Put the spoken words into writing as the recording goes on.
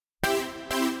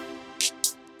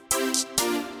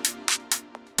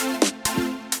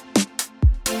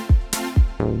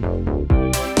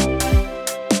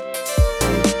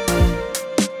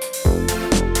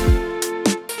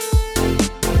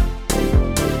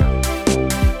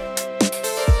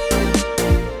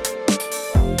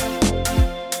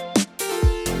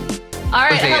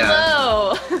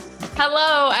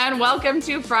welcome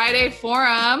to Friday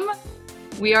Forum.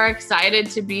 We are excited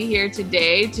to be here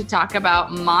today to talk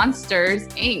about Monsters,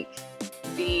 Inc.,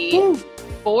 the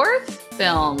fourth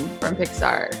film from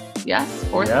Pixar. Yes,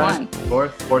 fourth one.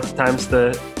 Fourth time's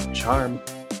the charm.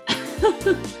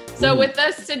 So with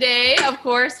us today, of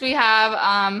course, we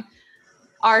have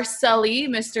our Sully,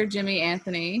 Mr. Jimmy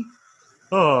Anthony.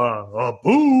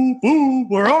 Boo,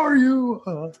 where are you?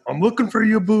 I'm looking for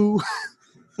you, Boo.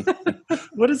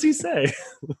 What does he say?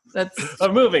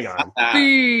 I'm moving on.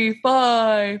 3,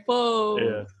 5, 4.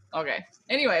 Yeah. Okay.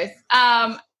 Anyways,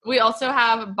 we also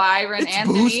have Byron It's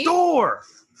Anthony. Boo's door.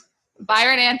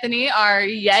 Byron Anthony, our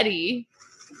Yeti,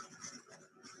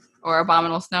 or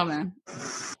Abominable Snowman. Hey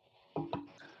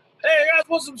guys,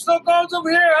 want some snow cones over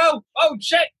here? Oh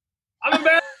shit! I'm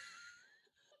embarrassed.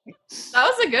 That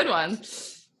was a good one.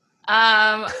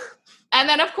 And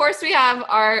then of course we have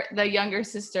the younger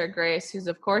sister Grace, who's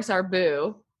of course our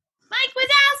Boo. Mike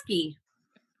Wazowski.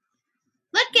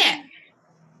 Look it.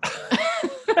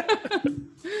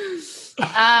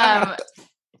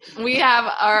 We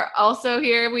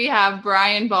have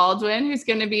Brian Baldwin, who's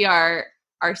going to be our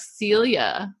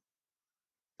Celia.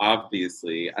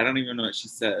 Obviously, I don't even know what she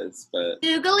says, but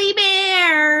Googly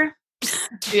bear.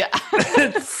 Yeah.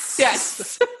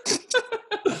 Yes.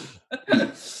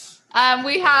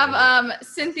 We have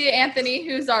Cynthia Anthony,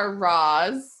 who's our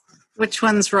Roz. Which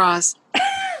one's Roz?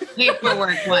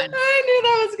 Paperwork one. I knew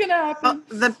that was gonna happen.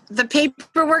 Oh, the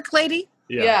paperwork lady?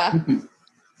 Yeah.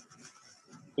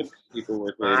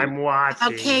 paperwork. I'm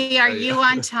watching. Okay, are you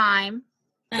on time?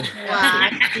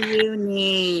 What do you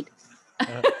need?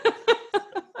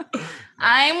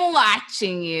 I'm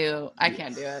watching you. I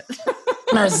can't do it.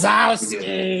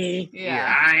 Wazowski.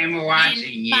 Yeah. I'm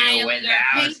watching you,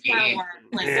 Wazowski.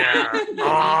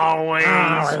 Always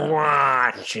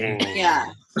watching.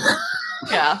 Yeah.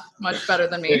 Yeah, much better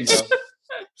than me.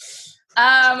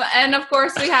 And of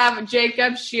course we have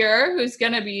Jacob Shearer, who's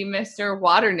going to be Mr.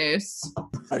 Waternoose.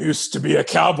 I used to be a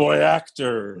cowboy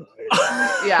actor.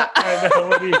 Yeah. I know.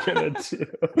 What are you gonna do?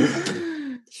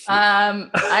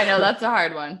 I know that's a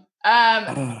hard one.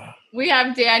 We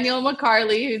have Daniel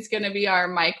McCarley, who's going to be our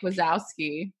Mike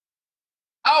Wazowski.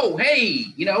 Oh, hey,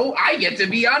 I get to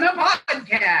be on a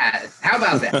podcast. How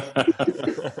about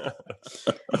that?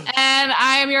 And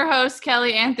I am your host,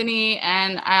 Kelly Anthony,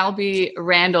 and I'll be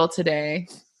Randall today.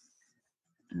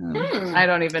 I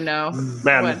don't even know.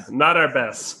 Man, not our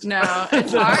best. No,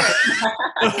 it's hard.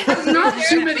 There's not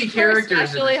too many It's characters.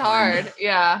 especially hard.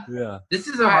 Yeah. Yeah. This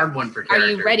is a hard one for Are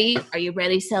characters. you ready? Are you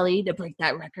ready, Sully, to break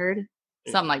that record?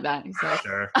 Something like that. He said.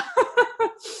 Sure.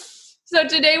 So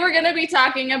today we're going to be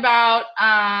talking about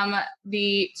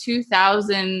the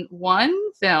 2001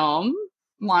 film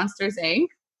Monsters, Inc.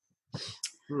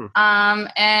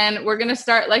 And we're going to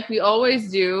start like we always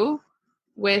do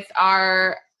with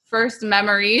our first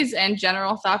memories and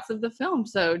general thoughts of the film.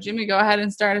 So Jimmy, go ahead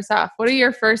and start us off. What are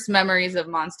your first memories of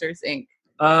Monsters, Inc.?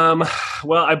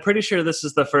 Well, I'm pretty sure this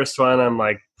is the first one. I'm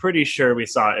pretty sure we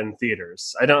saw it in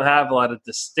theaters. I don't have a lot of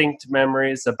distinct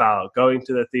memories about going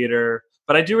to the theater,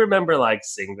 but I do remember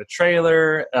seeing the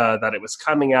trailer, that it was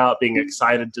coming out, being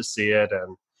excited to see it,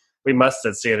 and we must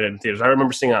have seen it in theaters. I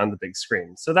remember seeing it on the big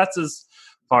screen. So that's as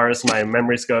far as my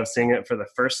memories go of seeing it for the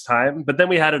first time. But then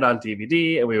we had it on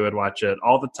DVD, and we would watch it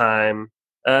all the time.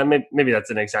 Maybe that's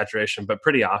an exaggeration, but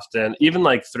pretty often, even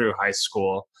through high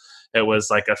school. It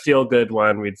was a feel-good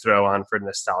one we'd throw on for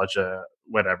nostalgia,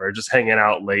 whatever, just hanging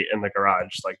out late in the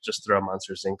garage, just throw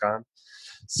Monsters, Inc. on.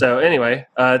 So anyway,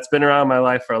 it's been around my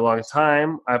life for a long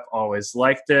time. I've always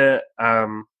liked it.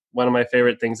 One of my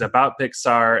favorite things about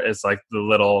Pixar is the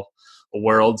little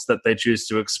worlds that they choose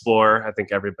to explore. I think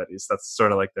that's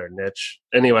sort of their niche.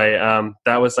 Anyway,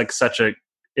 that was such a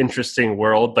interesting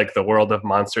world, the world of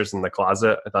Monsters in the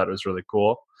Closet. I thought it was really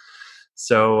cool.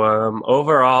 So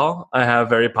overall, I have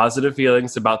very positive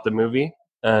feelings about the movie.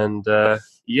 And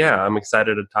I'm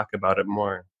excited to talk about it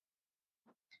more.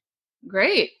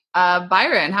 Great.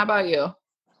 Byron, how about you?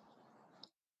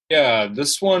 Yeah,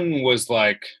 this one was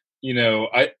I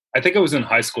think I was in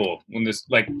high school when this,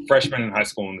 freshman in high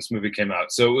school when this movie came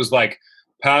out. So it was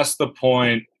past the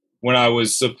point when I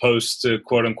was supposed to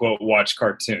quote unquote watch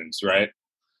cartoons, right?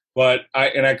 But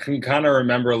I can kind of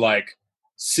remember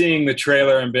seeing the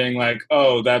trailer and being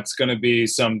oh, that's going to be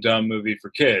some dumb movie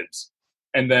for kids.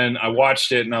 And then I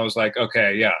watched it and I was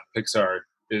okay, yeah, Pixar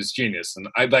is genius. And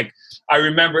I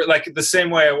remember the same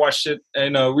way I watched it,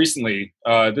 recently,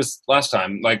 this last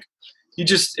time,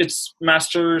 it's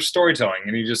master storytelling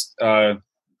and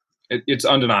it's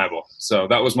undeniable. So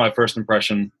that was my first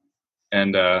impression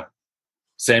and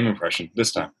same impression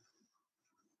this time.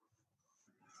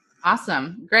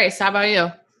 Awesome. Grace, how about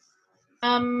you?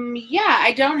 Yeah,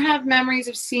 I don't have memories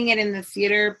of seeing it in the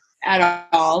theater at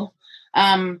all.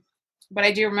 But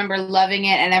I do remember loving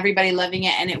it and everybody loving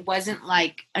it, and it wasn't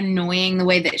like annoying the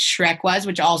way that Shrek was,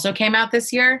 which also came out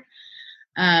this year.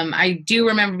 I do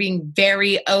remember being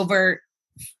very over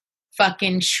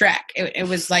fucking Shrek. It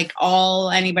was like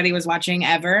all anybody was watching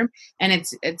ever, and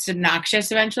it's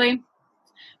obnoxious eventually.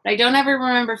 But I don't ever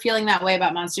remember feeling that way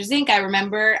about Monsters Inc. I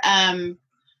remember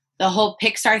the whole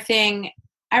Pixar thing.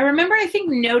 I remember, I think,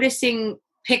 noticing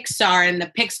Pixar and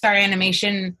the Pixar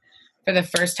animation for the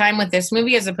first time with this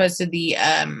movie as opposed to the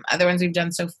other ones we've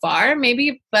done so far.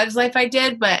 Maybe Bug's Life I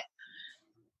did, but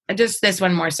just this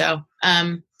one more so.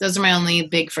 Those are my only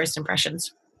big first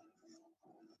impressions.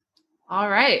 All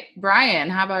right. Brian,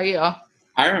 how about you?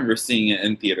 I remember seeing it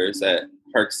in theaters at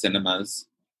Park Cinemas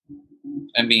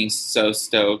and being so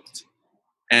stoked.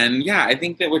 And yeah, I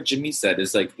think that what Jimmy said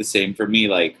is like the same for me.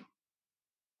 Like,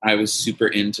 I was super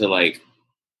into like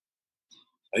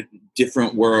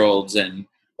different worlds and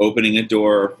opening a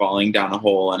door or falling down a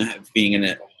hole and being in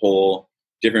a whole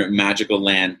different magical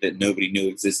land that nobody knew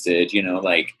existed, you know,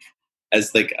 like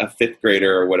as like a fifth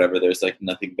grader or whatever, there's like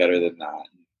nothing better than that.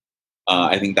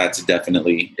 I think that's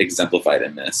definitely exemplified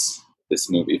in this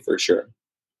movie for sure.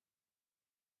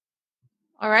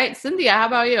 All right. Cynthia, how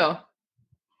about you?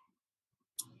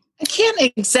 I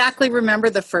can't exactly remember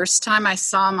the first time I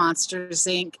saw Monsters,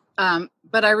 Inc.,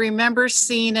 but I remember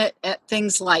seeing it at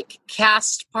things like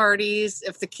cast parties,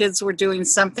 if the kids were doing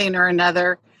something or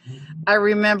another. I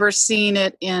remember seeing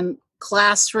it in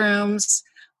classrooms.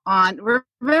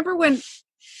 Remember when,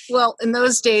 well, in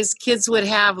those days, kids would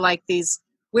have like these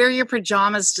wear your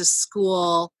pajamas to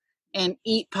school and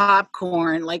eat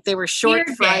popcorn, like they were short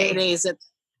Dear Fridays at,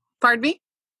 pardon me?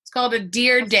 It's called a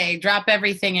Dear Day. Drop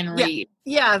everything and read.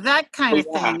 Yeah, that kind of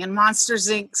thing. And Monsters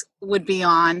Inc. would be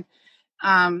on.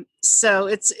 So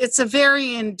it's a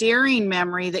very endearing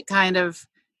memory that kind of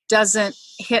doesn't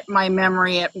hit my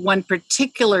memory at one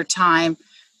particular time,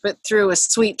 but through a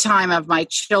sweet time of my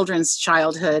children's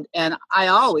childhood. And I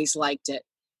always liked it.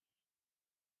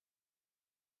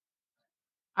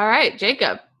 All right,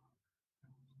 Jacob.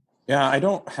 Yeah, I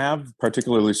don't have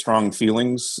particularly strong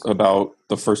feelings about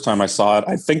the first time I saw it.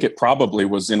 I think it probably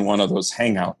was in one of those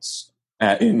hangouts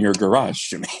in your garage,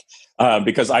 Jimmy,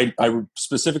 because I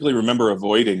specifically remember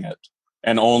avoiding it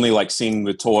and only like seeing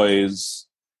the toys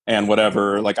and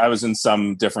whatever. Like I was in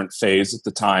some different phase at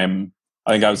the time.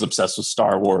 I think I was obsessed with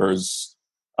Star Wars.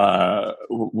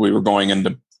 We were going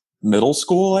into middle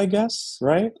school, I guess,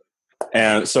 right?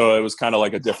 And so it was kind of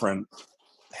like a different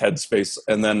headspace.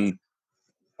 And then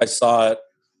I saw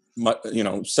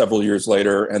it, several years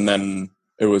later, and then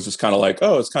it was just kind of like,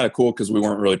 oh, it's kind of cool because we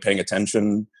weren't really paying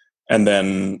attention. And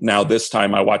then now this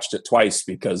time I watched it twice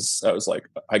because I was like,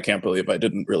 I can't believe I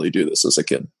didn't really do this as a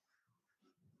kid.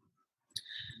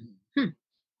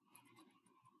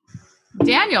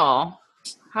 Daniel,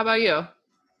 how about you?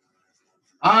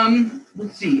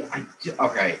 Let's see. I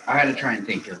had to try and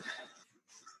think of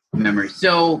memories.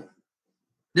 So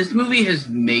this movie has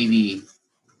maybe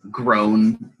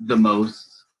grown the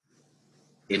most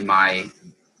in my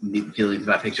feelings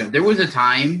about Pixar. There was a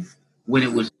time when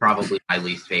it was probably my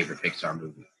least favorite Pixar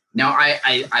movie. Now I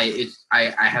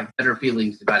have better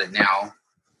feelings about it now,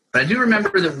 but I do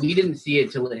remember that we didn't see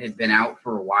it till it had been out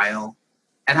for a while,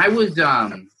 and I was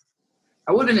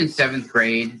I would have been in 7th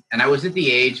grade, and I was at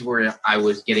the age where I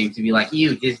was getting to be like,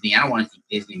 ew, Disney, I don't want to see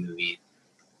Disney movies.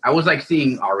 I was like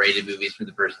seeing R-rated movies for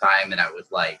the first time, and I was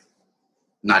like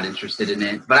not interested in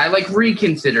it. But I like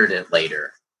reconsidered it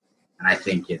later, and I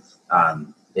think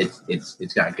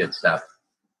it's got good stuff.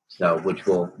 So which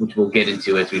we'll get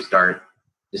into as we start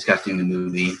discussing the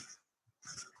movie.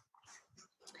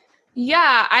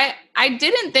 Yeah, I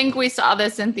didn't think we saw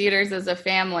this in theaters as a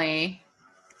family.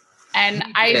 And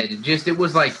it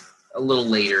was like a little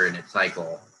later in its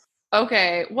cycle.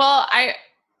 Okay. Well,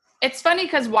 it's funny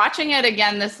because watching it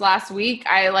again this last week,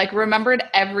 I like remembered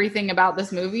everything about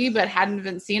this movie, but hadn't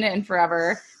even seen it in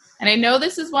forever. And I know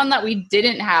this is one that we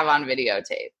didn't have on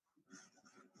videotape.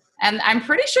 And I'm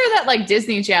pretty sure that like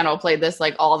Disney Channel played this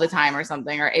like all the time or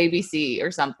something, or ABC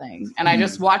or something. And I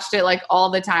just watched it like all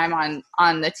the time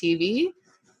on the TV.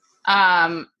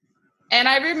 And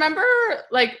I remember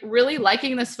like really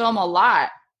liking this film a lot,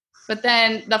 but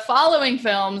then the following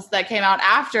films that came out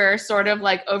after sort of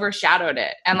like overshadowed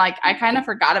it. And like, I kind of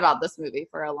forgot about this movie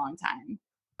for a long time,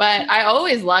 but I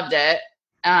always loved it.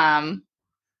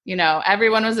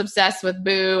 Everyone was obsessed with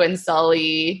Boo and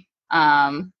Sully.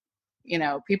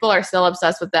 People are still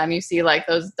obsessed with them. You see like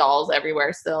those dolls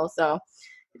everywhere still. So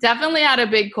it definitely had a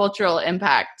big cultural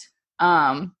impact.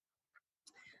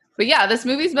 But yeah, this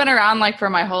movie's been around like for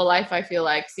my whole life, I feel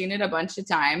like. Seen it a bunch of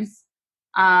times.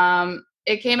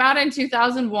 It came out in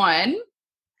 2001. It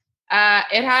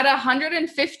had a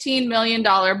 $115 million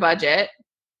budget.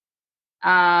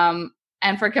 And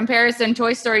for comparison,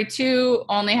 Toy Story 2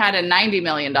 only had a $90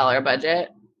 million budget.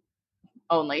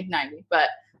 Only 90, but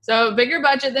so a bigger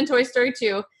budget than Toy Story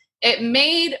 2. It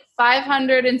made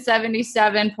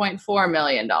 $577.4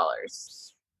 million.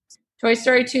 Toy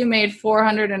Story 2 made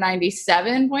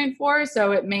 $497.4,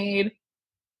 so it made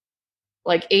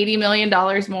like $80 million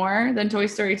more than Toy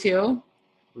Story 2.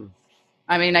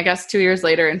 I mean, I guess 2 years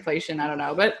later, inflation, I don't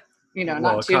know, but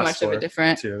not too much of a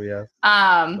difference. Too, yeah.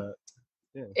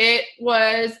 Yeah. It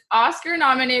was Oscar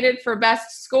nominated for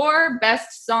Best Score,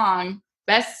 Best Song,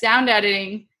 Best Sound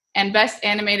Editing, and Best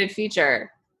Animated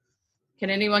Feature. Can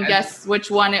anyone guess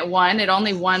which one it won? It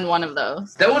only won one of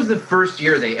those. That was the first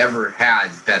year they ever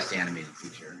had Best Animated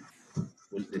Feature.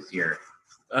 Was this year.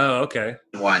 Oh, okay.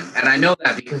 One. And I know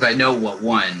that because I know what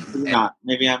won.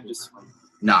 Maybe I'm just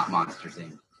not Monsters,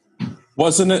 Inc.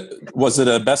 Was it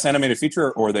a Best Animated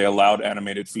Feature, or they allowed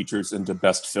animated features into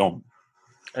Best Film?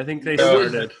 I think they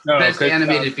started. Best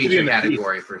Animated Feature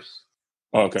category first.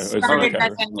 Oh, okay.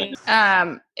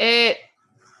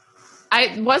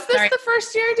 Was this the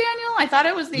first year, Daniel? I thought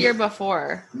it was the year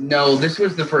before. No, this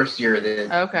was the first year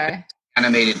that okay.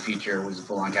 Animated feature was a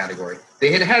full-on category. They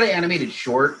had an animated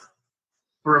short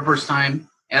for a first time,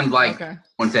 and one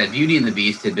said Beauty and the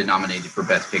Beast had been nominated for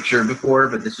Best Picture before,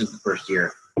 but this was the first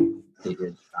year they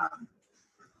did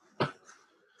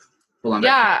full-on.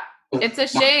 Yeah, it's a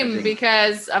shame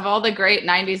because of all the great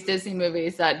 '90s Disney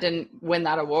movies that didn't win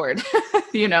that award.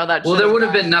 That. Well, there would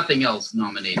have been nothing else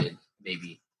nominated,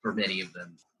 maybe. For many of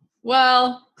them.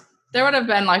 Well, there would have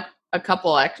been like a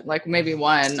couple, like maybe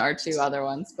one or two other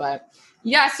ones, but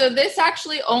yeah. So this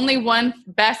actually only won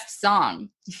Best Song.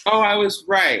 Oh, I was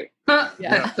right.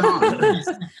 Yeah. Song.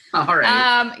 All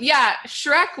right. Yeah.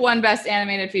 Shrek won Best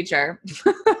Animated Feature.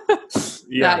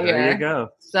 Yeah, there you go.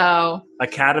 So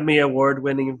Academy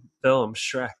Award-winning film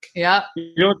Shrek. Yeah.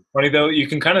 You know what's funny though? You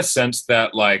can kind of sense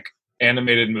that like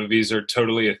animated movies are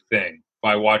totally a thing.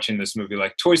 By watching this movie,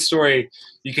 like Toy Story,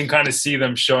 you can kind of see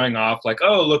them showing off, like,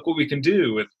 oh, look what we can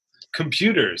do with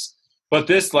computers. But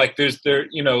this, like,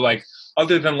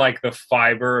 other than like the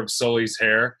fiber of Sully's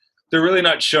hair, they're really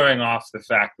not showing off the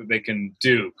fact that they can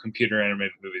do computer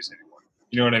animated movies anymore.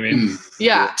 You know what I mean?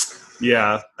 Yeah.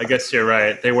 Yeah, I guess you're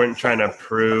right. They weren't trying to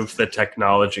prove the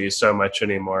technology so much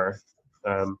anymore.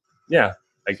 Yeah,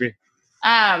 I agree.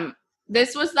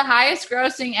 This was the highest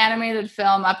grossing animated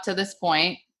film up to this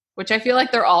point, which I feel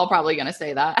like they're all probably going to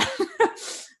say that.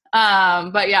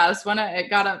 But yeah, this one, it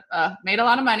made a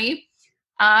lot of money.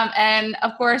 And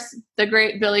of course, the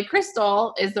great Billy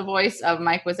Crystal is the voice of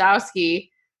Mike Wazowski.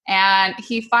 And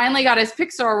he finally got his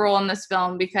Pixar role in this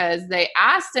film because they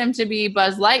asked him to be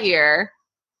Buzz Lightyear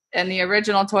in the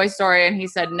original Toy Story. And he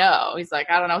said, no. He's like,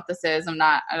 I don't know what this is. I'm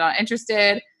not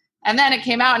interested. And then it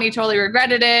came out and he totally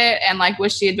regretted it and like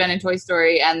wished he had been in Toy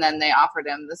Story. And then they offered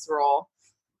him this role.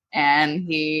 And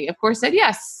he, of course, said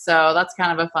yes. So that's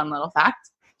kind of a fun little fact.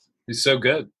 He's so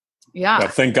good. Yeah.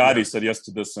 Thank God he said yes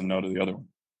to this and no to the other one.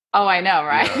 Oh, I know,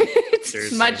 right? Yeah,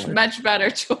 It's much better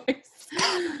choice.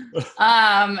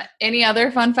 Any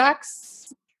other fun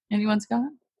facts? Anyone's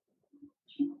got?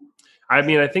 I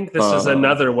mean, I think this is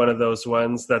another one of those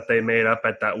ones that they made up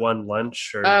at that one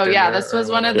lunch. Or this was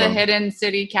one of the Hidden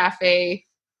City Cafe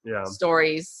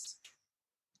stories.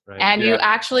 Right. And you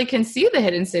actually can see the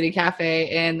Hidden City Cafe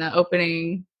in the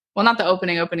opening. Well, not the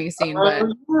opening scene, but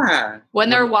when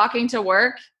they're walking to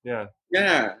work. Yeah.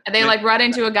 Yeah. And they like run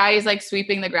into a guy who's like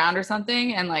sweeping the ground or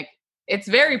something, and like it's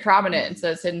very prominent. It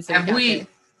says Hidden City Cafe.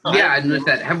 I noticed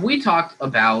that. Have we talked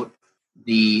about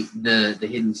the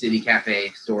Hidden City Cafe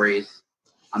stories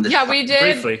on this? Yeah, we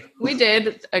did. Briefly. We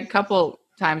did a couple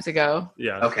times ago.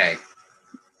 Yeah. Okay.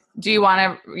 Do you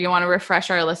want to refresh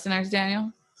our listeners,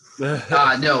 Daniel?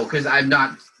 No, because I'm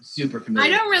not super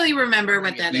familiar. I don't really remember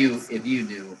what that is. If you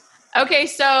do. Okay,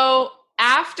 so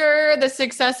after the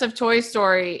success of Toy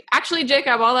Story, actually,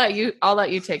 Jacob, I'll let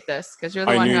you take this because you're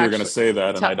the one. I knew you were going to say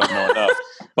that, and I don't know enough.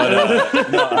 But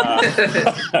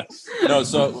no.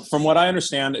 So from what I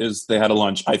understand, is they had a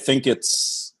lunch. I think you're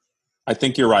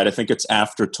right. I think it's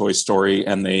after Toy Story,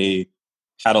 and they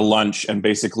had a lunch, and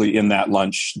basically in that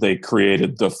lunch, they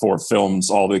created the 4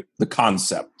 films, all the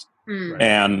concept. Mm.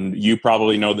 And you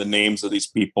probably know the names of these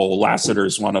people.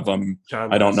 Lasseter's one of them.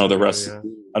 John I don't know the Lasseter, rest. yeah.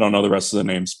 I don't know the rest of the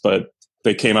names, but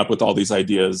they came up with all these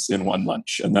ideas in one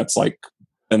lunch, and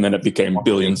and then it became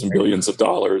billions and billions of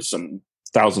dollars and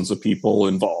thousands of people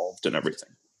involved and everything.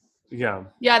 Yeah.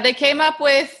 Yeah, they came up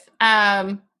with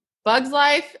Bugs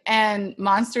Life and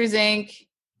Monsters Inc.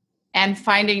 and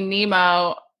Finding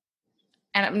Nemo.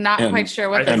 And I'm not quite sure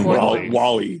what the and fourth Wall-E. one.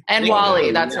 Wall-E. And Yeah,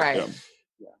 Wall-E, that's yeah. right.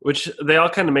 Yeah. Which they all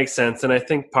kind of make sense. And I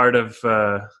think part of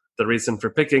the reason for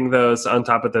picking those, on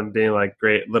top of them being like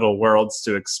great little worlds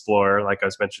to explore, like I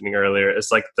was mentioning earlier, is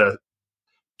like the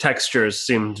textures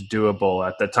seemed doable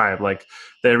at the time. Like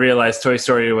they realized Toy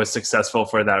Story was successful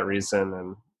for that reason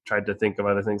and tried to think of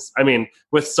other things. I mean,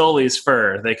 with Sully's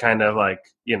fur, they kind of like,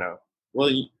 Well,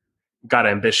 you got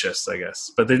ambitious, I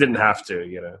guess, but they didn't have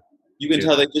to, can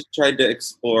tell they just tried to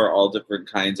explore all different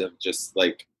kinds of just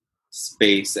like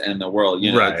space and the world.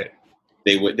 Right.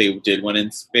 They did one in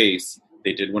space.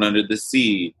 They did one under the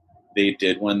sea. They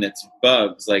did one that's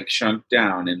bugs like shrunk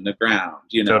down in the ground.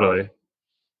 Totally.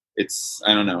 It's,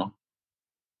 I don't know.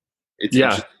 It's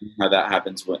Yeah. interesting how that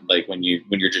happens when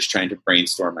you're just trying to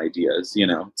brainstorm ideas.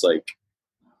 It's like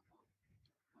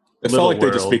It Little felt like they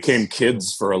just worlds. became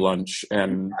kids for a lunch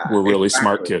and were really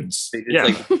smart exactly. kids. they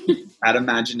just Yeah. like had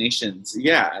imaginations.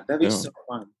 Yeah, that'd be Yeah. so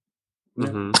fun.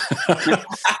 Mhm.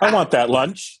 I want that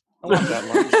lunch. I want that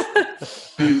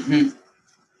lunch.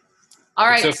 All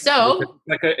right, It's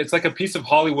it's like a piece of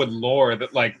Hollywood lore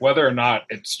that, like, whether or not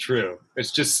it's true,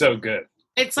 it's just so good.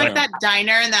 It's like Yeah. that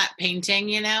diner and that painting,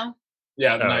 Yeah,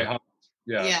 the Oh. Night Haunt.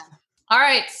 Yeah. Yeah. All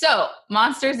right, so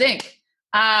Monsters Inc.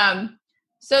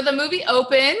 So the movie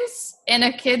opens in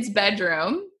a kid's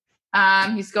bedroom.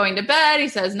 He's going to bed. He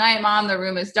says, "Night, Mom, the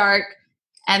room is dark."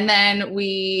 And then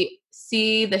we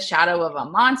see the shadow of a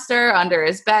monster under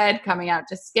his bed coming out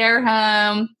to scare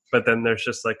him. But then there's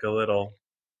just like a little.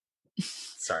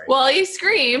 Sorry. Well, he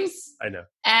screams. I know.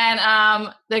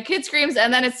 And the kid screams,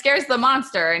 and then it scares the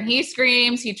monster. And he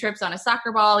screams. He trips on a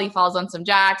soccer ball. He falls on some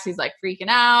jacks. He's like freaking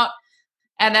out.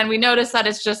 And then we notice that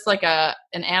it's just like an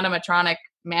animatronic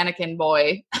mannequin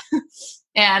boy.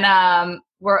 And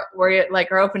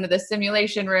we're open to the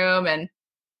simulation room, and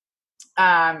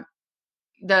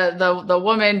the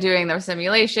woman doing the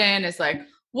simulation is like,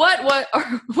 what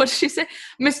did she say?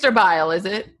 Mr. Bile, is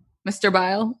it? Mr.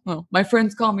 Bile? Oh, my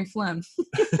friends call me Flem.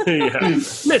 Yeah.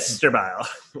 Mr. Bile.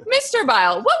 Mr.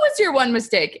 Bile, what was your one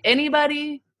mistake?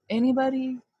 Anybody? And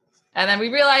then we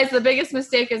realize the biggest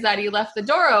mistake is that he left the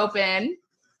door open.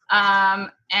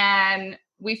 And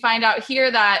we find out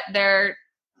here that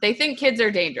they think kids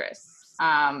are dangerous.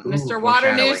 Mr.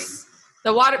 Waternoose,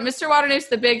 Mr. Waternoose,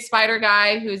 the big spider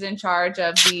guy who's in charge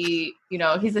of he's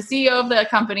the CEO of the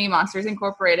company Monsters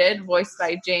Incorporated, voiced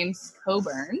by James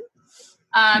Coburn.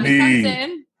 He comes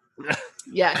in.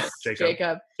 Yes,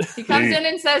 Jacob. He comes in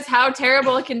and says how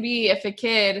terrible it can be if a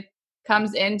kid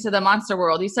comes into the monster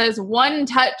world. He says one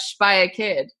touch by a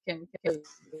kid can kill you.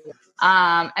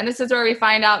 And this is where we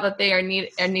find out that they are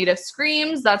in need of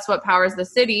screams. That's what powers the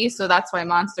city. So that's why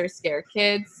monsters scare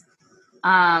kids.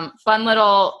 Fun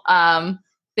little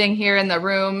thing here in the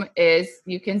room is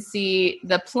you can see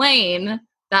the plane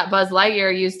that Buzz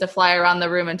Lightyear used to fly around the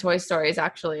room in Toy Story is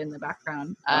actually in the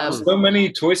background. So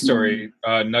many Toy Story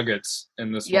nuggets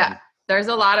in this Yeah, one. there's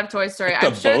a lot of Toy Story. The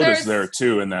I'm sure boat there's is there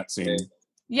too in that scene.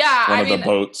 Yeah, One of the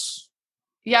boats.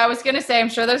 Yeah, I was gonna say I'm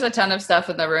sure there's a ton of stuff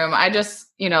in the room. I just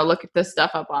look at this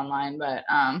stuff up online, but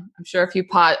I'm sure if you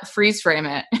freeze frame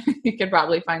it, you could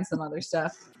probably find some other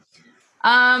stuff.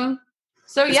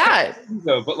 So yeah,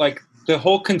 Though, but like the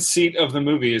whole conceit of the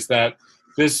movie is that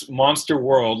this monster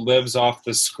world lives off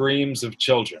the screams of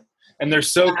children, and they're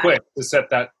so quick to set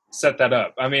that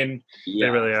up. I mean, They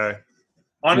really are.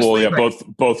 honestly, Well, yeah,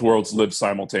 both worlds live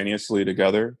simultaneously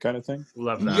together, kind of thing.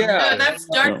 Love that. Yeah. No, that's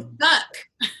Dark Duck.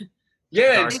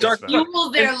 yeah, it's dark.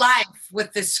 Fuel their life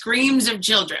with the screams of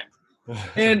children.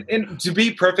 And to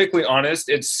be perfectly honest,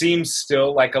 it seems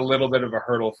still like a little bit of a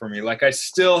hurdle for me. Like I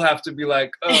still have to be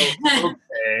like, oh,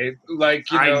 okay, like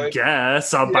I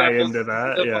guess I'll buy yeah, into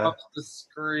that. live Yeah. off the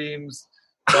screams.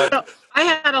 But I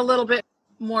had a little bit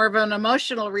more of an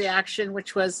emotional reaction,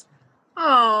 which was,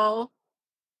 oh,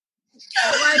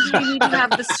 why do we need to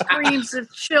have the screams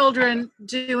of children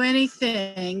do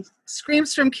anything?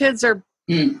 Screams from kids are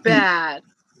bad.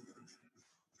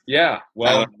 yeah,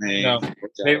 well, no.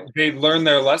 they learned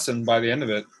their lesson by the end of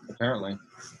it, apparently.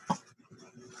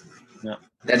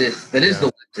 That is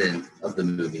the lesson of the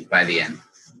movie by the end.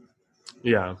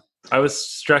 Yeah. I was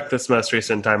struck this most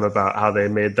recent time about how they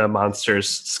made the monsters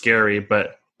scary,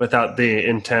 but without the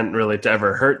intent really to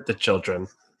ever hurt the children.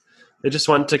 They just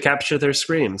want to capture their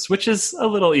screams, which is a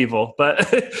little evil, but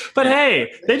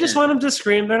hey, they just want them to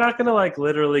scream. They're not going to like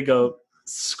literally go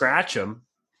scratch them.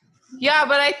 yeah,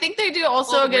 but I think they do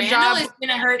also a good Randall job. is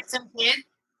gonna hurt some kids.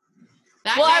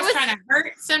 That Well, I guy's was- trying to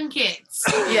hurt some kids.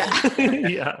 Yeah.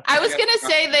 Yeah. I was going to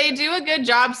say they do a good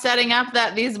job setting up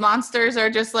that these monsters are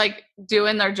just like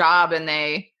doing their job and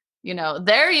they,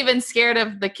 they're even scared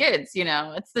of the kids,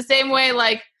 It's the same way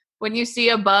like when you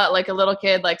see like a little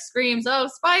kid like screams, "Oh,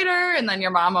 spider," and then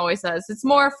your mom always says, "It's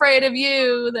more afraid of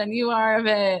you than you are of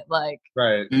it." Like,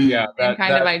 right. Yeah. same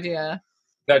kind of idea.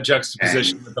 That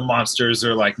juxtaposition that the monsters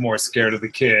are like more scared of the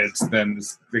kids than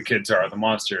the kids are the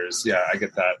monsters. Yeah, I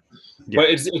get that. Yeah. But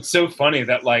it's so funny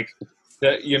that like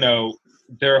that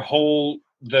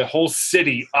the whole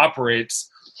city operates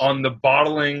on the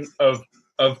bottling of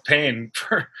pain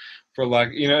for like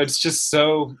it's just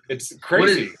so it's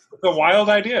crazy. It's a wild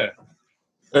idea.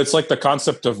 It's like the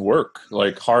concept of work,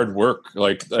 like hard work.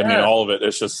 Like I mean, all of it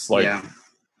is just like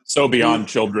so beyond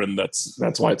children. That's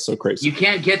why it's so crazy. You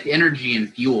can't get the energy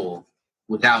and fuel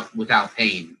without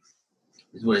pain.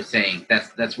 Is what it's saying.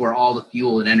 That's where all the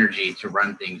fuel and energy to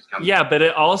run things comes. Yeah, but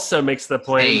it also makes the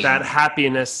point that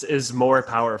happiness is more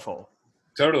powerful.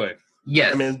 Totally.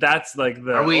 Yes. I mean, that's like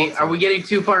the. Are we getting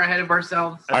too far ahead of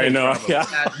ourselves? I know. Yeah.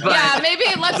 Yeah, maybe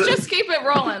let's just keep it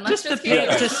rolling. Let's just keep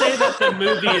it. To say that the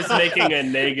movie is making a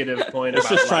negative point. It's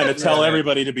just trying to tell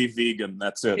everybody to be vegan.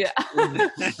 That's it. Yeah.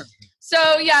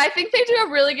 So yeah, I think they do a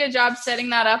really good job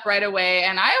setting that up right away.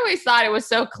 And I always thought it was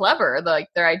so clever, like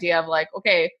their idea of like,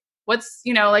 okay, what's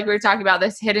like we were talking about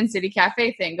this Hidden City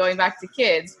Cafe thing, going back to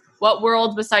kids. What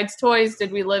world besides toys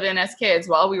did we live in as kids?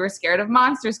 Well, we were scared of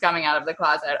monsters coming out of the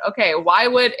closet. Okay,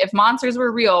 if monsters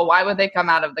were real, why would they come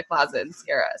out of the closet and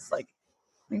scare us? Like,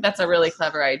 I think that's a really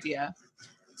clever idea.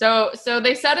 So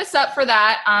they set us up for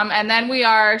that. And then we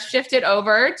are shifted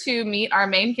over to meet our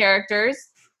main characters.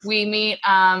 We meet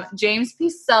James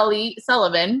P.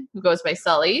 Sullivan, who goes by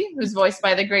Sully, who's voiced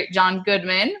by the great John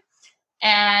Goodman.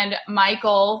 And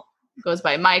Michael goes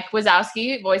by Mike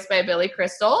Wazowski, voiced by Billy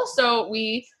Crystal. So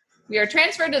we are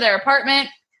transferred to their apartment.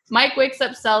 Mike wakes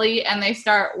up Sully, and they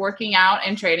start working out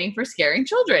and training for scaring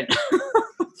children.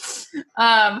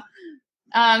 Mike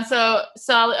has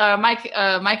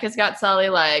got Sully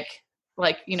like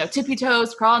tippy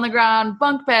toes, crawl on the ground,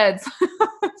 bunk beds.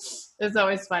 It's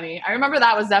always funny. I remember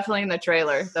that was definitely in the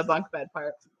trailer, the bunk bed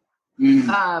part.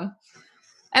 Mm.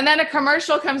 And then a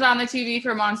commercial comes on the TV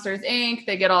for Monsters, Inc.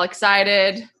 They get all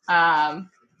excited.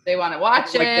 They want to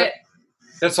watch it.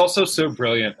 That's also so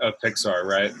brilliant of Pixar,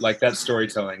 right? Like that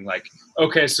storytelling. Like,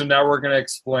 okay, so now we're going to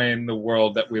explain the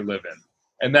world that we live in.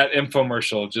 And that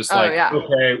infomercial, just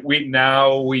okay,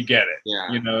 we get it. Yeah.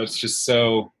 It's just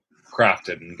so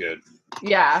crafted and good.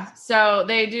 Yeah. So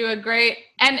they do a great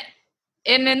and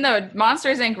in the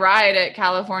Monsters Inc. ride at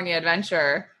California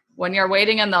Adventure, when you're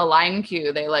waiting in the line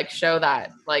queue, they like show that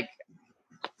like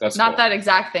that's not cool. That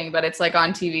exact thing, but it's like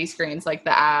on TV screens, like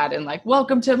the ad and like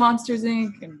 "Welcome to Monsters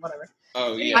Inc." and whatever.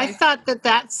 Oh yeah. I thought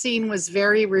that scene was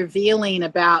very revealing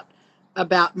about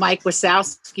Mike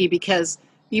Wazowski, because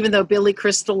even though Billy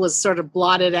Crystal was sort of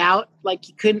blotted out, like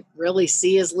you couldn't really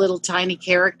see his little tiny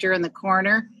character in the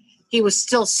corner, he was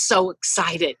still so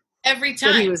excited every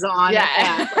time he was on.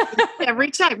 Yeah.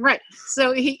 Every time, right?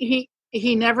 So he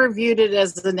never viewed it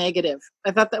as the negative.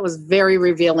 I thought that was very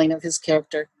revealing of his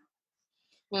character.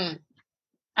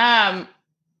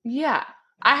 Yeah.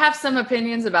 I have some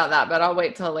opinions about that, but I'll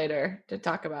wait till later to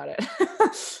talk about it.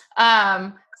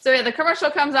 So yeah, the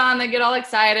commercial comes on, they get all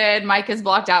excited. Mike is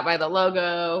blocked out by the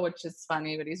logo, which is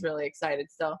funny, but he's really excited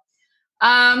still.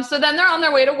 So then they're on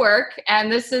their way to work,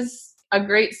 and this is a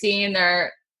great scene.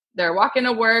 They're walking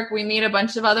to work. We meet a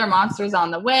bunch of other monsters on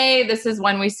the way. This is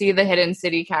when we see the Hidden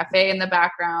City Cafe in the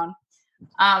background.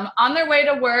 On their way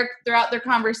to work, throughout their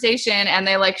conversation, and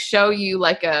they like show you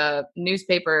like a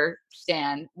newspaper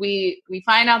stand, we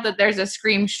find out that there's a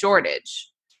Scream shortage.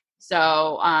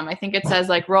 So I think it says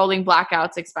like rolling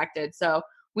blackouts expected. So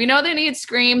we know they need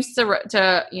Screams to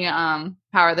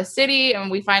power the city,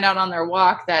 and we find out on their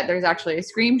walk that there's actually a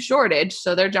Scream shortage.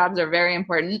 So their jobs are very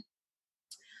important.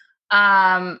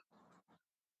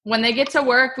 When they get to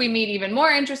work, we meet even more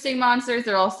interesting monsters.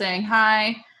 They're all saying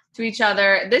hi to each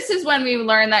other. This is when we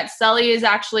learn that Sully is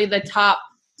actually the top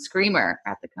screamer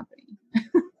at the company.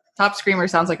 Top screamer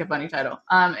sounds like a funny title.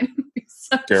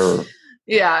 Scarer.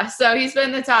 Yeah, so he's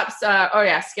been the top,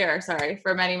 Scarer,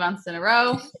 for many months in a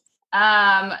row.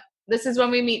 This is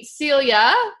when we meet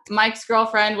Celia, Mike's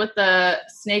girlfriend with the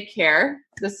snake hair.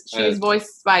 She's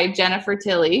voiced by Jennifer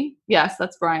Tilly. Yes,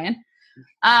 that's Brian.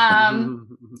 And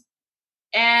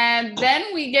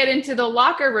then we get into the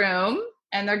locker room,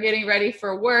 and they're getting ready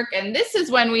for work. And this is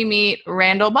when we meet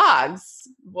Randall Boggs,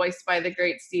 voiced by the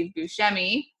great Steve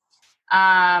Buscemi.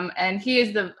 And he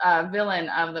is the villain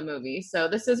of the movie. So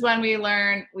this is when we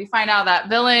find out that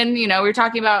villain, we were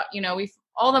talking about,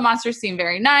 all the monsters seem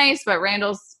very nice, but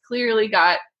Randall's clearly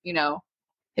got,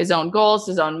 his own goals,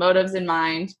 his own motives in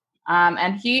mind.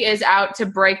 And he is out to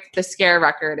break the scare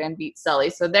record and beat Sully.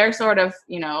 So they're sort of,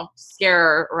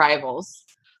 scare rivals.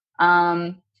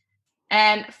 And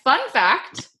fun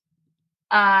fact,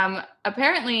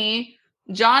 apparently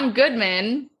John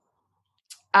Goodman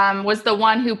was the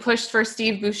one who pushed for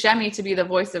Steve Buscemi to be the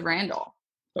voice of Randall.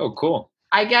 Oh, cool.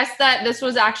 I guess that this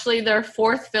was actually their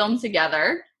 4th film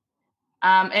together.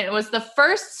 And it was the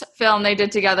first film they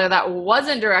did together that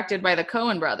wasn't directed by the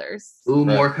Coen brothers. Ooh,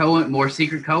 more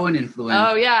secret Coen influence.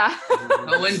 Oh, yeah.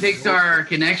 Coen Pixar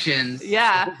connections.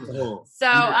 Yeah. So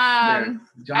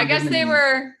I guess they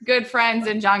were good friends,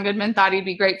 and John Goodman thought he'd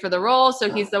be great for the role.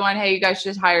 So he's the one, hey, you guys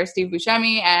should hire Steve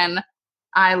Buscemi. And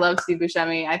I love Steve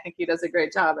Buscemi. I think he does a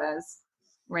great job as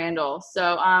Randall.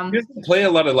 So he doesn't play a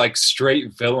lot of like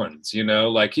straight villains,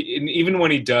 like even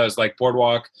when he does like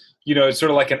Boardwalk, it's sort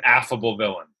of like an affable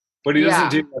villain, but he doesn't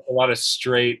do like a lot of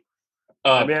straight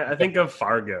I think of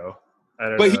Fargo. I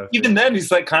don't know. Even then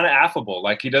he's like kind of affable.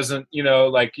 Like he doesn't,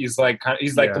 like he's like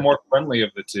the more friendly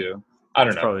of the two. I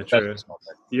don't know. Probably true.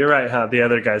 You're right, huh? The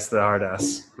other guy's the hard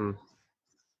ass.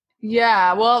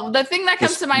 Yeah. Well, the thing that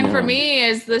comes to mind for me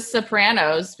is The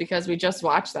Sopranos, because we just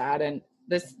watched that, and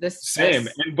this same.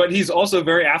 But he's also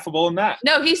very affable in that.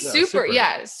 No, he's super.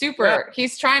 Yeah.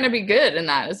 He's trying to be good in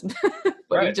that,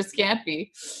 but he just can't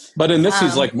be. But in this,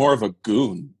 he's like more of a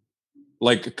goon,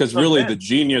 like because really the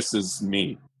genius is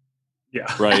me.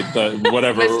 Yeah. Right. The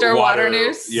whatever. Mr.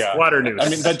 Waternoose. Yeah. Waternoose. I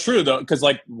mean, that's true though, because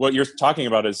like what you're talking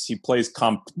about is he plays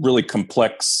really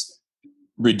complex,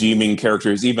 redeeming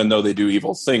characters, even though they do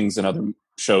evil things in other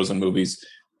shows and movies,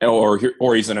 or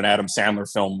he's in an Adam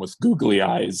Sandler film with googly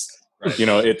eyes. Right.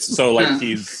 It's so like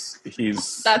he's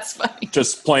that's funny.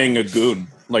 Just playing a goon,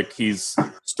 like he's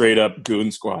straight up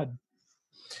goon squad.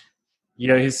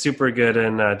 He's super good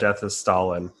in Death of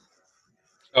Stalin.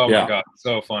 Oh my God,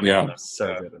 so funny! Yeah, so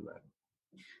good in that.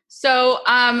 So,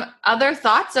 other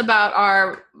thoughts about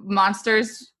our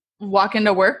monsters walk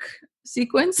into work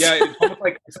sequence? Yeah, it's almost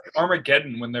like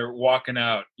Armageddon when they're walking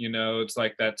out. It's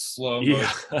like that slow motion.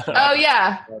 Oh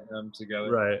yeah. Them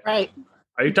together. Right.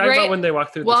 Are you talking about when they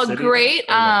walk through the city?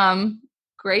 Well,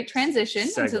 great transition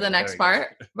into the next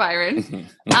part, Byron.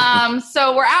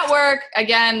 So we're at work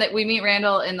again. That we meet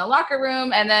Randall in the locker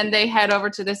room, and then they head over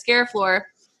to the scare floor.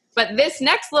 But this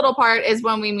next little part is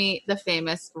when we meet the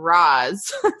famous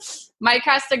Roz. Mike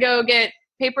has to go get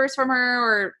papers from her,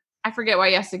 or I forget why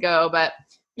he has to go, but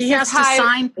he has to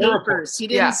sign papers. He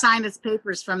didn't sign his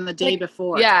papers from the day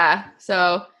before. Yeah.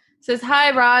 So says,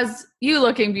 "Hi, Roz. You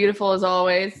looking beautiful as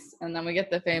always." And then we get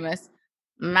the famous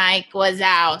Mike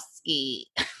Wazowski.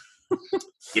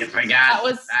 You forgot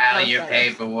to file your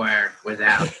paperwork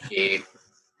Wazowski.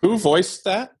 Who voiced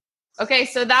that? Okay,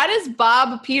 so that is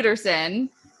Bob Peterson,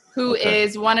 who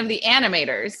is one of the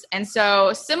animators. And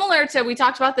so similar to, we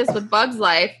talked about this with Bug's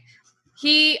Life,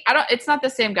 it's not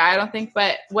the same guy, I don't think,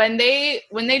 but when they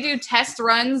do test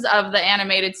runs of the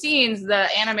animated scenes, the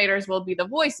animators will be the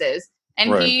voices.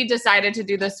 And he decided to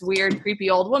do this weird, creepy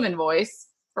old woman voice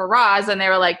for Roz, and they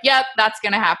were like, yep, that's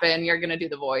going to happen. You're going to do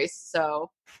the voice. So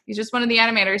he's just one of the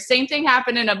animators. Same thing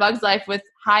happened in A Bug's Life with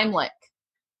Heimlich.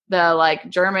 The like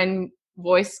German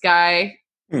voice guy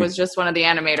was just one of the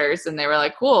animators, and they were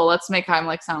like, cool, let's make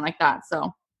Heimlich sound like that.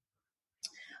 So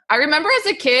I remember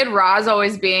as a kid, Roz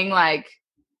always being like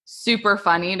super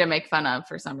funny to make fun of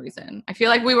for some reason. I feel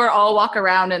like we would all walk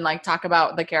around and like talk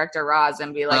about the character Roz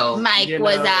and be like, Mike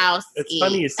Wazowski. It's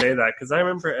funny you say that, because I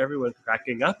remember everyone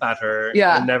cracking up at her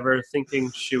and never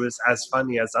thinking she was as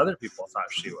funny as other people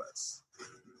thought she was.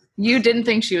 You didn't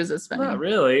think she was as funny? Not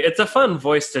really. It's a fun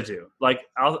voice to do. Like,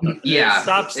 it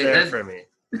stops there for me.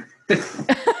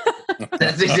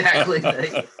 That's exactly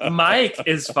it. Mike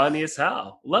is funny as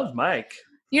hell. Love Mike.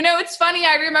 It's funny.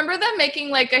 I remember them making,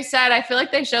 like I said, I feel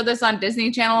like they showed this on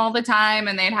Disney Channel all the time,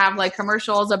 and they'd have like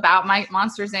commercials about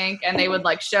Monsters Inc. and they would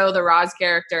like show the Roz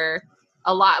character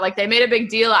a lot. Like they made a big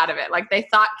deal out of it. Like they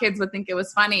thought kids would think it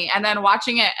was funny. And then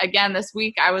watching it again this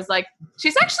week, I was like,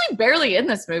 she's actually barely in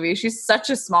this movie. She's such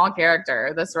a small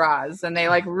character, this Roz, and they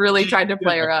like really tried to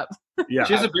play her up. Yeah,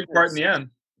 she has a big part in the end.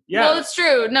 Yeah, well, it's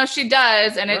true. No, she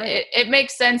does, and it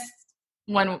makes sense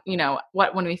when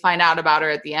when we find out about her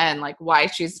at the end, like why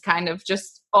she's kind of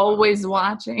just always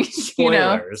watching.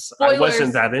 Spoilers. I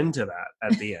wasn't that into that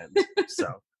at the end.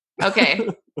 So okay.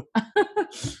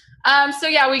 So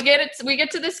yeah, we get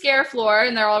to the scare floor,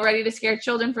 and they're all ready to scare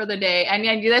children for the day. And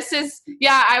yeah, this is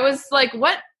I was like,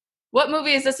 what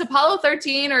movie is this? Apollo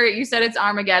 13, or you said it's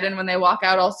Armageddon when they walk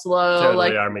out all slow?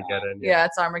 Totally like Armageddon. Yeah,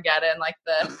 it's Armageddon. Like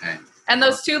And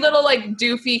those two little like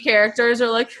doofy characters are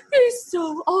like, he's so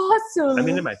awesome. I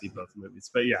mean, it might be both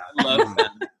movies, but yeah. I love them.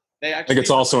 They I actually think it's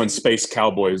also in Space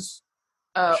Cowboys.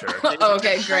 Oh, Sure.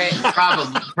 Okay, great.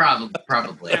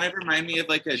 Probably. kind of remind me of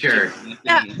like a Sure. Anthony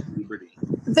Yeah. and Puberty.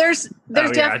 There's yeah,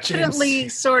 definitely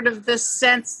James. sort of this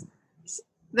sense.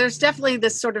 There's definitely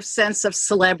this sort of sense of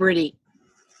celebrity,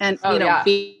 and Oh, yeah.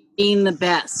 being the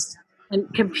best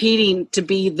and competing to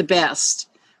be the best,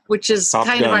 which is Top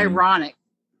kind of Gun. ironic.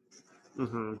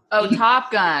 Hmm. Oh,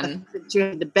 Top Gun. That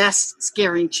you're the best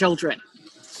scaring children.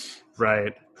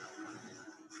 Right.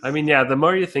 I mean, yeah, the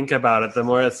more you think about it, the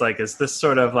more it's like, is this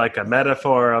sort of like a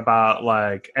metaphor about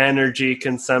like energy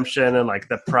consumption and like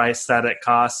the price that it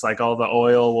costs, like all the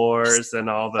oil wars and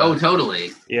all the, Oh,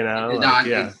 totally. you know, It's like, not.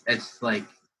 yeah. It's like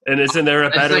And isn't there a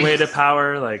it's better like- way to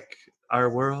power like our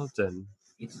world? And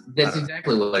that's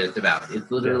exactly what it's about.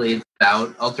 It's literally it's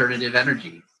about alternative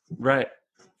energy. right,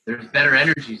 There's better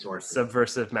energy sources.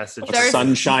 subversive messages. There's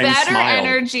sunshine better smile.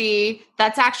 energy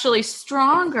that's actually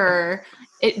stronger.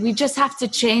 We just have to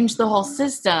change the whole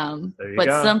system. There you But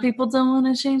go. some people don't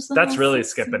want to change the That's whole really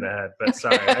system. skipping ahead, but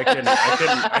sorry,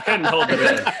 I couldn't hold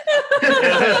it in.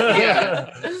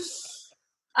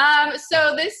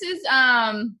 So this is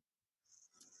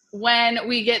when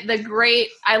we get the great,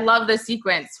 I love the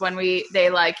sequence when they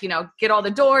like, get all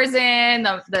the doors in,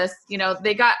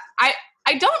 they got,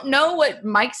 I don't know what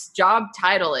Mike's job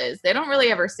title is. They don't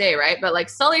really ever say, right? But like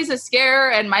Sully's a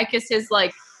scare and Mike is his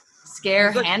like scare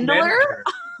He's like handler. manager.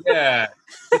 Yeah,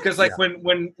 because like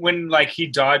when like he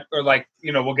died, or like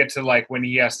we'll get to like when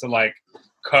he has to like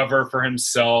cover for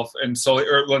himself, and Sully,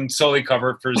 or when Sully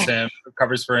covers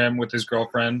for him with his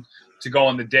girlfriend to go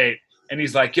on the date, and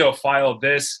he's like, "Yo, file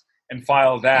this and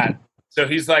file that." So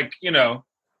he's like,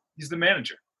 he's the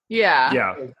manager. Yeah.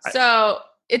 Yeah. So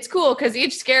it's cool because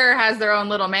each scare has their own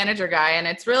little manager guy, and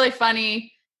it's really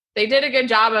funny. They did a good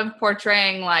job of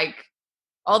portraying like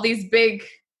all these big,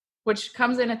 which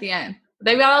comes in at the end.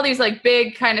 They've got all these like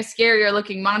big kind of scarier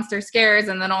looking monster scares,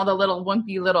 and then all the little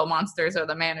wimpy little monsters are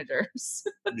the managers.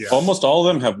 Yeah. Almost all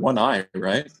of them have one eye,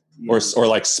 right? Or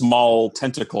like small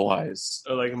tentacle eyes.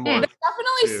 Or like more They're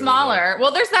definitely Two, smaller.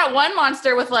 Well, there's that one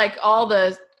monster with like all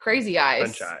the crazy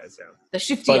eyes, French eyes, yeah. the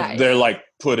shifty But eyes. they're like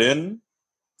put in,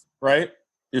 right?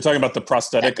 You're talking about the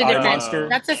prosthetic That's a eye different- monster?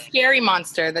 That's a scary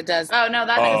monster that does. Oh no,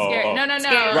 that's Oh, scary. oh.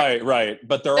 No. Right.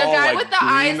 But they're The all guy like with the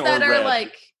green eyes or that are red.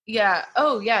 like, yeah.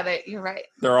 Oh yeah, you're right.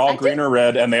 They're all I green or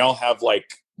red, and they all have like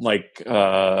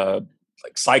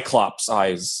Cyclops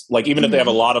eyes. Like even if they have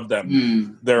a lot of them,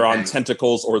 Hmm. they're on Okay.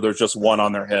 tentacles or there's just one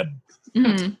on their head.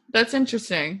 Mhm. That's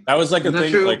interesting. That was like a Is that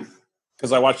thing, true? like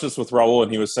because I watched this with Raul,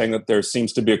 and he was saying that there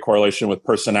seems to be a correlation with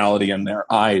personality in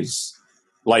their eyes,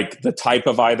 like the type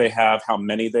of eye they have, how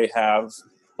many they have.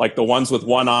 Like the ones with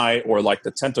one eye or like the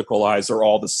tentacle eyes are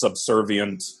all the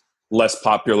subservient, less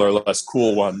popular, less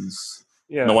cool ones.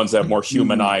 Yeah. And the ones that have more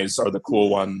human Mhm. eyes are the cool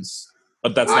ones.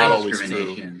 But that's Eye not always true.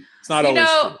 discrimination. It's not always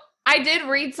true. I did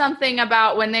read something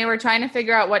about when they were trying to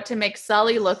figure out what to make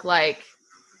Sully look like.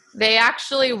 They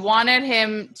actually wanted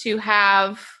him to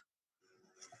have,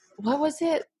 what was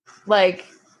it? Like,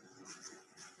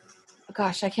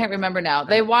 gosh, I can't remember now.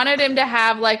 They wanted him to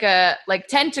have like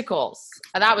tentacles.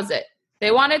 That was it.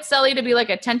 They wanted Sully to be like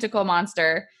a tentacle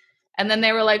monster. And then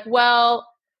they were like, well,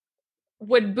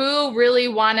 would Boo really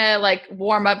want to like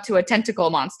warm up to a tentacle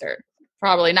monster?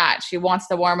 Probably not. She wants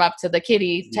to warm up to the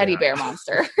kitty teddy Yeah. bear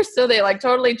monster. So they like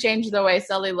totally changed the way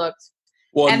Sully looked.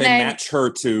 Well, and and they then- match her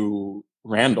to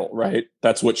Randall, right?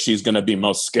 That's what she's going to be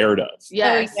most scared of.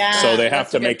 Yes. yeah. So they have That's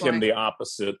a to good make him point. the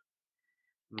opposite.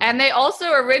 And they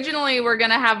also originally were going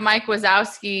to have Mike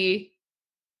Wazowski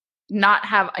not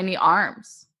have any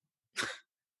arms.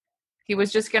 He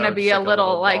was just going to Oh, be just a like a little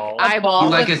little like ball. eyeball.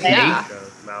 Like a with- snake? yeah.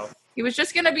 Mouth. He was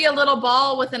just going to be a little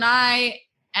ball with an eye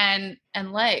and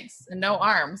legs and no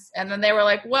arms. And then they were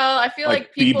like, well, I feel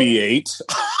like people. BB-8.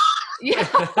 Yeah.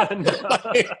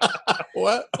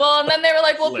 What? Well, and then they were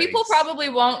like, well, people Legs. probably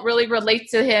won't really relate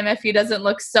to him if he doesn't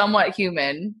look somewhat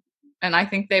human. And I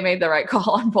think they made the right call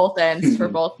on both ends for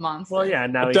both monsters. Well, yeah.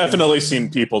 Now I've he can- definitely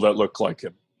seen people that look like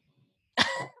him.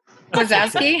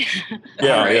 Wazowski?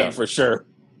 Yeah, Right. yeah, for sure.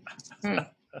 So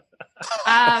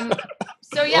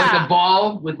Or yeah. the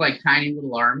ball with like tiny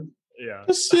little arms. Yeah.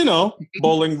 Just,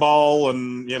 bowling ball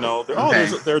and, Okay.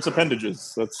 there's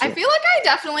appendages. That's I feel like I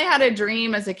definitely had a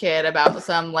dream as a kid about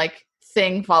some like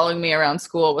thing following me around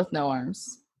school with no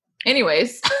arms.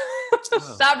 Anyways,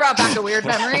 that brought back a weird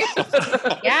memory.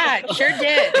 Yeah, it sure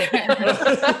did.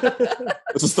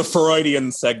 This is the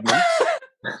Freudian segment.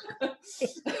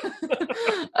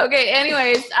 Okay,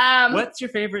 anyways, What's your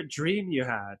favorite dream you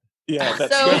had? Yeah,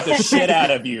 that So- scared the shit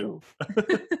out of you.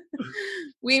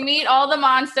 We meet all the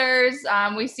monsters.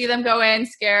 We see them go in,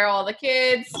 scare all the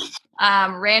kids.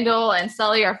 Randall and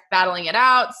Sully are battling it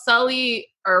out.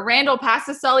 Randall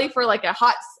passes Sully for like a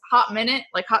hot minute,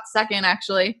 like hot second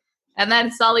actually. And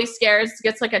then Sully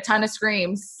gets like a ton of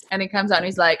screams, and he comes out and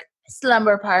he's like,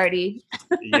 slumber party.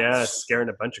 Yeah, scaring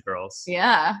a bunch of girls.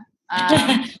 Yeah.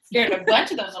 Scared a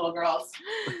bunch of those little girls.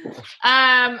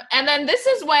 And then this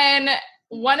is when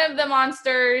one of the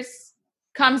monsters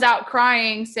comes out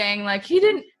crying, saying like,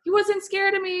 he wasn't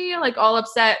scared of me, like all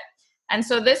upset. And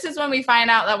so this is when we find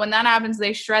out that when that happens,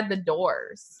 they shred the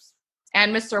doors.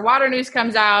 And Mr. Waternoose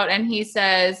comes out and he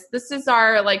says, this is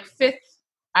our like fifth,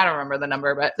 I don't remember the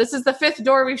number, but this is the fifth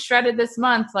door we've shredded this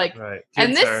month. Like, right.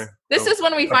 And this is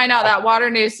when we find out that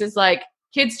Waternoose is like,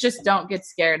 kids just don't get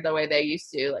scared the way they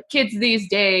used to. Like kids these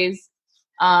days.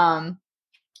 So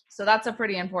that's a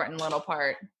pretty important little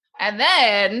part. And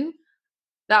then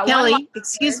that Kelly,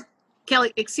 excuse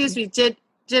me.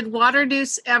 Did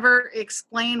Waternoose ever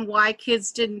explain why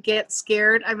kids didn't get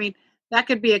scared? I mean, that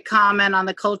could be a comment on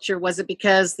the culture. Was it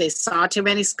because they saw too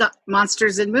many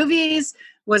monsters in movies?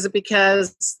 Was it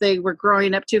because they were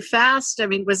growing up too fast? I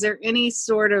mean, was there any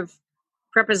sort of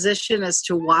preposition as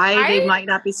to why they might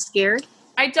not be scared?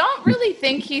 I don't really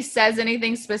think he says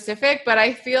anything specific, but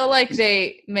I feel like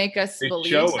they make us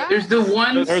believe that.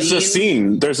 There's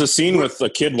a scene with the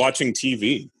kid watching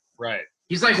TV. Right.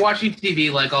 He's like watching TV,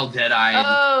 like all dead-eyed.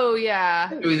 Oh yeah.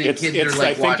 I think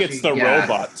it's the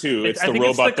robot too. It's the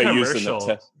robot they use in the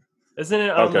test. Isn't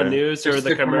it on the news or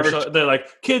the commercial? They're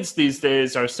like, kids these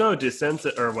days are so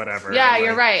desensitive or whatever. Yeah,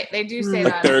 you're right. They do say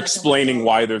that. They're explaining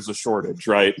why there's a shortage,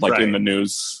 right? Like in the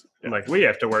news. And like, we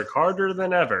have to work harder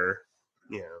than ever.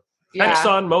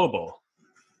 Exxon Mobil.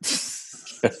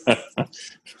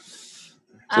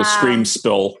 Scream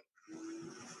spill.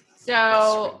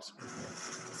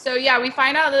 So yeah, we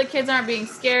find out that the kids aren't being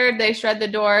scared. They shred the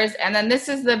doors. And then this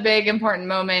is the big important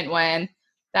moment when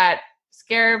that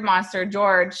scared monster,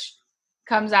 George,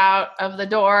 comes out of the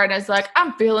door and is like,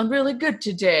 I'm feeling really good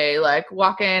today. Like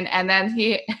walking. And then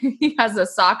he has a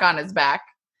sock on his back.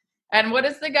 And what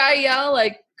does the guy yell?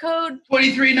 Like, code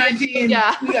 2319.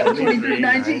 Yeah. We got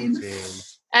 2319.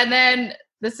 And then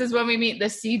this is when we meet the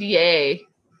CDA.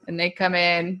 And they come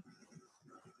in.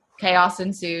 Chaos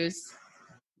ensues.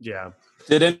 Yeah.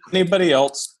 Did anybody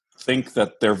else think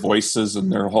that their voices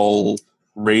and their whole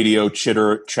radio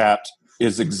chitter chat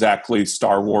is exactly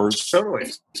Star Wars?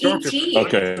 Totally. E.T.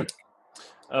 Okay.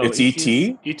 Oh, it's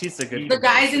E.T.? E.T.'s a good The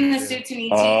guys in the suits in E.T.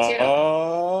 too.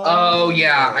 Oh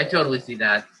yeah, I totally see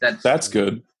that. That's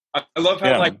good. I love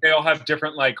how like they all have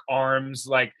different like arms,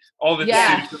 like all the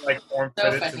suits are like form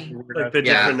fitted. Like the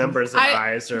different numbers of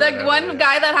eyes. Or the whatever, one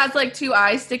guy that has like two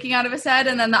eyes sticking out of his head,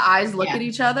 and then the eyes look at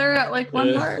each other at like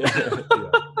one part.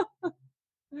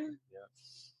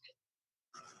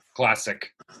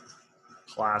 Classic.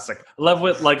 I love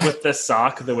with the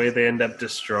sock, the way they end up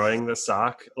destroying the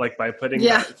sock, like by putting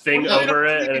that thing over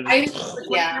it. And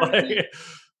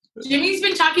Jimmy's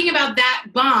been talking about that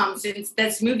bomb since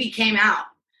this movie came out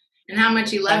and how much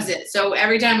he loves it. So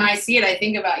every time I see it, I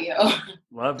think about you.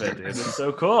 Love it, dude. It's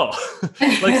so cool.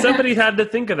 Like somebody had to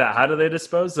think of that. How do they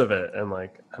dispose of it? And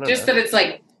like, I don't know. That it's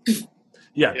like,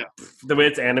 the way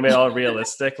it's animated, all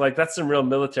realistic. Like that's some real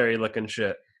military looking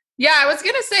shit. Yeah, I was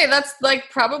gonna say that's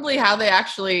like probably how they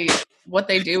actually what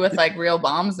they do with like real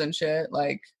bombs and shit.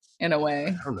 Like in a way,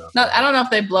 I don't know. I don't know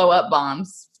if they blow up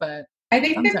bombs, but I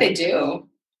think that they do.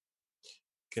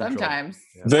 Sometimes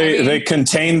they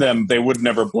contain them. They would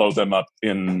never blow them up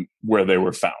in where they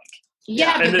were found.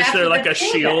 Yeah, and is there like a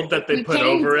shield that they put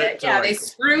over it? Yeah, they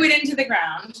screw it into the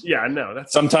ground. Yeah, no,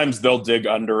 that's sometimes they'll dig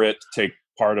under it, take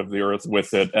part of the earth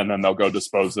with it, and then they'll go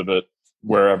dispose of it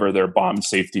wherever their bomb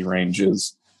safety range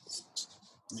is.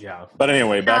 Yeah, but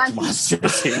anyway, back to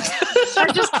Monsters Inc.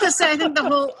 I'm just to say, I think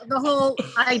the whole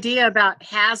idea about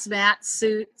hazmat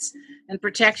suits and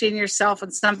protecting yourself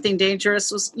from something dangerous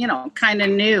was, kind of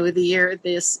new the year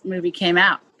this movie came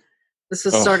out. This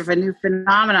was sort of a new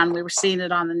phenomenon. We were seeing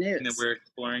it on the news. And we're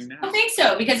exploring now. I don't think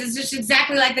so, because it's just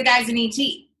exactly like the guys in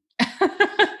E.T.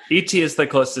 E.T. is the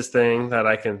closest thing that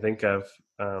I can think of.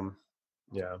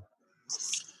 Yeah,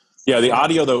 the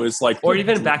audio though is like, or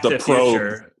even Back to the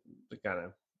Future, kind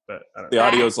of. But I don't know. The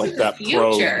audio is like that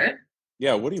probe.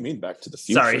 Yeah, what do you mean Back to the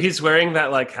Future? Sorry, he's wearing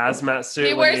that like hazmat suit.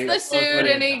 He wears the suit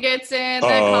and he gets in the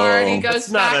car and he goes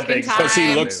back in time. Because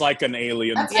he looks like an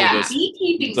alien to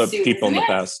the people in the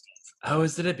past. Oh,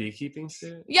 is it a beekeeping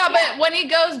suit? Yeah, but when he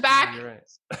goes back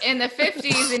in the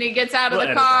 50s and he gets out of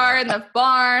the car in the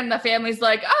barn, the family's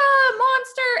like,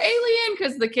 monster, alien,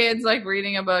 because the kid's like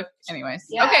reading a book. Anyways,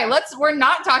 okay, we're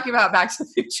not talking about Back to the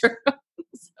Future.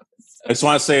 I just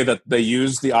want to say that they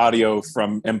used the audio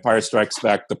from Empire Strikes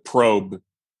Back, the probe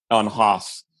on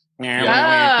Hoth.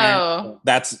 Oh,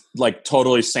 That's like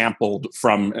totally sampled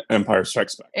from Empire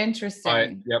Strikes Back.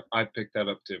 interesting. I picked that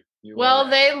up too. You Well, are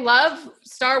right. they love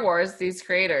Star Wars, these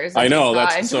creators. I as we know, saw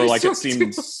that's in so Toy like it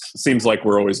Story 2. seems like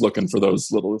we're always looking for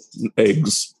those little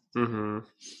eggs. Mm-hmm.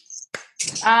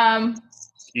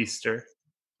 Easter.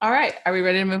 All right, are we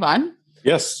ready to move on?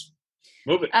 Yes.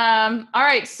 Move it. All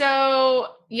right,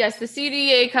 so yes, the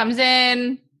CDA comes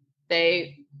in.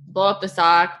 They blow up the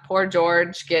sock. Poor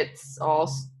George gets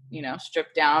all,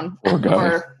 stripped down. Poor guy.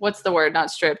 Or what's the word?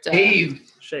 Not stripped. Dave,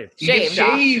 Shaved. You get Shaved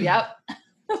off. shaved. Yep.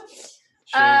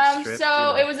 Shaved, stripped,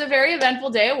 It was a very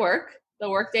eventful day at work. The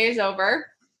work day is over.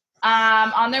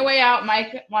 On their way out,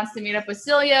 Mike wants to meet up with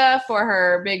Celia for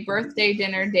her big birthday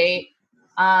dinner date.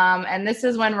 And this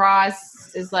is when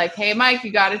Ross is like, "Hey, Mike,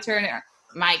 you got to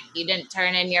Mike, you didn't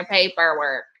turn in your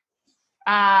paperwork."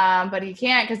 But he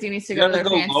can't because he needs to You go to gotta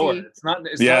their go lower. fancy. It's not.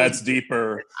 It's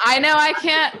deeper. I know I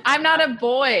can't. I'm not a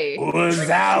boy.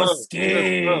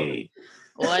 Wazowski.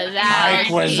 Mike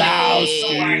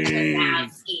Wazowski.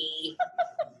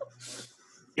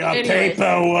 Your Anyways.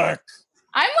 paperwork.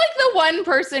 I'm like the one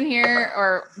person here,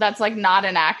 or that's like not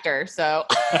an actor. So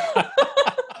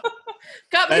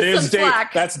cut me some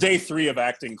slack. That's day 3 of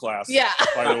acting class. Yeah.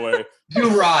 By the way.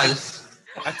 do Roz.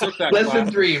 I took that Lesson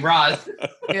class. 3, Roz.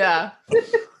 Yeah.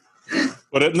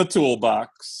 Put it in the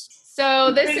toolbox.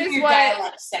 So this Put it in is your what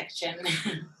dialect section.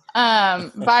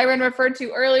 Byron referred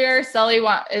to earlier. Sully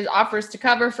offers to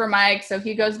cover for Mike, so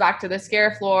he goes back to the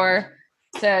scare floor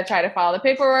to try to file the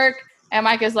paperwork. And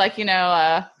Mike is like,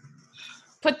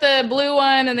 put the blue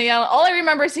one and the yellow. All I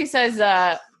remember is he says,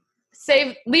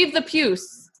 leave the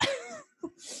puce.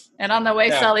 And on the way,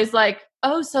 Yeah. Sully's like,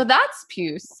 "Oh, so that's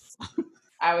puce."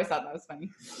 I always thought that was funny.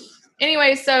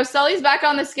 Anyway, so Sully's back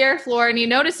on the scare floor and he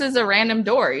notices a random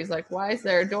door. He's like, "Why is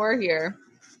there a door here?"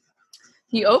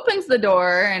 He opens the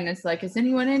door and it's like, "Is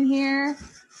anyone in here?"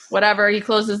 Whatever, he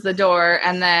closes the door.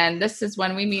 And then this is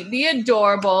when we meet the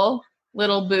adorable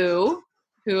little Boo,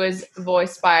 who is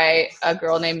voiced by a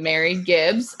girl named Mary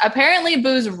Gibbs. Apparently,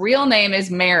 Boo's real name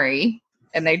is Mary,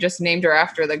 and they just named her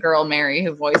after the girl Mary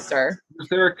who voiced her. Is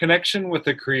there a connection with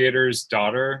the creator's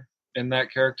daughter in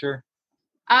that character?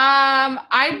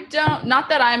 I don't, not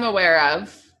that I'm aware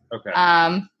of. Okay.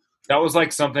 Um, That was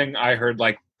like something I heard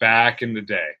like back in the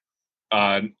day.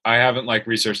 I haven't like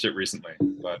researched it recently,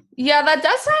 but yeah, that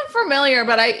does sound familiar,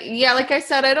 but like I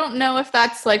said, I don't know if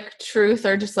that's like truth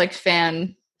or just like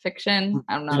fan fiction.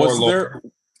 I don't know.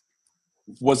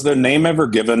 Was their name ever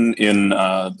given in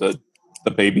the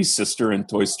baby sister in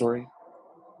Toy Story?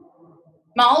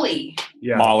 Molly.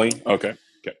 Yeah. Molly? Okay.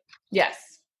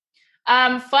 Yes.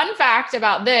 Fun fact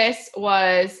about this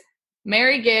was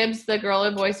Mary Gibbs, the girl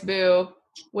who voiced Boo,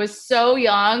 was so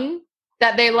young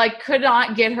that they like could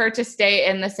not get her to stay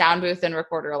in the sound booth and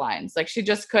record her lines. Like she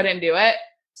just couldn't do it.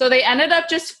 So they ended up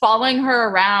just following her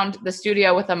around the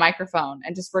studio with a microphone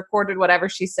and just recorded whatever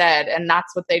she said. And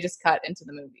that's what they just cut into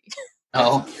the movie.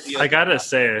 Oh, I gotta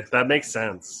say, that makes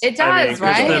sense. It does, 'cause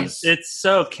right? it's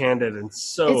so candid and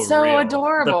so It's so real.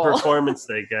 adorable. The performance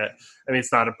they get. I mean,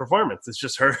 it's not a performance. It's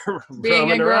just her Being a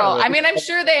roaming girl. around. I mean, I'm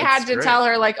sure they had It's to great. tell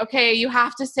her, like, okay, you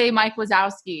have to say Mike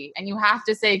Wazowski and you have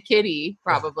to say Kitty,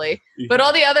 probably. But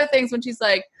all the other things when she's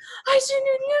like, I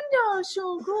shouldn't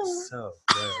so good. So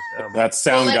good. That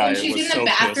sound Like guy when she's was in the so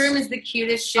bathroom pissed. is the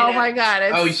cutest shit. Oh my God,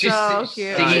 it's Oh, she's so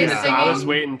singing cute. in She's the singing. I dog. was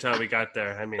waiting until we got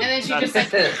there. I mean, And then she that's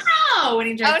just like, oh, when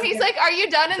he tries Oh, and to he's get- like, are you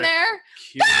done in there?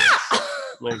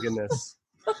 cutest. My goodness.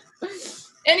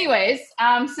 Anyways,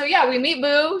 so yeah, we meet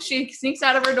Boo. She sneaks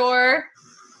out of her door.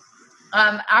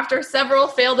 After several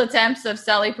failed attempts of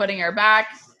Sully putting her back,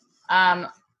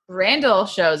 Randall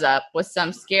shows up with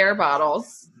some scare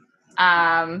bottles.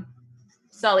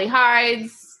 Sully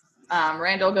hides.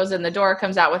 Randall goes in the door,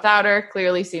 comes out without her.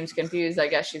 Clearly seems confused. I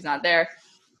guess she's not there.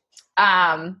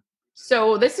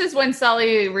 So this is when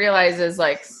Sully realizes,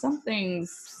 like,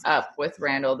 something's up with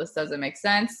Randall. This doesn't make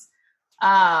sense.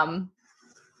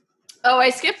 I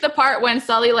skipped the part when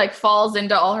Sully, like, falls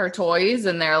into all her toys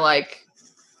and they're, like,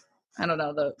 I don't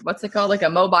know, what's it called? Like a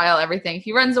mobile everything.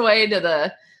 He runs away to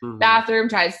the bathroom,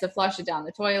 tries to flush it down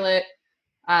the toilet.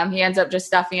 He ends up just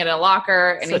stuffing it in a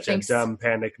locker. And Such he thinks, a dumb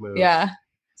panic move. yeah.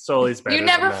 Sully's better You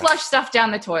never than that. flush stuff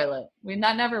down the toilet.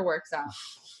 That never works out.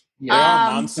 They are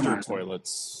come monster on.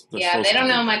 toilets. They're Yeah, supposed they don't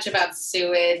to be. know much about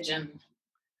sewage and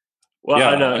Well, Yeah,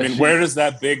 I know. I mean, where does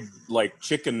that big like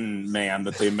chicken man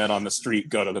that they met on the street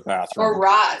go to the bathroom? or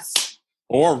Roz.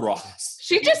 Or Ross.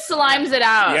 She just slimes it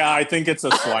out. Yeah, I think it's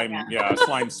a slime. Yeah, a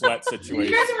slime sweat Did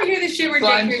situation. you guys ever hear the shit where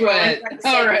Slime Jeffrey sweat. Rowling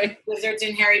All right. wizards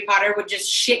in Harry Potter would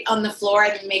just shit on the floor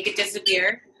and make it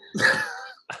disappear?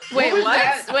 Wait, was what?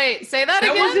 that? Wait, say that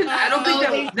That again. wasn't. I don't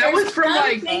think that was from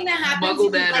like something that happens in,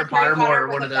 Muggledead like, or Pottermore Harry or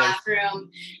one Potter of with those. the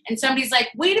bathroom, and somebody's like,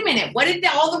 "Wait a minute, what did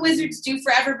all the wizards do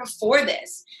forever before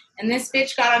this?" And this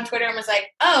bitch got on Twitter and was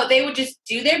like, "Oh, they would just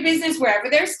do their business wherever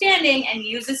they're standing and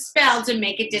use a spell to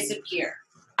make it disappear."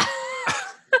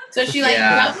 So she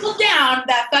doubled down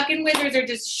that fucking wizards are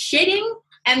just shitting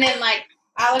and then like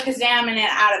alakazam it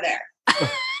out of there.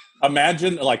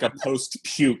 Imagine like a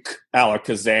post-puke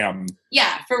Alakazam.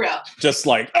 Yeah, for real. Just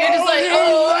like, You're just like,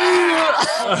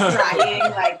 Crying,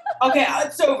 like, okay,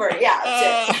 it's over. Yeah,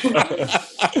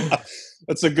 that's it.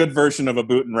 That's a good version of a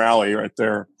boot and rally right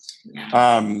there.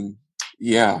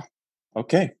 Yeah.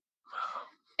 Okay.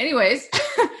 Anyways,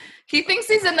 he thinks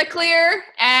he's in the clear,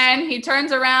 and he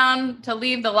turns around to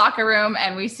leave the locker room,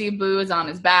 and we see Boo is on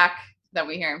his back. Then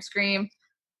we hear him scream.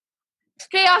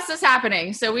 Chaos is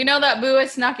happening. So we know that Boo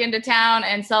has snuck into town,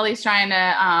 and Sully's trying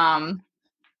to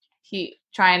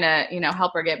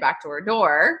help her get back to her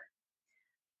door.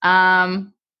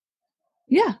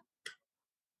 Yeah.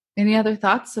 Any other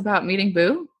thoughts about meeting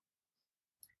Boo?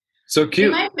 So cute.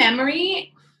 In my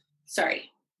memory,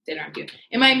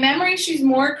 in my memory, she's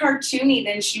more cartoony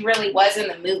than she really was in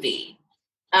the movie.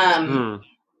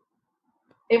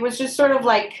 It was just sort of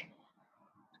like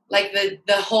the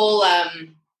whole,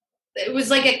 it was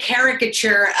like a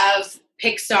caricature of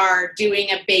Pixar doing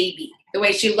a baby, the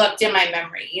way she looked in my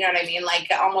memory. You know what I mean?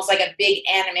 Like almost like a big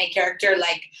anime character,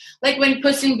 like when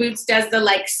Puss in Boots does the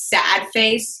like sad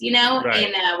face, you know, Right.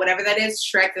 in whatever that is,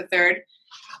 Shrek the Third.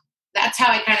 That's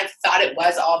how I kind of thought it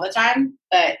was all the time,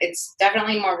 but it's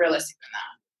definitely more realistic than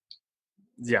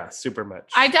that. Yeah, super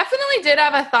much. I definitely did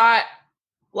have a thought,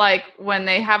 like when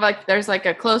they have there's like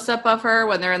a close up of her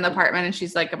when they're in the apartment and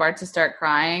she's like about to start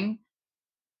crying.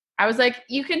 I was like,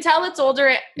 you can tell it's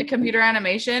older computer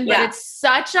animation, but it's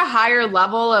such a higher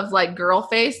level of like girl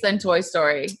face than Toy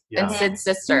Story and Sid's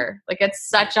sister. Like it's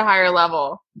such a higher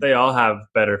level. They all have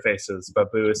better faces,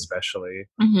 but Boo especially.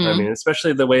 Mm-hmm. I mean,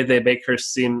 especially the way they make her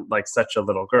seem like such a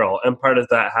little girl. And part of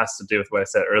that has to do with what I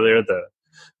said earlier, the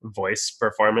voice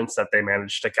performance that they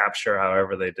managed to capture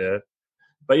however they did.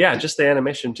 But yeah, just the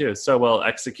animation too. So well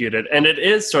executed. And it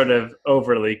is sort of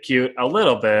overly cute a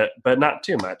little bit, but not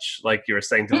too much. Like you were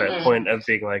saying to that point of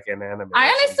being like an animation. I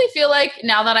honestly feel like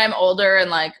now that I'm older and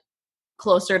like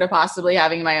closer to possibly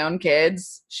having my own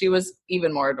kids, she was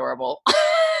even more adorable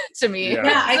to me.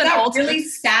 Yeah. I got really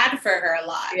sad for her a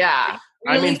lot. Yeah.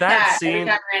 Really I mean, that sad scene- every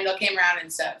time Randall came around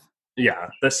and stuff. Yeah.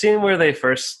 The scene where they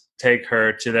first take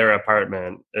her to their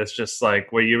apartment is just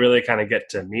like where you really kind of get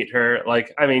to meet her.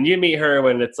 Like, I mean, you meet her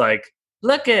when it's like,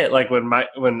 look at like when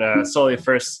Sully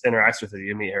first interacts with her,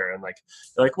 you meet her and like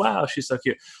you're like, wow, she's so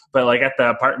cute. But like at the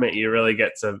apartment, you really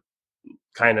get to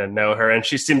kind of know her, and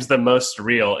she seems the most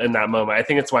real in that moment. I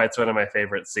think it's why it's one of my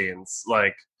favorite scenes.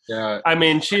 Like, Yeah. I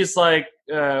mean, she's like,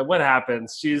 what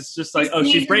happens? She's just like,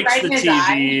 She she breaks right the in his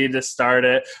TV to start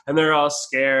it, and they're all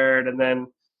scared, and then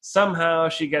somehow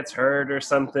she gets hurt or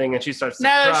something, and she starts to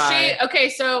cry. Okay,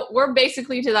 so we're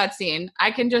basically to that scene. I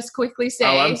can just quickly say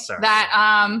I'm sorry.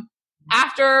 that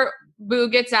after Boo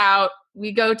gets out,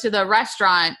 we go to the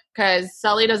restaurant because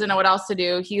Sully doesn't know what else to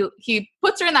do. He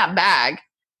puts her in that bag,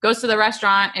 goes to the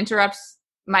restaurant, interrupts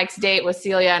Mike's date with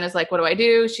Celia, and is like, what do I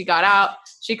do? She got out.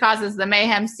 She causes the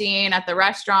mayhem scene at the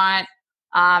restaurant.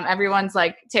 Everyone's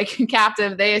like taken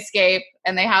captive. They escape,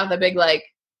 and they have the big like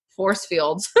force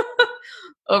fields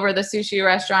over the sushi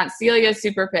restaurant. Celia's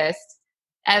super pissed.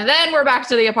 And then we're back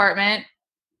to the apartment.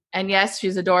 And yes,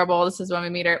 she's adorable. This is when we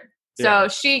meet her. Yeah. So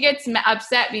she gets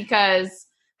upset because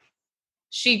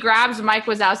she grabs Mike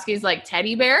Wazowski's like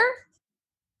teddy bear.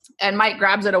 And Mike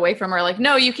grabs it away from her like,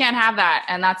 no, you can't have that.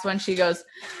 And that's when she goes,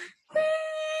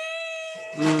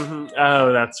 Mm-hmm.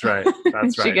 Oh, that's right.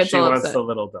 That's She right. gets She all wants upset. the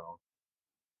little doll.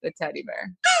 the teddy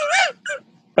bear.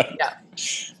 Yeah.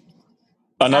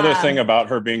 Another thing about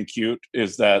her being cute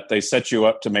is that they set you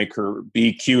up to make her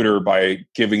be cuter by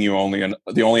giving you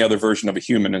the only other version of a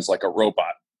human is like a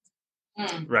robot.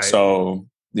 Right. So,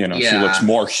 she Yeah. looks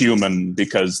more human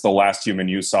because the last human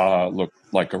you saw looked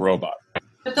like a robot.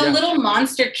 But the little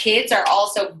monster kids are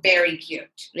also very cute.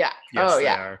 Yeah. Yes, oh, they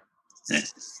yeah. are.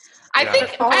 I Yeah.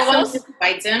 think All I the one also, who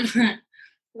fights him.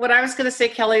 What I was going to say,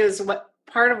 Kelly, is what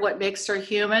part of what makes her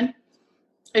human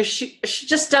is she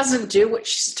just doesn't do what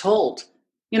she's told.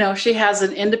 She has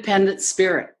an independent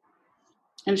spirit,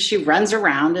 and she runs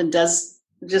around and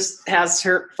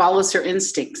follows her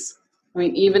instincts. I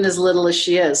mean, even as little as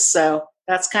she is. So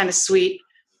that's kind of sweet.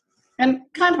 And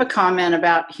kind of a comment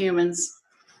about humans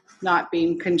not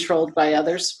being controlled by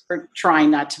others or trying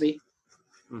not to be.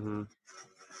 Mm-hmm.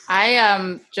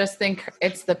 I just think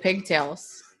it's the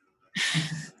pigtails.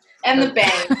 And the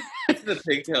bang. The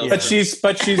pigtails.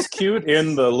 But she's cute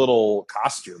in the little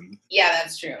costume. Yeah,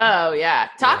 that's true. Oh yeah.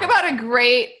 Talk Yeah. about a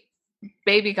great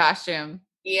baby costume.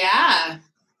 Yeah.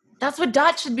 That's what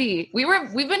Dot should be.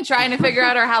 We've been trying to figure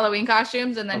out our Halloween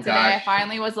costumes, and then Oh, today gosh. I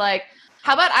finally was like,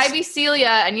 how about I be Celia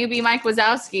and you be Mike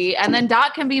Wazowski, and then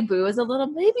Dot can be Boo as a little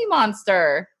baby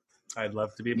monster. I'd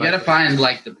love to be. You gotta find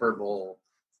like the purple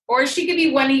Or she could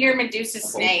be one of your Medusa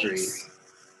upholstery. snakes.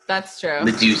 That's true.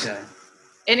 Medusa.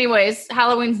 Anyways,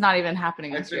 Halloween's not even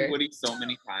happening I've this year. been Woody so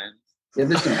many times. Yeah,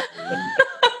 there's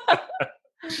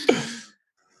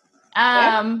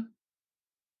no.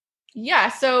 Yeah,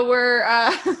 so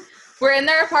we're in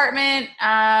their apartment.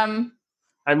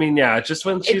 I mean, yeah, just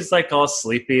when she's like all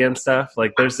sleepy and stuff.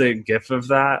 Like, there's a gif of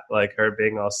that, like her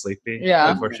being all sleepy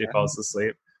Yeah. before she falls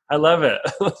asleep. I love it.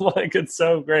 Like, it's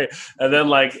so great. And then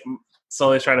like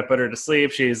Sully's trying to put her to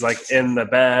sleep. She's like in the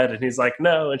bed, and he's like,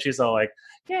 no, and she's all like,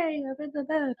 yay, I'm in the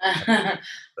bed.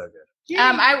 So good.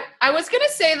 I was gonna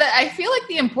say that I feel like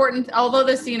the important, although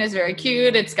this scene is very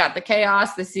cute, it's got the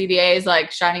chaos. The CDA is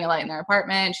like shining a light in their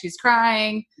apartment. She's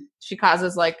crying. She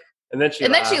causes like, And then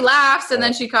she laughs, and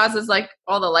then she causes like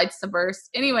all the lights to burst.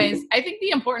 Anyways, I think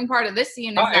the important part of this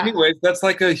scene is that. Anyways, that's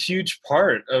like a huge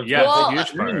part of Yeah, Well, it's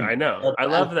a huge part. I know. I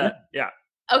love that. Yeah.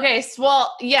 Okay, so,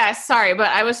 well, yes, sorry, but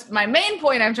my main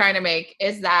point I'm trying to make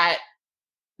is that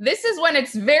this is when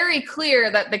it's very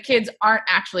clear that the kids aren't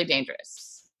actually dangerous.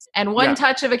 And one Yeah.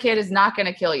 touch of a kid is not going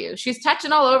to kill you. She's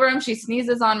touching all over him. She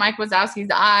sneezes on Mike Wazowski's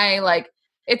eye. Like,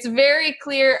 it's very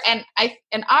clear. And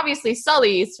obviously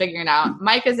Sully is figuring out.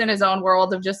 Mike is in his own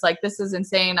world of just like, this is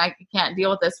insane. I can't deal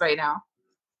with this right now.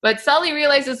 But Sully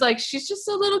realizes like, she's just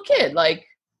a little kid. Like,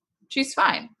 she's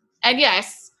fine. And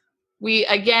yes, we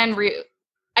again,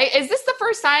 is this the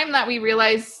first time that we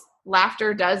realize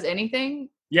laughter does anything?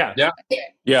 Yeah.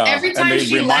 Yeah, Every and time they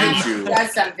she remind laughs, you. she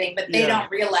does something, but they Yeah. don't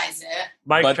realize it.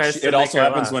 Mike But tries to it make also her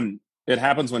happens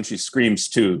laugh. when she screams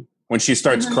too. When she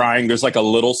starts Mhm. crying, there's like a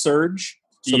little surge.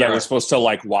 So Yeah. that we're supposed to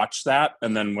like watch that,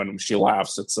 and then when she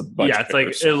laughs, it's a bunch. Yeah, it's like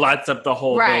bigger. it lights up the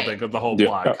whole Right. building of the whole Yeah.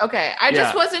 block. Okay, I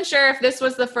just Yeah. wasn't sure if this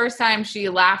was the first time she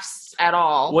laughs at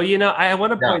all. Well, I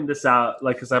want to Yeah. point this out,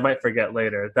 like, because I might forget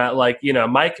later that, like,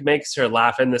 Mike makes her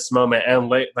laugh in this moment and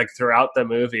like throughout the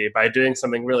movie by doing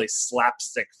something really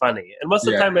slapstick funny. And most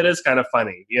of the Yeah. time, it is kind of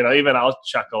funny. Even I'll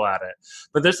chuckle at it.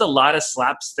 But there's a lot of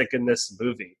slapstick in this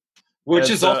movie. which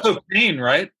And is so- also pain,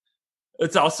 right?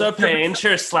 It's also pain.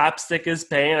 Sure, slapstick is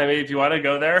pain. I mean, if you want to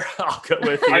go there, I'll go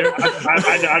with I, you.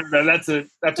 I don't know.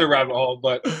 That's a rabbit hole,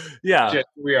 but Yeah. shit,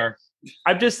 we are.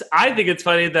 I think it's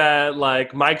funny that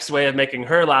like Mike's way of making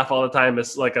her laugh all the time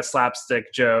is like a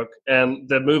slapstick joke, and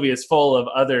the movie is full of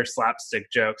other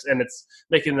slapstick jokes, and it's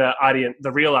making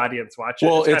the real audience watch it.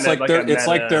 well, it's kind like of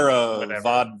they're a whatever.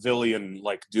 vaudevillian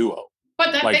like duo.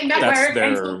 But that Like, thing that that's works.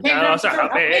 their- Oh,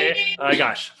 sorry. Oh my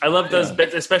gosh, I love those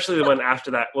bits, especially the one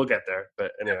after that. We'll get there,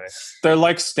 but anyway. They're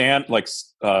like Stan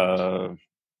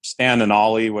and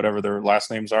Ollie, whatever their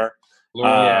last names are.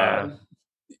 Laura,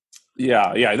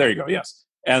 Yeah, there you go. Yes.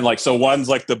 And like, so one's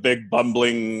like the big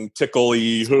bumbling,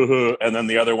 tickly, and then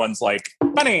the other one's like,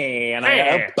 funny. And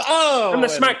Hey, I'm the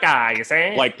and smart guy, you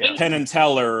see? like Yeah. Penn and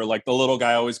Teller, like the little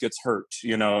guy always gets hurt,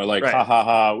 like, Right. ha ha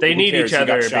ha. They who need cares? each He got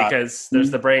other shot. because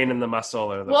there's the brain and the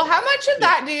muscle. Or the Well, how much of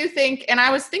that do you think? And I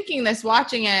was thinking this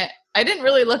watching it. I didn't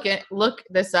really look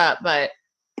this up, but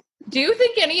do you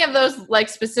think any of those like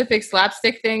specific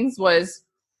slapstick things was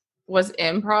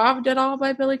improv at all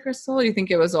by Billy Crystal? Or do you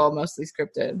think it was all mostly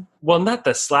scripted? Well, not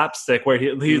the slapstick where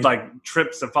he like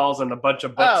trips and falls in a bunch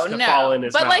of books to fall in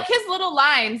his but mouth. like his little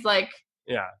lines, like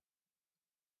Yeah.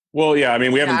 Well, yeah, I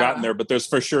mean, we haven't Yeah. gotten there, but there's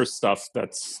for sure stuff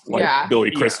that's like Yeah. Billy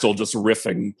Yeah. Crystal just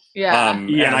riffing. yeah,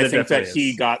 Yeah, And I there think that definitely he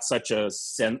is. got such a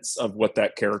sense of what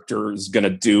that character is going to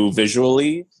do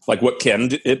visually, like what can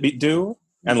it do,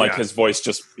 and like Yeah. his voice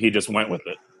he just went with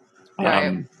it,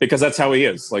 Right. because that's how he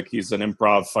is. Like he's an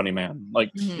improv funny man. Like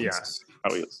Mhm. Yeah. that's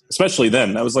how he is. Especially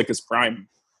then, that was like his prime.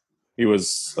 He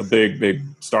was a big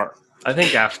star. I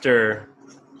think after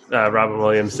Robin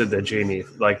Williams did the Genie,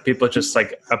 like people just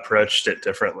like approached it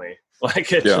differently.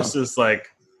 Like it Yeah. just is like,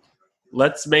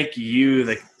 let's make you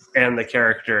the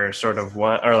character sort of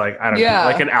one, or like I don't Yeah. know,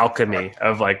 like an alchemy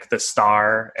of like the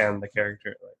star and the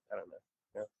character. Like I don't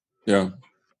know.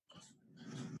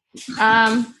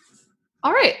 Yeah.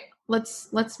 All right,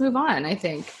 let's move on, I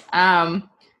think.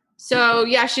 So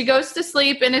yeah, she goes to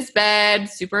sleep in his bed,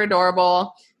 super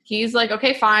adorable. he's like,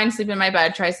 okay, fine, sleep in my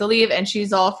bed, tries to leave, and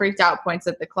she's all freaked out, points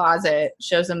at the closet,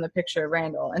 shows him the picture of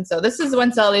Randall. And so this is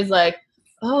when Sully's like,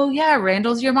 oh yeah,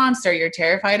 Randall's your monster. You're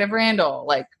terrified of Randall.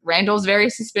 Like, Randall's very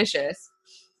suspicious.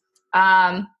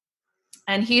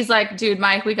 And he's like, dude,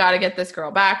 Mike, we got to get this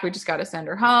girl back. We just got to send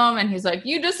her home. And he's like,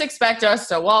 you just expect us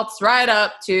to waltz right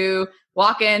up to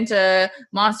walk into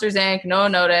Monsters, Inc., no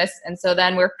notice. And so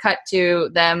then we're cut to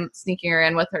them sneaking her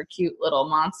in with her cute little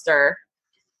monster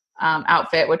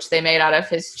outfit, which they made out of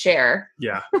his chair.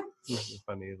 Yeah.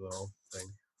 Funny little thing.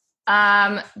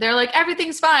 They're like,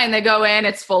 everything's fine. They go in.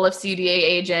 It's full of CDA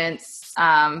agents.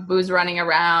 Boo's running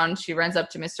around. She runs up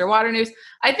to Mr. Waternoose.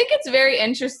 I think it's very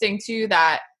interesting, too,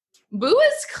 that Boo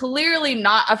is clearly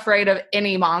not afraid of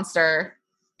any monster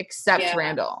except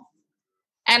Randall.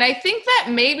 And I think that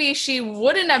maybe she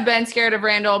wouldn't have been scared of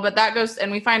Randall, but that goes,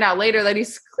 and we find out later that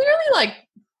he's clearly like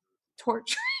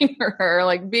torturing her,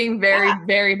 like being very,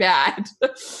 very bad.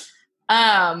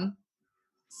 Well,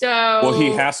 he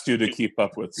has to keep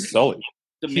up with Sully.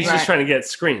 He's just trying to get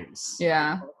screams.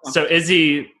 Yeah. So is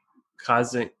he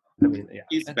causing, I mean, yeah.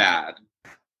 He's bad.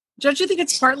 Don't you think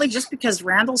it's partly just because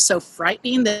Randall's so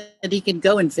frightening that he can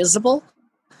go invisible?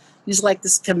 He's like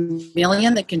this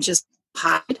chameleon that can just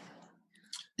hide.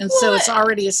 And so it's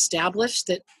already established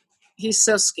that he's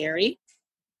so scary.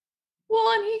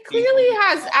 Well, and he clearly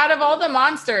has, out of all the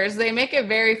monsters, they make it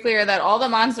very clear that all the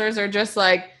monsters are just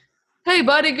like, hey,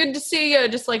 buddy, good to see you,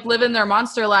 just like living their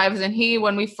monster lives. And he,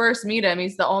 when we first meet him,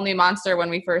 he's the only monster when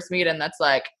we first meet him that's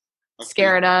like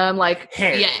scaring him, like,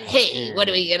 hey, what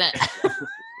are we gonna...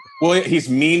 Well, he's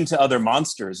mean to other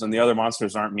monsters, and the other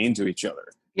monsters aren't mean to each other.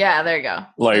 Yeah, there you go.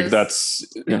 Like, that's,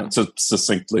 so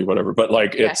succinctly whatever. But,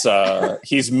 like, it's,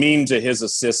 he's mean to his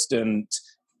assistant.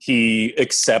 He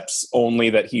accepts only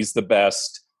that he's the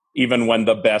best, even when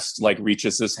the best, like,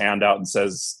 reaches his hand out and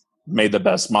says, may the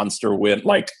best monster win.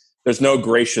 Like, there's no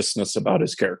graciousness about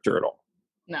his character at all.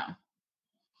 No.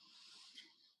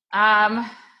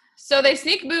 So they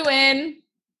sneak Boo in.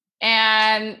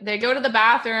 And they go to the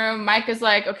bathroom. Mike is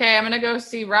like, okay, I'm going to go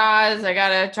see Roz. I got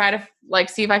to try to like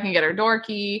see if I can get her door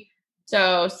key.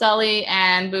 So Sully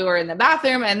and Boo are in the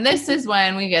bathroom. And this is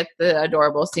when we get the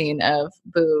adorable scene of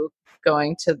Boo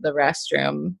going to the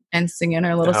restroom and singing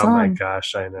her little song. Oh my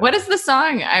gosh, I know. What is the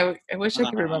song? I wish I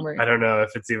could remember. I don't know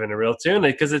if it's even a real tune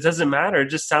because it doesn't matter. It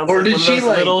just sounds like one of those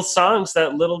little songs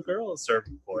that little girls or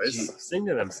boys sing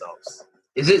to themselves.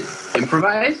 Is it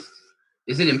improvised?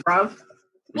 Is it improv?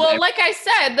 Well, like I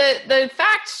said, the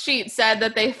fact sheet said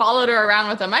that they followed her around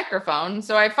with a microphone.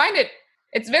 So I find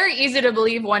it's very easy to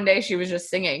believe one day she was just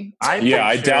singing.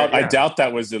 I doubt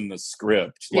that was in the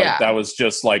script. Like that was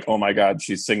just like, oh my God,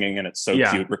 she's singing and it's so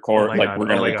cute. Record, we're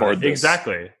going to record this.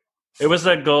 Exactly. It was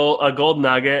a gold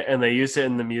nugget, and they used it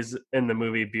in the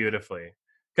movie beautifully.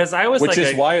 Because I was, which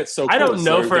is why it's so cool. I don't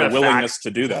know for a willingness fact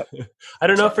to do that. I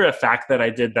don't know for a fact that I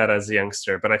did that as a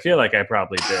youngster, but I feel like I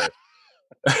probably did.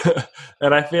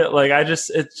 And I feel like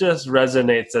it just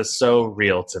resonates as so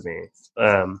real to me,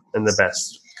 in the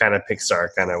best kind of Pixar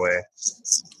kind of way.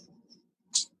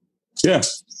 Yeah,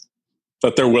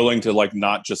 but they're willing to like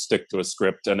not just stick to a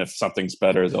script, and if something's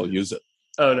better, they'll use it.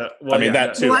 Oh no! Well, I mean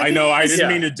that too. Well, I know. I didn't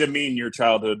mean to demean your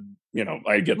childhood.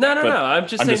 I get no. that, I'm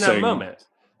just saying that moment.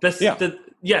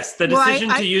 The decision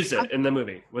to use it in the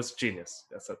movie was genius.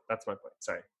 That's my point.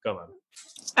 Sorry, go on.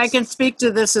 I can speak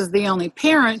to this as the only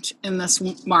parent in this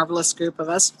marvelous group of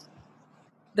us,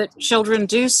 that children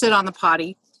do sit on the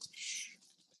potty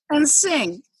and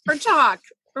sing or talk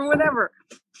or whatever.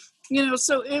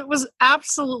 So it was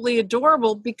absolutely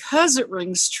adorable because it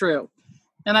rings true.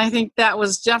 And I think that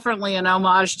was definitely an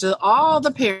homage to all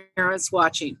the parents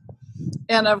watching.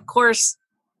 And of course,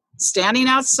 standing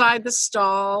outside the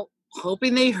stall,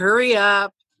 hoping they hurry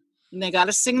up, and they got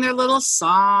to sing their little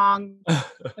song.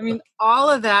 I mean, all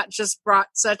of that just brought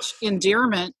such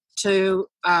endearment to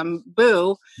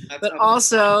Boo, but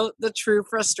also the true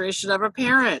frustration of a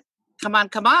parent. Come on.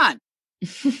 And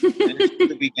it's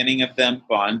the beginning of them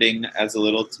bonding as a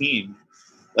little team.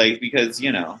 Because,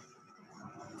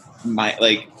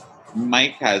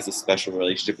 Mike has a special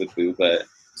relationship with Boo, but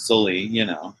Sully,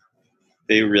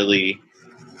 they really,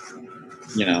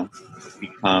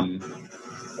 become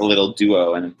a little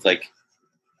duo, and it's like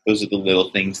those are the little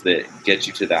things that get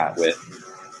you to that with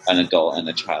an adult and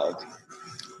a child.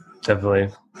 Definitely,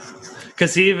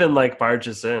 because he even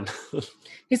barges in.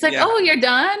 He's like, "Oh, you're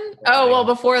done." Oh, well,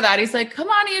 before that, he's like, "Come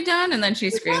on, are you done?" And then she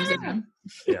screams at him.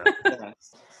 Yeah.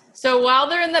 So while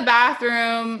they're in the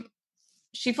bathroom,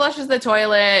 she flushes the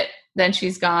toilet. Then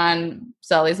she's gone.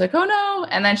 Sully's like, "Oh no!"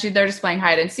 And then they're just playing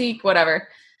hide and seek, whatever.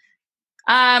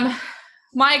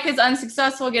 Mike is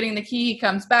unsuccessful getting the key. He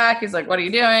comes back. He's like, what are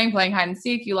you doing? Playing hide and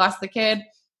seek. You lost the kid.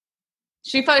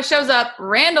 She shows up.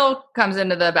 Randall comes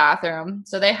into the bathroom.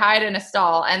 So they hide in a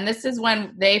stall. And this is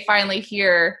when they finally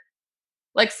hear,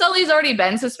 like, Sully's already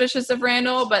been suspicious of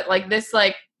Randall, but like this,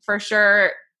 like, for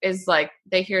sure is like,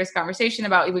 they hear his conversation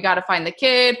about, we got to find the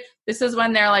kid. This is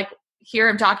when they're like, hear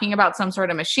him talking about some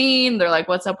sort of machine. They're like,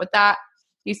 what's up with that?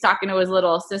 He's talking to his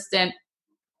little assistant.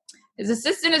 His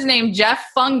assistant is named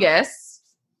Jeff Fungus,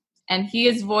 and he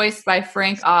is voiced by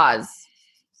Frank Oz.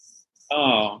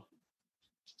 Oh.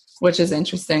 Which is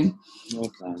interesting.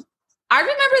 Okay. I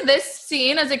remember this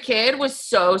scene as a kid was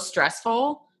so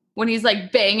stressful when he's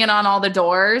like banging on all the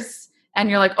doors and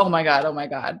you're like, oh my God. Oh my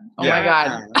God.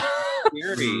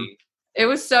 Scary. It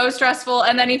was so stressful.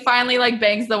 And then he finally like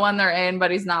bangs the one they're in,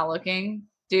 but he's not looking.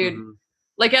 Dude,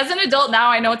 like as an adult now,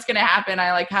 I know what's going to happen.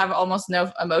 I like have almost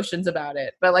no emotions about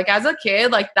it. But like as a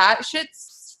kid, like that shit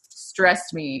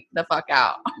stressed me the fuck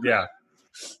out. Yeah.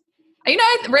 You know,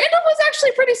 Randall was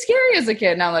actually pretty scary as a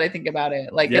kid now that I think about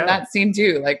it. Like in that scene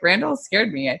too. Like Randall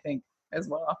scared me, I think, as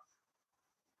well.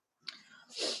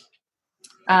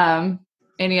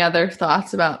 Any other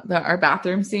thoughts about our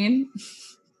bathroom scene?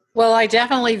 Well, I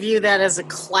definitely view that as a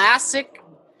classic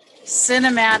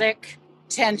cinematic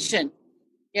tension.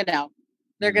 You know,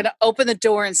 they're going to open the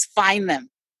door and find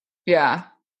them. Yeah.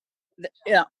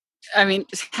 Yeah. I mean,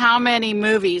 how many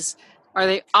movies are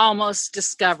they almost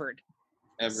discovered?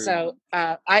 So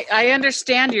I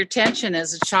understand your tension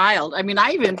as a child. I mean,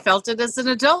 I even felt it as an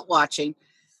adult watching.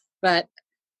 But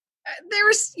there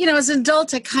was, you know, as an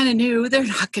adult, I kind of knew they're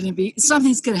not going to be,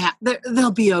 something's going to happen.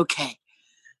 They'll be okay.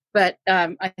 But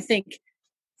I think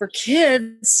for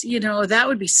kids, you know, that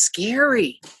would be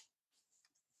scary.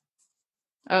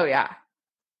 Oh, yeah.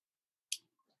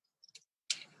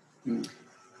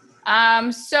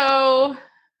 So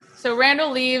Randall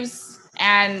leaves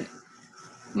and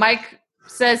Mike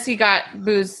says he got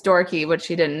Boo's door key, which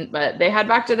he didn't, but they head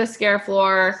back to the scare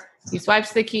floor. He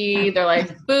swipes the key. They're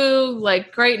like, Boo,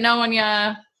 like, great knowing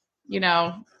ya, you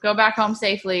know, go back home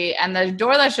safely. And the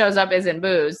door that shows up isn't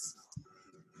Boo's.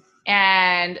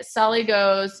 And Sully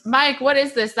goes, Mike, what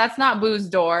is this? That's not Boo's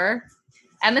door.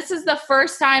 And this is the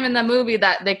first time in the movie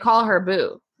that they call her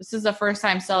Boo. This is the first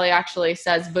time Sully actually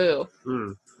says Boo.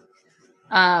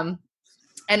 And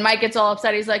Mike gets all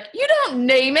upset. He's like, you don't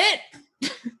name it.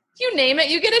 You name it,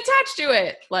 you get attached to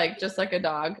it. Like, just like a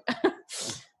dog.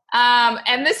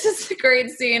 And this is a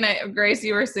great scene. Grace,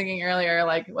 you were singing earlier,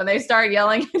 like when they start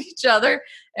yelling at each other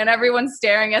and everyone's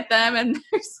staring at them and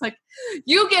there's like,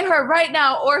 you get her right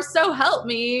now or so help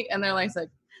me. And they're like,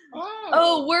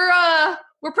 oh,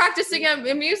 we're practicing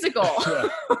a musical.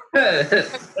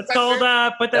 It's called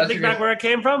Put That Thing Back Where It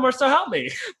Came From or So Help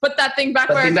Me. Put that thing back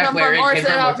where it came from or so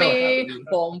help me.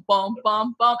 Boom, boom,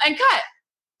 boom, boom. And cut.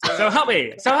 So help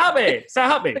me,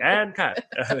 and cut.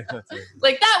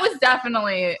 Like that was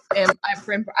definitely.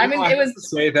 I mean, it was to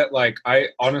say that. Like, I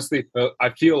honestly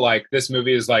feel like this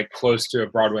movie is like close to a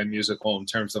Broadway musical in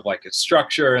terms of like its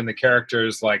structure and the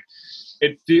characters. Like,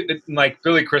 it like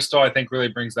Billy Crystal, I think, really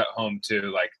brings that home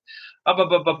too. Like,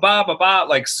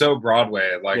 like so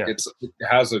Broadway. Like it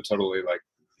has a totally like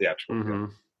theatrical.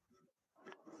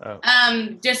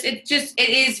 It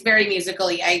is very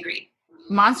musically. I agree.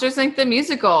 Monsters Inc. the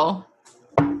musical,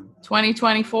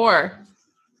 2024.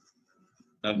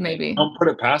 Maybe. Don't put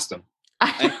it past them.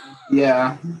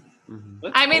 Yeah.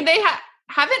 I mean, they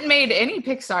haven't made any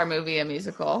Pixar movie a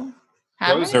musical.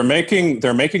 Have They're making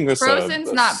this.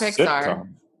 Frozen's not Pixar. Sitcom.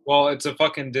 Well, it's a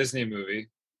fucking Disney movie.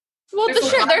 Well,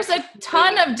 there's a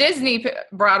ton of Disney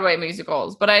Broadway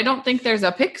musicals, but I don't think there's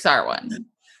a Pixar one.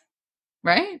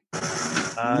 Right?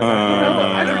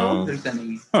 I don't know if there's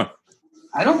any.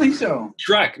 I don't think so.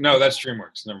 Shrek. No, that's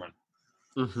DreamWorks. Never mind.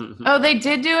 Oh, they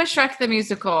did do a Shrek the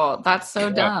musical. That's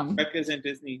so dumb. Shrek isn't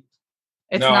Disney.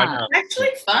 It's not. It's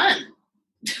actually fun.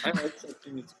 I like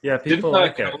Shrek. Yeah, people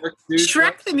like it.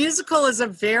 Shrek the musical is a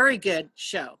very good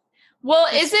show. Well,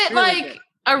 is it really like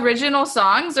original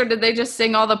songs, or did they just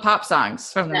sing all the pop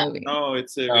songs from the movie? Oh,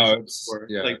 it's a score,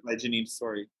 like by Janine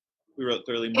Story, who wrote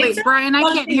Thoroughly Modern. Wait, Brian, I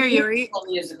can't hear you.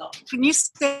 Musical. Can you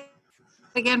say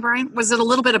again, Brian? Was it a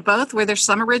little bit of both? Were there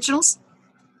some originals?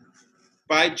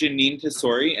 By Janine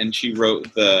Tesori, and she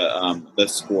wrote the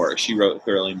score. She wrote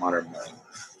Thoroughly Modern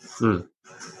Millie.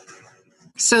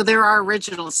 So there are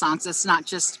original songs. It's not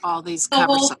just all these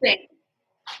cover songs. Thing.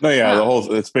 No, yeah,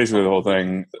 it's basically the whole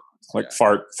thing, like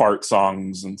fart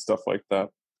songs and stuff like that.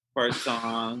 Fart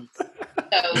songs.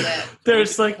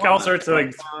 There's like all sorts of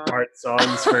like fart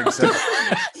songs, for example.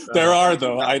 There are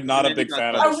though. I'm not a big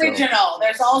fan of the original.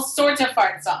 There's all sorts of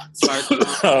fart songs.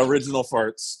 Original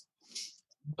farts.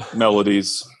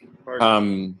 melodies.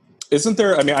 Isn't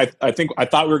there? I mean, I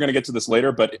thought we were going to get to this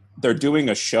later, but they're doing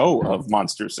a show of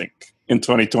Monsters Inc. in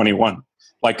 2021,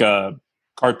 like a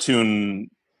Cartoon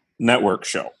Network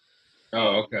show.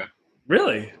 Oh, okay.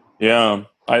 Really? Yeah.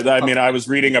 I mean, I was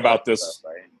reading about this,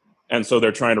 and so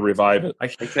they're trying to revive it. I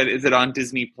said, is it on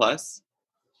Disney Plus?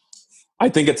 I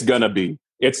think it's gonna be.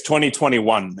 It's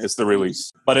 2021 is the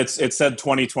release, but it said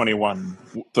 2021.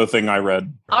 The thing I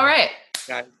read. All right,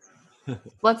 Guys.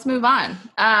 let's move on.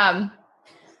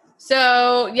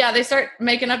 So yeah, they start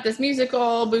making up this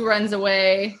musical. Boo runs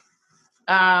away.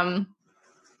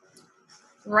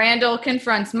 Randall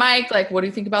confronts Mike, like, what do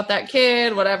you think about that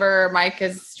kid? Whatever. Mike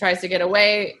tries to get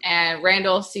away, and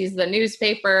Randall sees the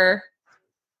newspaper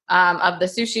of the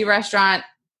sushi restaurant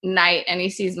night, and he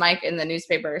sees Mike in the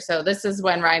newspaper. So this is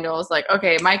when Randall's like,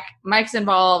 okay, Mike's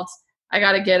involved. I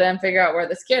got to get him, figure out where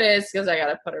this kid is, because I got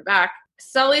to put her back.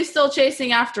 Sully's still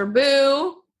chasing after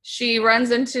Boo. She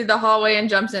runs into the hallway and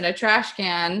jumps in a trash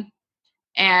can.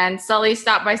 And Sully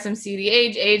stopped by some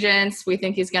CDH agents. We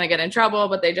think he's going to get in trouble,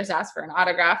 but they just asked for an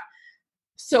autograph.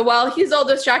 So while he's all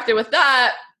distracted with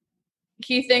that,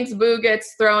 he thinks Boo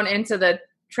gets thrown into the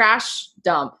trash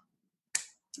dump.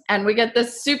 And we get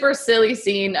this super silly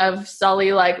scene of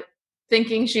Sully, like,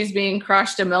 thinking she's being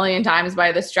crushed a million times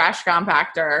by this trash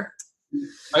compactor.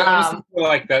 I honestly feel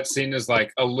like that scene is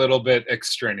like a little bit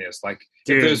extraneous. Like,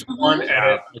 Dude. if there's one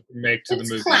edit you can make to the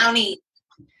movie. Clowny.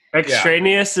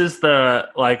 Extraneous is the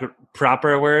like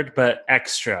proper word, but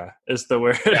extra is the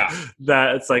word. Yeah.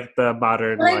 That it's like the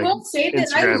modern. But I like, will say that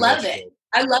I Instagram love version. it.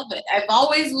 I love it. I've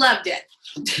always loved it.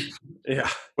 Yeah.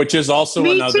 Which is also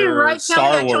Me too, another right, Kelly?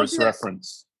 Star I told Wars you that.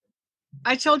 reference.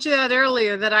 I told you that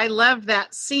earlier, that I loved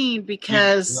that scene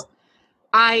because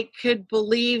I could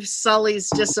believe Sully's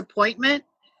disappointment,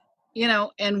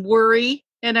 and worry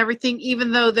and everything,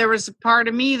 even though there was a part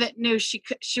of me that knew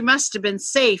she must have been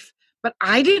safe, but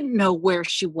I didn't know where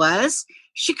she was.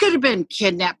 She could have been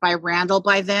kidnapped by Randall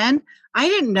by then. I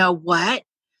didn't know what.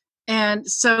 And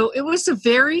so it was a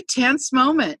very tense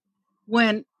moment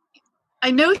when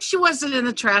I know she wasn't in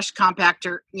the trash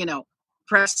compactor,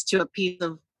 pressed to a piece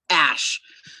of ash,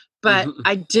 but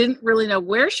I didn't really know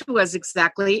where she was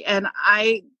exactly. And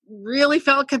I really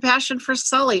felt compassion for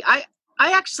Sully. I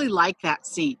actually liked that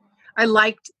scene. I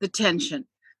liked the tension,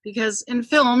 because in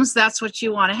films, that's what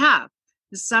you want to have.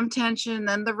 Some tension,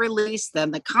 then the release,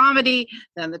 then the comedy,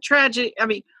 then the tragedy. I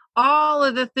mean, all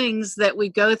of the things that we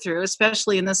go through,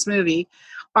 especially in this movie,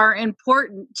 are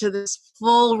important to this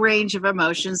full range of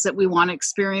emotions that we want to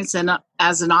experience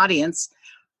as an audience.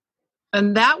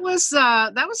 And that was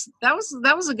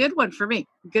a good one for me.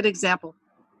 Good example.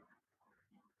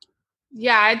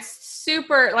 Yeah, it's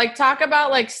super, like, talk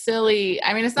about like silly.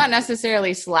 I mean, it's not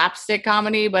necessarily slapstick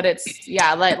comedy, but it's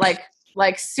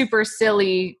like super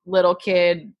silly little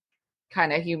kid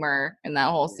kind of humor in that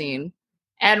whole scene.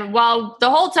 And while the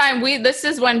whole time this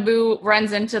is when Boo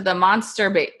runs into the monster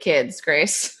kids,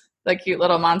 Grace, the cute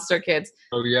little monster kids.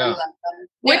 Oh yeah.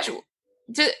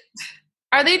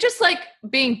 Are they just like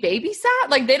being babysat?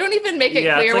 Like, they don't even make it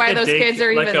clear it's like why a those kids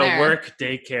are like even a there. work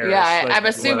daycare. Yeah, like I'm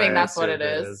assuming that's what it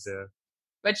is.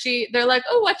 But they're like,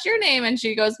 oh, what's your name? And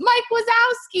she goes, Mike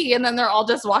Wazowski. And then they're all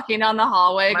just walking down the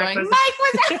hallway Mike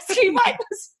Wazowski, Mike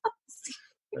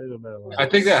Wazowski. I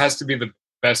think that has to be the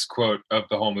best quote of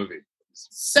the whole movie.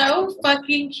 So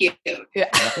fucking cute.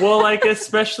 Yeah. Well, like,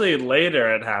 especially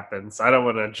later it happens. I don't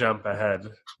want to jump ahead,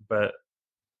 but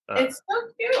it's so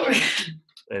cute.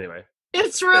 Anyway,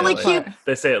 it's really cute.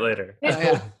 They say it later.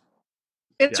 Yeah.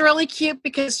 It's really cute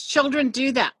because children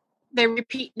do that. They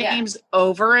repeat names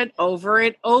over and over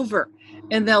and over,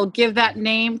 and they'll give that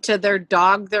name to their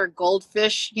dog, their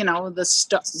goldfish,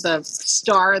 the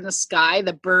star in the sky,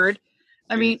 the bird.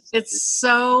 I mean, it's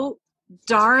so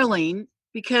darling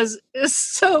because it's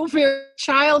so very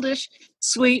childish,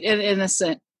 sweet, and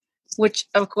innocent, which,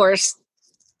 of course,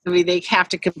 they have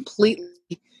to completely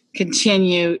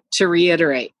continue to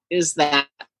reiterate is that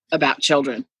about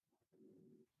children.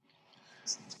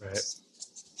 Right.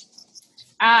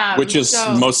 Which is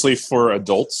mostly for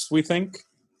adults, we think.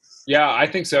 Yeah, I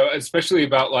think so. Especially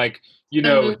about, like,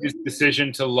 his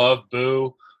decision to love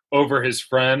Boo over his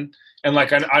friend. And,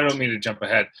 like, I don't mean to jump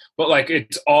ahead, but, like,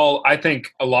 it's all, I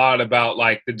think, a lot about,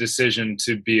 like, the decision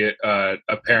to be a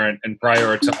parent and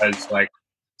prioritize, like,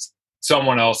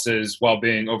 someone else's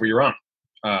well-being over your own.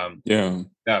 Yeah.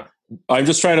 I'm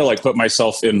just trying to, like, put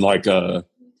myself in, like, a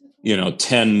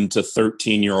 10 to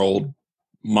 13-year-old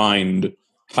mind.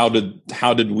 How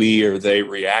did we or they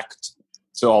react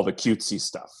to all the cutesy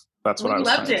stuff? That's what I was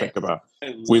trying to think about.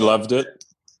 We loved it.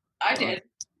 I did.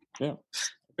 Yeah.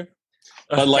 Okay.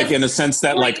 But like in a sense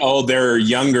that like, oh, they're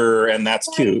younger and that's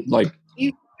cute. Like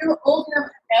you feel old enough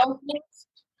to know things.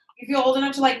 You feel old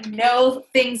enough to like know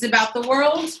things about the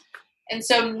world. And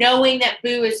so knowing that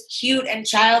Boo is cute and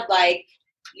childlike,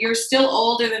 you're still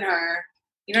older than her.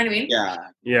 You know what I mean? Yeah.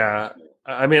 Yeah.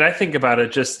 I mean, I think about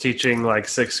it just teaching like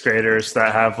 6th graders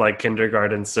that have like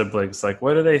kindergarten siblings. Like,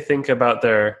 what do they think about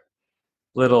their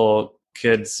little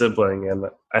kid sibling? And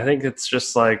I think it's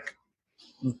just like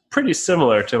pretty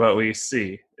similar to what we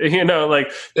see. You know,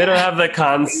 like they don't have the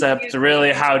concept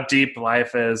really how deep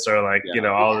life is or like, you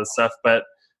know, all this stuff, but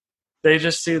they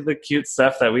just see the cute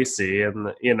stuff that we see.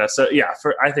 And, you know, so yeah,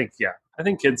 I think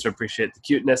kids appreciate the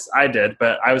cuteness. I did,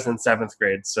 but I was in 7th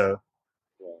grade. So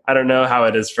I don't know how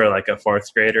it is for like a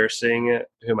 4th grader seeing it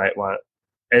who might want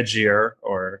edgier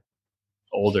or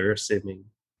older seeming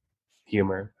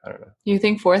humor. I don't know. You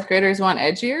think 4th graders want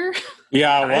edgier?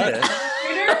 yeah, what?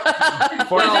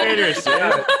 4th graders,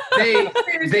 yeah.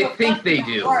 They think they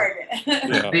do.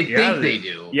 Yeah. They think they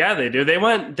do. Yeah, they do. They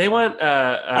want.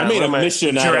 I made a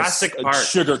mission out Jurassic of Park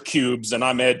sugar cubes, and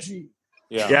I'm edgy.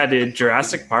 Yeah, yeah, dude.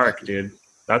 Jurassic Park, dude.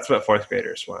 That's what 4th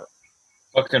graders want.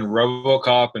 Fucking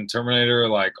RoboCop and Terminator,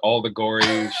 like all the gory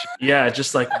shit. Yeah,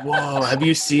 just like, whoa, have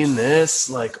you seen this?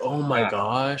 Like, oh my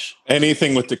gosh.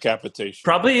 anything with decapitation.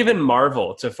 Probably even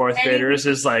Marvel to 4th graders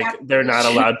is like they're not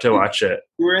allowed to watch it.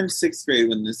 We were in 6th grade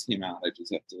when this came out. I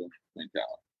just have to think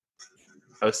out.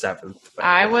 Oh, 7th.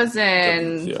 I was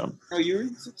in. Yeah. Oh, you were in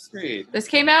 6th grade. This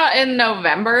came out in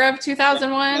November of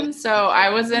 2001, so I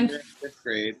was in 5th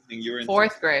grade. And you were in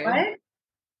 4th grade. What?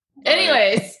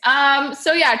 Anyways,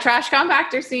 so yeah, trash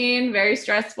compactor scene, very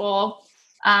stressful.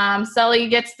 Sully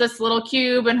gets this little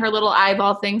cube and her little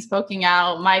eyeball thing's poking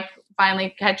out. Mike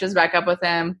finally catches back up with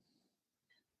him.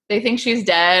 They think she's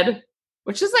dead,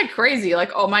 which is like crazy.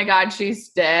 Like, oh my God, she's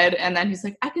dead. And then he's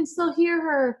like, I can still hear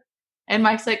her. And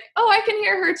Mike's like, oh, I can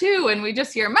hear her too. And we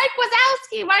just hear Mike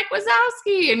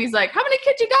Wazowski. And he's like, how many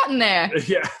kids you got in there?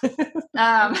 Yeah.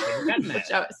 Which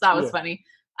that was funny.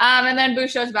 And then Boo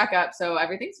shows back up, so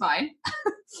everything's fine.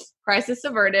 Crisis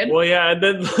averted. Well, yeah, and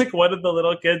then like one of the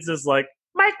little kids is like,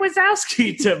 Mike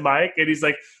Wazowski to Mike, and he's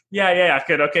like, yeah,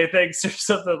 good, okay, thanks, or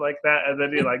something like that. And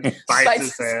then he like bites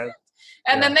his hand.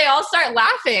 And then they all start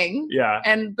laughing. Yeah.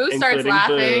 And Boo starts Including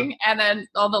laughing, Boo. and then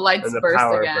all the lights And the burst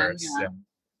power again. bursts, Yeah. yeah.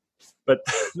 But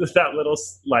that little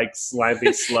like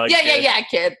slimy slug. Yeah,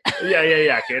 kid.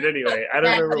 Yeah, kid. Anyway, I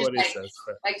don't remember what he says,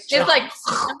 but It's like,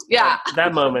 yeah.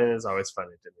 that moment is always funny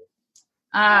to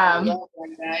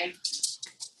me.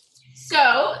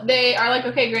 So they are like,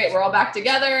 okay, great, we're all back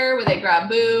together. They grab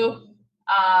Boo.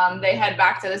 They head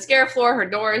back to the scare floor. Her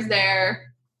door is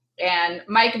there. And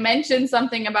Mike mentioned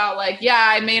something about like, yeah,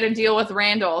 I made a deal with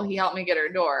Randall. He helped me get her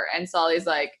door. And Sully's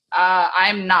like,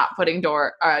 I'm not putting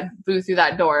Boo through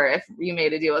that door if you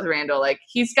made a deal with Randall. Like,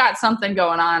 he's got something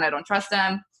going on. I don't trust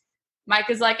him. Mike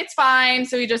is like, it's fine.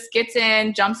 So he just gets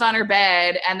in, jumps on her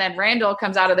bed, and then Randall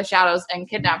comes out of the shadows and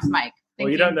kidnaps Mike. Well,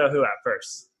 you don't know who at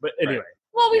first. But anyway.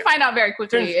 Well, we find out very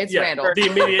quickly it's Randall. The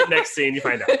immediate next scene, you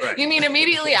find out. Right. You mean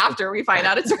immediately after we find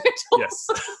out it's Randall? Yes.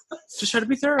 Just try to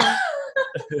be thorough.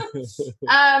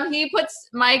 He puts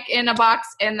Mike in a box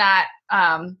in that,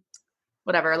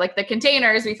 whatever, like the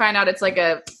containers. We find out it's like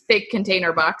a fake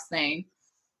container box thing.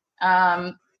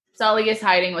 Sully is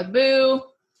hiding with Boo.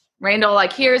 Randall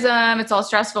like hears him. It's all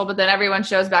stressful, but then everyone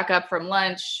shows back up from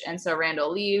lunch. And so Randall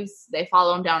leaves. They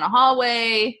follow him down a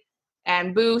hallway.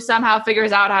 And Boo somehow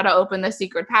figures out how to open the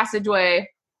secret passageway.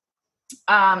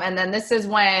 And then this is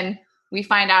when we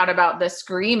find out about the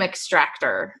Scream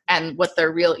extractor and what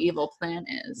their real evil plan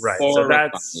is. Right. So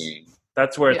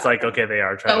that's where it's like, okay, they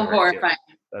are trying So to horrifying.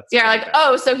 Yeah, like,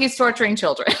 oh, so he's torturing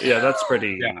children. Yeah, that's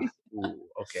pretty. Yeah. Ooh,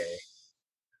 okay.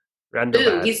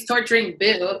 Randall Boo, he's torturing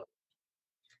Boo.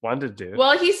 wanted to.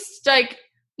 Well, he's like,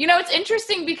 it's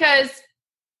interesting because,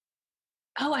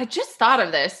 I just thought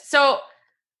of this. So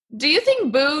do you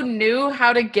think Boo knew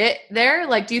how to get there?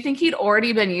 Like, do you think he'd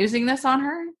already been using this on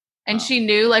her? And she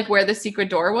knew, like, where the secret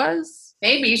door was?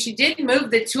 Maybe. She did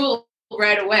move the tool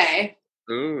right away.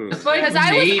 Ooh. Because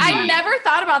I never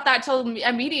thought about that till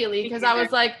immediately. Because I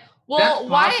was like, well, That's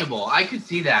why? possible. I could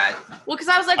see that. Well, because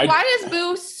I was like, why is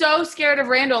Boo so scared of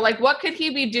Randall? Like, what could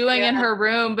he be doing in her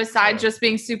room besides just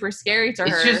being super scary to her?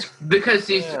 It's just because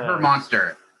he's her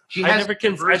monster. She has an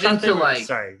aversion to like.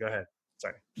 Sorry, go ahead.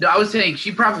 Sorry. No, I was saying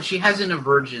she has an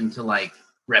aversion to like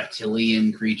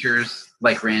reptilian creatures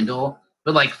like Randall,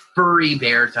 but like furry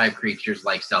bear type creatures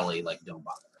like Sully like don't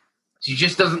bother her. She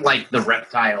just doesn't like the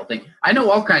reptile thing. I know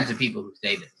all kinds of people who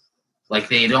say this, like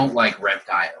they don't like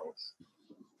reptiles.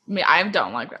 I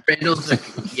don't like reptiles.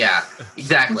 Randall's yeah,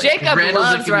 exactly. Jacob Randall's a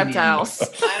loves comedian. reptiles.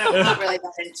 I'm not really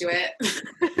that into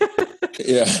it.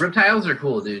 Yeah, Reptiles are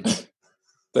cool, dude.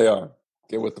 they are.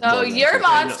 Get with the So program. your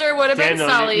monster would have been Daniel,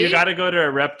 Sully. you got to go to a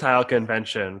reptile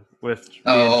convention with me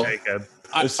Oh. and Jacob.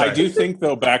 I do think,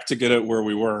 though, back to get at where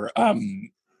we were,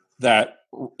 that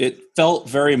it felt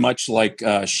very much like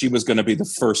she was going to be the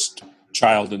first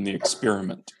child in the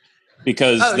experiment,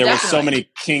 because there were so definitely. many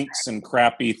kinks and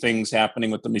crappy things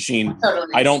happening with the machine.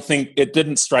 Totally. I don't think it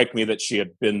didn't strike me that she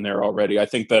had been there already. I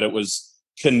think that it was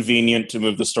convenient to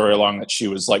move the story along, that she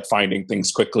was like finding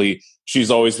things quickly.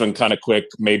 She's always been kind of quick.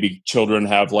 Maybe children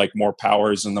have like more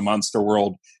powers in the monster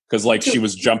world, because like she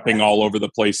was jumping all over the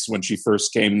place when she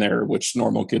first came there, which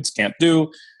normal kids can't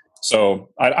do. So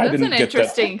I That's didn't an get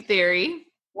interesting theory.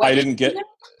 I didn't get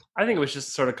I think it was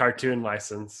just sort of cartoon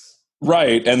license.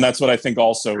 right, and that's what I think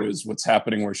also is what's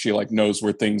happening, where she like knows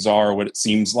where things are, what it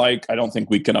seems like. I don't think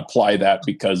we can apply that,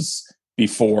 because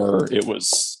before it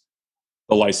was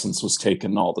the license was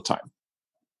taken all the time.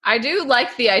 I do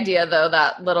like the idea, though,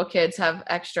 that little kids have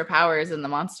extra powers in the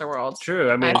monster world.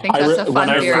 True. I mean, I think that's a fun when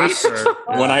I theory.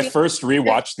 when I first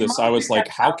rewatched this, I was like,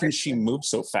 how can she move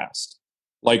so fast?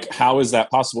 Like, how is that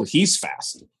possible? He's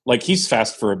fast. Like, he's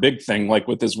fast for a big thing, like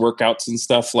with his workouts and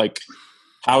stuff. Like,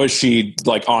 how is she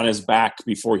like on his back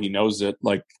before he knows it?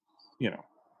 Like,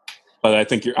 But I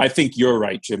think you're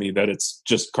right, Jimmy, that it's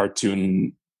just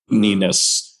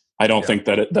cartooniness. I don't think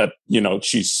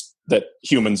that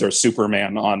humans are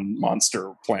Superman on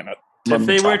Monster Planet. if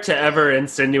they were to ever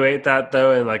insinuate that,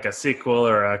 though, in like a sequel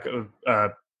or a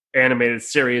animated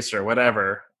series or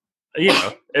whatever,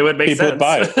 it would make People sense. would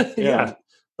buy it. Yeah.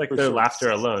 Like For their sure.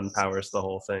 laughter alone powers the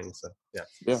whole thing. So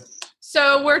yeah.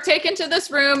 So we're taken to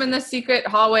this room in the secret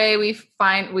hallway.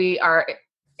 We are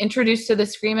introduced to the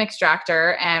scream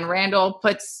extractor, and Randall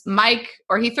puts Mike,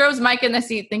 or he throws Mike in the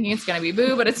seat thinking it's going to be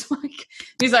Boo, but it's Mike.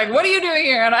 He's like, "What are you doing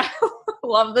here?" And I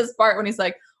love this part when he's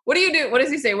like, "What do you do?" What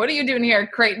does he say? "What are you doing here,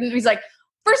 Creighton?" He's like,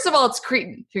 "First of all, it's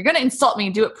Creighton. If you're going to insult me,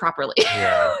 do it properly."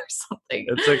 Yeah. or something.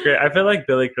 It's a great. I feel like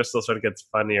Billy Crystal sort of gets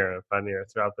funnier and funnier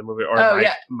throughout the movie. Or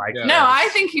Mike. Yeah. No, I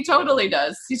think he totally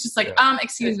does. He's just like,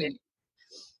 excuse me.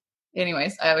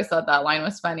 Anyways, I always thought that line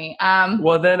was funny.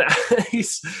 Well, then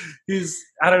he's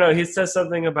I don't know. He says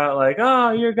something about like,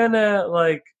 "Oh, you're gonna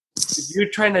like, you're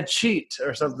trying to cheat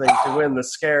or something to win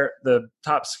the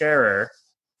top scarer."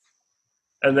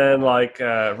 And then like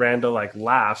Randall like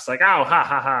laughs like, "Oh, ha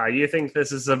ha ha! You think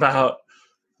this is about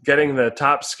getting the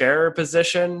top scarer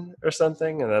position or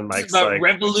something?" And then Mike's It's about like,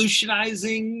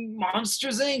 revolutionizing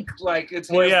Monsters Inc. Like it's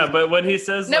 "Well, yeah," but when he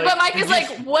says no, but Mike is like,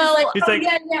 well, he's like,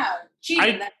 yeah.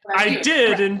 Cheating, that's what I do.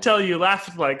 did until you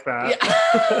laughed like that.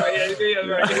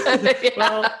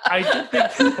 Well, I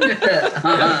did think.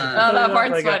 oh, that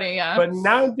part's Like, funny, yeah. But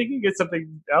now I'm thinking it's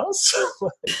something else.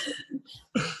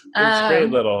 It's great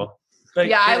little. Like,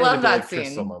 yeah, I great love little that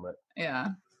Crystal scene. moment. Yeah.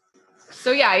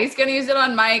 So yeah, he's gonna use it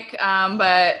on Mike,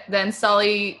 but then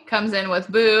Sully comes in with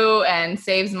Boo and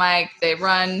saves Mike. They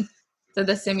run to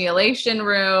the simulation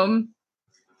room.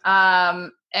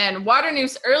 And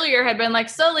Waternoose earlier had been like,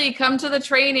 "Sully, come to the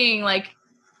training, like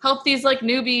help these like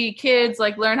newbie kids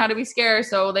like learn how to be scared."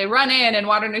 So they run in, and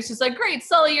Waternoose is like, "Great,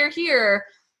 Sully, you're here.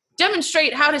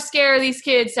 Demonstrate how to scare these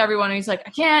kids to everyone." And he's like, "I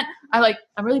can't. I'm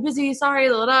really busy. Sorry."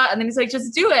 Blah, blah. And then he's like,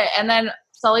 "Just do it." And then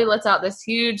Sully lets out this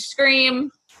huge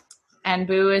scream, and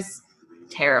Boo is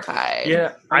terrified.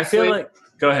 Yeah, I feel like.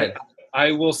 Go ahead.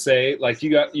 I will say, like you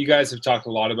guys have talked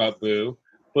a lot about Boo,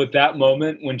 but that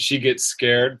moment when she gets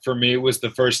scared for me was the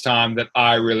first time that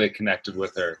I really connected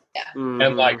with her.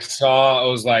 And like I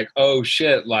was like, oh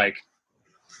shit, like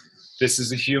this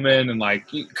is a human, and like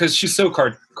because she's so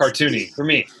cartoony for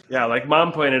me. Yeah, like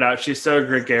Mom pointed out, she's so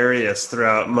gregarious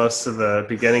throughout most of the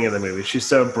beginning of the movie. She's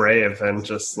so brave and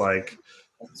just like,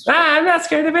 I'm not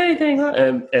scared of anything.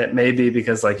 And it may be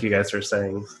because, like you guys were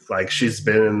saying, like she's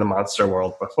been in the monster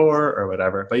world before or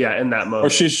whatever. But yeah, in that moment, Or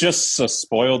she's just a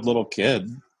spoiled little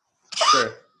kid. sure.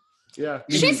 Yeah,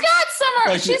 She's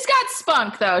got she's got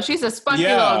spunk though. She's a spunky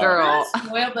Yeah. little girl.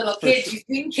 Spoiled little kid. She's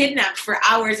being kidnapped for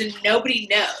hours and nobody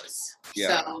knows.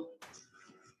 Yeah. So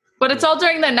But it's all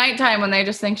during the nighttime when they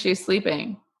just think she's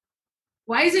sleeping.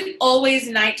 why is it always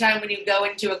nighttime when you go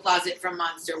into a closet from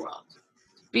Monster World?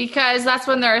 Because that's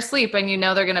when they're asleep and you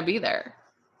know they're going to be there.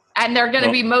 And they're going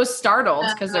to be most startled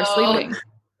because they're sleeping.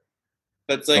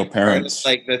 That's No like part of, parents.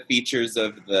 like the features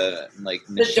of the like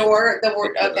The mission. door, the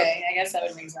word. Okay, I guess that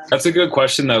would make sense. That's a good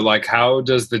question though. Like, how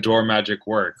does the door magic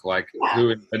work? Like, Yeah.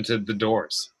 who invented the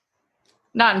doors?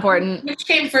 Not important. Which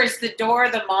came first, the door or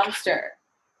the monster?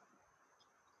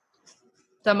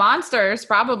 The monsters,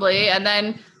 probably. And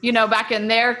then, back in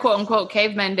their quote unquote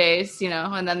caveman days,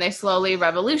 and then they slowly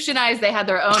revolutionized. They had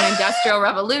their own industrial They were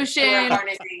revolution.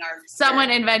 harnessing our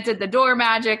Someone invented the door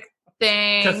magic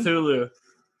thing. Cthulhu.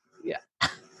 Yeah.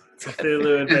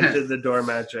 Cthulhu invented the door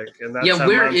magic, and that's how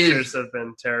monsters have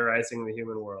been terrorizing the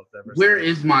human world ever Where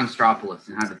since. is Monstropolis,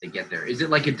 and how did they get there? Is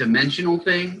it like a dimensional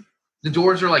thing? The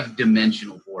doors are like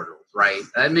dimensional portals, right?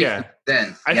 That makes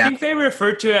sense. I think they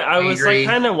referred to it. I was agree.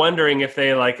 kind of wondering if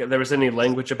there was any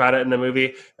language about it in the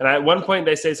movie. And at one point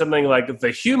they say something like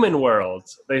the human world.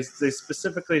 They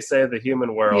specifically say the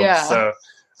human world. Yeah. So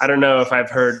I don't know if I've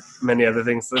heard many other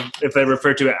things. If they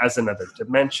refer to it as another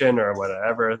dimension or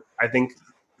whatever, I think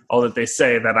all that they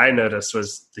say that I noticed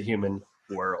was the human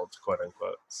world, quote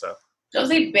unquote. So Don't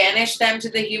they banish them to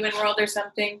the human world or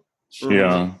something?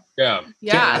 Yeah. Yeah.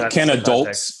 Yeah. Can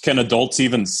adults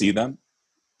even see them?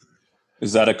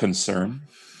 Is that a concern?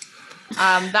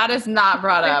 That is not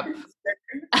brought up.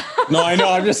 No, I know.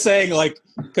 I'm just saying,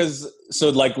 because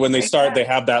when they start, they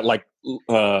have that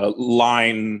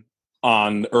line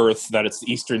on Earth that it's the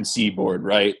Eastern Seaboard,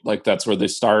 right? Like that's where they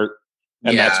start,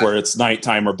 and that's where it's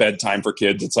nighttime or bedtime for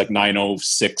kids. It's like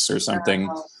 9:06 or something.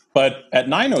 But at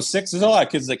 9:06, there's a lot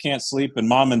of kids that can't sleep, and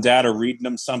mom and dad are reading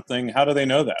them something. How do they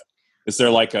know that? Is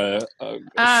there like a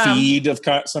feed of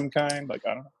some kind? Like,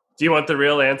 I don't know. do you want the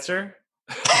real answer?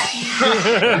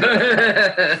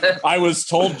 I was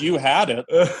told you had it.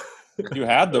 You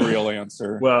had the real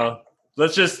answer. Well,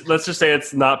 let's just say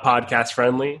it's not podcast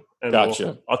friendly, and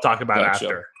Gotcha. I'll talk about Gotcha. it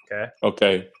after. Okay.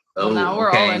 Okay. Well, now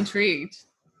we're all intrigued.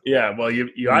 Yeah. Well, you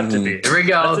ought to be. Here we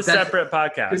go. That's a separate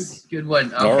podcast. Good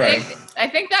one. All Okay. right. I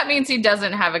think that means he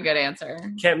doesn't have a good answer.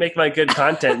 Can't make my good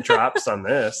content drops on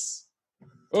this.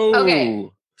 Oh. Okay.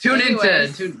 Tune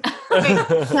Anyways. into.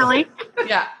 Kelly,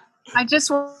 Yeah. I just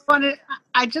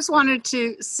wanted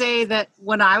to say that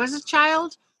when I was a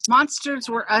child, monsters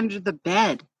were under the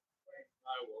bed.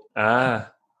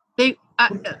 Ah. The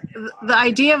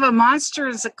idea of a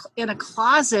monster in a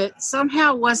closet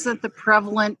somehow wasn't the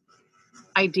prevalent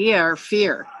idea or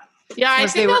fear. Yeah, I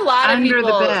because they think were a lot of under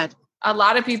people the bed. a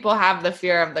lot of people have the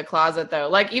fear of the closet though.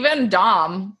 Like even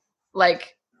Dom,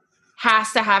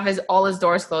 has to have all his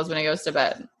doors closed when he goes to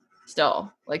bed.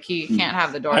 Still, he can't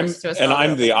have the doors to his closet.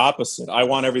 I'm the opposite. I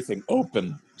want everything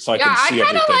open so I Yeah, can I see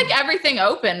kind of everything. like everything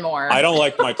open more. I don't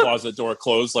like my closet door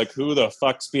closed. Like, who the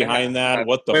fuck's behind that?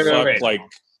 What the Wait, fuck? wait. Like,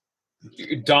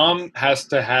 Dom has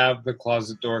to have the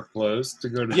closet door closed to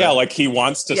go to yeah, bed. like he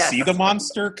wants to Yes. see the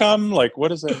monster come. Like, what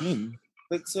does that mean?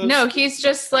 That's so No, he's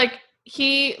just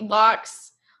he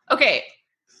locks. Okay.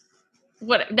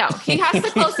 What? No, he has to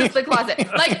close the closet.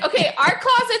 Okay, our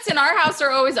closets in our house are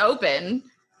always open.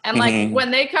 And Mhm.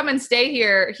 when they come and stay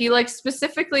here, he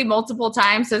specifically multiple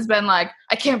times has been I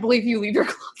can't believe you leave your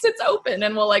closets open,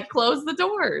 and we'll close the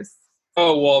doors.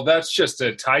 Oh, well, that's just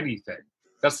a tidy thing.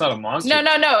 That's not a monster.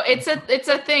 No. It's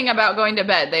a thing about going to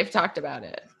bed. They've talked about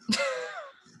it.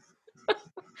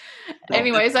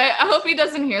 Anyways, I hope he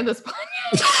doesn't hear this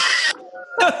podcast.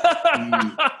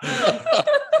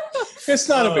 It's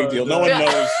not a big deal. No one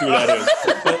knows who that is.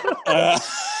 But,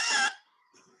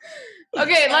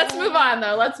 Okay, let's move on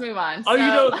though. Let's move on. Oh,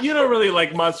 So- you don't really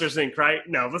like Monsters Inc., right?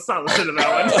 No, let's not listen to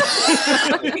that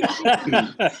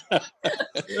one.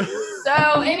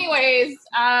 So, anyways,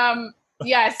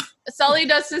 yes, Sully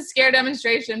does his scare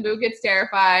demonstration. Boo gets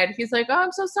terrified. He's like, "Oh,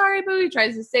 I'm so sorry, Boo." He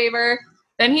tries to save her.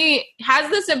 Then he has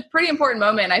this pretty important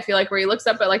moment, I feel where he looks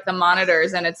up at the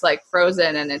monitors and it's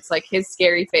frozen and it's his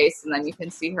scary face, and then you can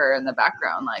see her in the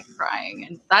background crying.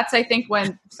 And that's, I think,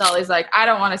 when Sully's I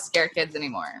don't want to scare kids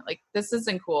anymore. This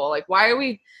isn't cool. Why are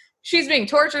we? She's being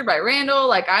tortured by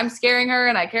Randall. I'm scaring her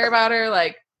and I care about her.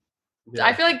 Yeah.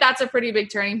 I feel that's a pretty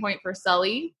big turning point for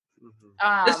Sully.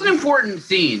 Mhm. This is an important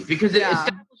scene because it Yeah.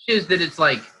 establishes that it's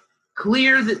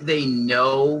clear that they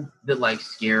know that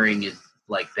scaring is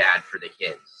bad for the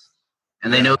kids,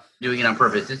 and they know they're doing it on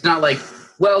purpose. It's not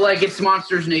it's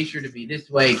monsters' nature to be this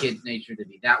way, kids' nature to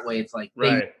be that way. It's they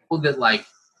Right. know that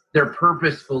they're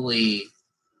purposefully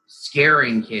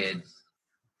scaring kids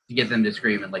to get them to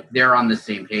scream, and they're on the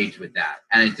same page with that.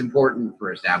 And it's important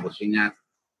for establishing that,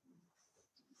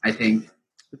 I think.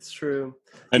 It's true.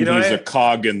 and You know, he's I- a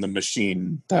cog in the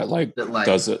machine that That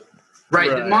does it. Right,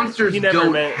 Right. the monsters He never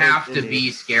don't meant have to any-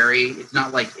 be scary. It's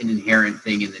not an inherent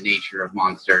thing in the nature of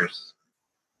monsters.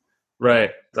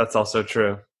 Right. That's also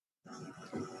true.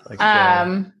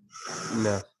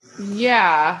 No.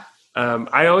 Yeah.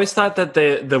 I always thought that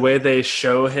the way they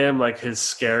show him, his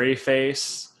scary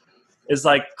face, is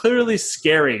clearly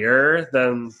scarier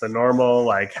than the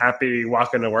normal happy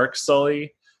walking to work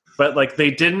Sully. but like they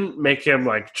didn't make him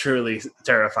like truly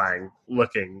terrifying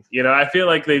looking. You know, I feel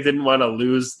like they didn't want to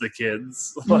lose the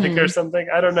kids, like or something.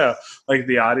 I don't know, like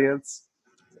the audience.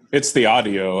 It's the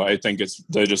audio. I think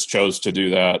they just chose to do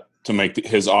that to make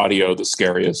his audio the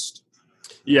scariest.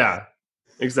 Yeah,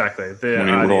 exactly. The When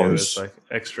he audio roars. is like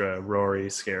extra roary,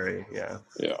 scary. Yeah.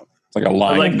 Yeah, it's like a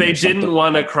lion. Like they or something. didn't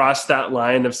want to cross that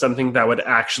line of something that would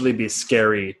actually be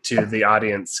scary to the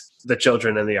audience, the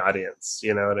children in the audience.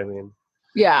 You know what I mean?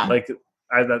 Yeah. Like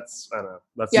I don't know.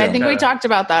 That's Yeah, I think we kinda- talked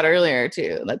about that earlier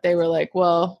too. That they were like,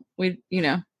 well, we, you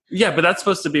know, Yeah, but that's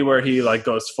supposed to be where he like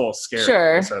goes full scary.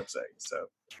 Sure. That's what I'm saying. So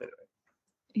anyway.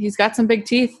 he's got some big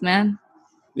teeth, man.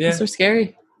 Yeah, Those are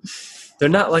scary. they're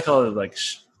not like all like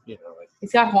like.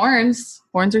 He's got horns.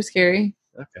 Horns are scary.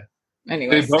 Okay. They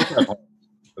Anyways, both have horns,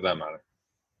 for that matter.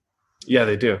 Yeah,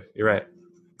 they do. You're right.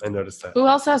 I noticed that. who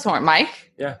else has horn?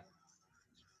 Mike?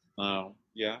 Oh,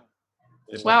 yeah.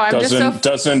 Wow, I'm just so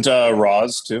Doesn't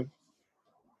Roz too?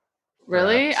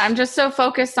 really. Perhaps. I'm just so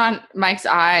focused on Mike's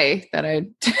eye that I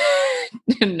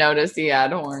didn't notice he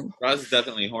had horns. Roz is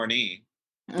definitely horny.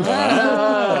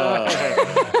 Ah.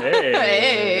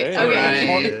 Hey,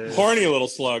 okay. Horny little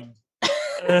slug.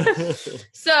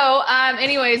 So,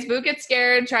 anyways, Boo gets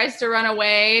scared, tries to run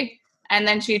away, and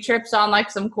then she trips on like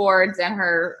some cords, and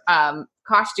her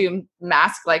costume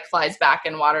mask like flies back,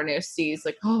 and Waternoose sees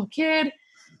like, oh, kid.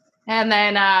 And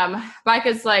then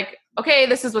Micah's like, okay,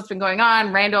 this is what's been going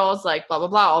on. Randall's like, blah, blah,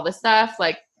 blah, all this stuff.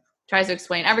 Like, tries to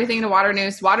explain everything to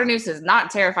Waternoose. Waternoose is not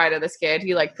terrified of this kid.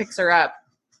 He like picks her up.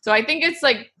 So I think it's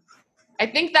like, I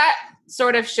think that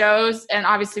sort of shows, and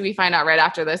obviously we find out right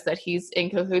after this that he's in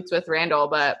cahoots with Randall,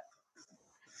 but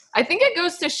I think it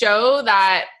goes to show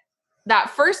that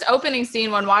that first opening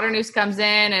scene when Waternoose comes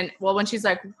in and, well, when she's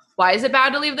like, why is it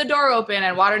bad to leave the door open?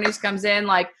 And Waternoose comes in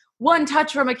like, one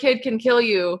touch from a kid can kill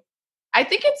you. I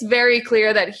think it's very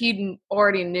clear that he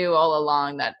already knew all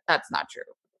along that that's not true.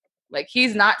 Like,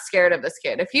 he's not scared of this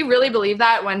kid. If he really believed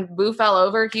that when Boo fell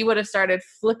over, he would have started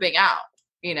flipping out,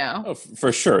 you know? Oh,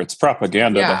 for sure. It's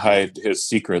propaganda Yeah. to hide his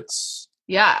secrets.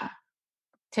 Yeah.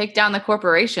 Take down the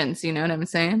corporations, you know what I'm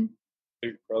saying?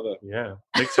 Big brother. Yeah,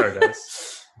 Pixar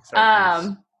does. Pixar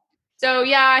does. So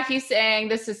yeah, he's saying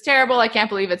this is terrible. I can't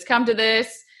believe it's come to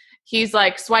this. He's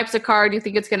like, swipes a card. You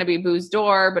think it's going to be Boo's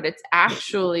door, but it's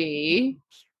actually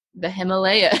the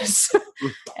Himalayas.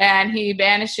 And he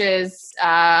banishes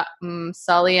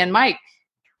Sully and Mike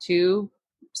to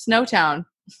Snowtown.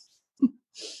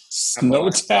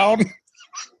 Snowtown?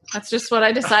 That's just what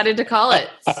I decided to call it.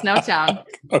 Snowtown.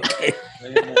 Okay.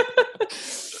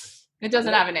 It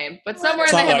doesn't have a name, but somewhere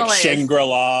It's in the not like Himalayas.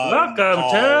 Shangri-La. Welcome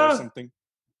Hall to- or something.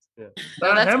 Yeah.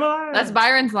 No, The Himalayas. That's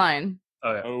Byron's line.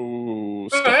 Oh yeah. Oh,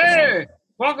 Oh, hey,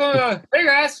 welcome. Hey,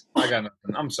 guys. I got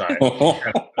nothing. I'm sorry.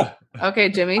 Okay,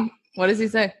 Jimmy, what does he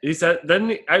say? He said.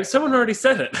 Then someone already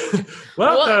said it.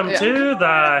 Welcome yeah. to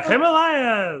the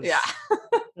Himalayas.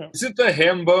 Yeah. Is it the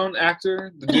ham bone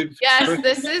actor? The dude Yes,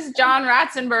 this is John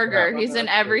Ratzenberger. He's in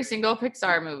every single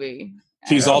Pixar movie.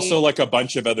 He's And also he- like a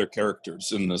bunch of other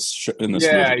characters in this movie.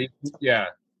 yeah.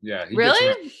 He gets really?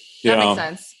 around. That Yeah. makes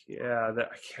sense. Yeah. I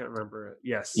can't remember it.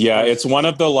 Yes. Yeah, it's one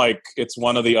of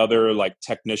the other like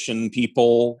technician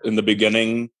people in the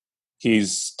beginning.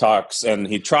 He's talks and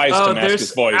he tries to mask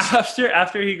his voice.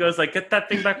 After he goes like, get that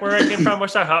thing back where I came from.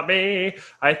 Wish I help me.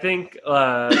 I think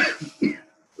like That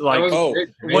was oh, great.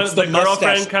 when it's the the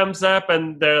girlfriend mustache. comes up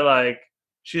and they're like,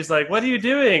 she's like, what are you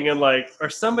doing? And like, or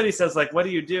somebody says like, what are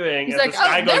you doing? He's and like, this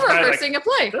guy oh, they're goes by, rehearsing a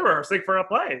play. they're rehearsing for a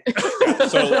play.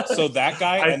 so that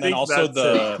guy, I and then think also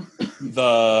that's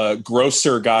the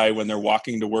grocer guy when they're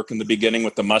walking to work in the beginning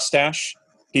with the mustache.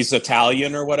 He's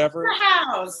Italian or whatever.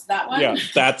 House, that one. Yeah,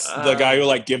 that's the guy who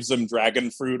like gives them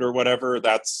dragon fruit or whatever.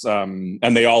 That's and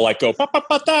they all like go pa pa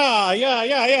pa da,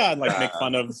 yeah, and like make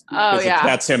fun of. Oh, yeah.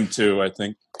 That's him too, I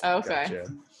think. Okay.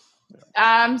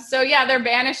 Gotcha. So yeah, they're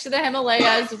banished to the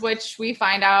Himalayas, which we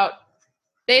find out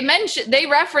they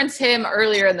reference him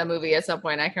earlier in the movie at some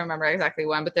point. I can't remember exactly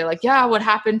when, but they're like, yeah, what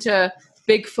happened to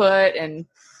Bigfoot and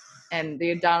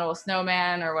the Abominable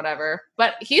Snowman or whatever.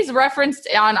 But he's referenced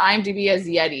on IMDb as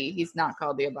Yeti. He's not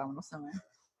called the Abominable Snowman.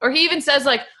 Or he even says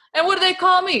like, and what do they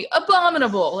call me?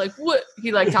 Abominable. Like what?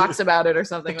 He like talks about it or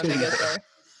something when they get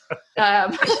there.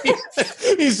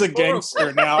 He's a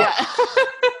gangster now. Yeah.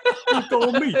 You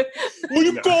call me? Well,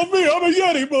 you call me? I'm a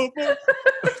Yeti,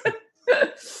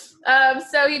 motherfucker.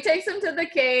 So he takes him to the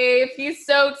cave. He's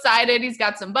so excited. He's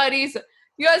got some buddies.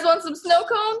 You guys want some snow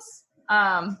cones?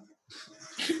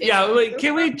 Yeah, wait,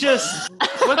 can we just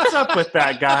what's up with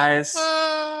that, guys?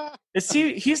 Is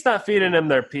he's not feeding him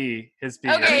their pee, his pee.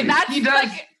 Okay, that's He does.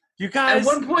 like You guys. At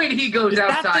one point, he goes Is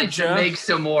that the outside to joke? make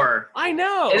some more. I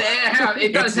know.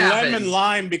 It does It's happen. lemon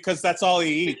lime because that's all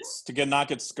he eats to not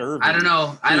get scurvy. I don't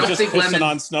know. I He's don't just think pissing lemons.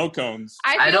 on snow cones.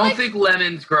 I feel don't like think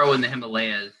lemons grow in the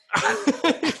Himalayas.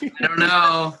 I don't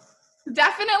know.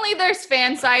 definitely there's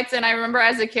fan sites, and I remember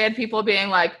as a kid people being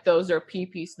like, "Those are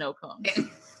pee snow cones."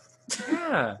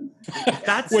 Yeah.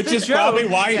 That's Which the is joke. probably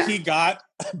why Yeah. he got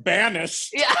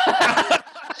banished. Yeah.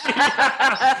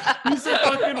 He's a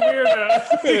fucking weirdo.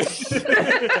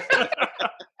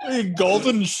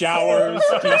 Golden showers,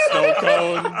 pea snow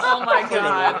cones. Oh my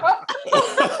god.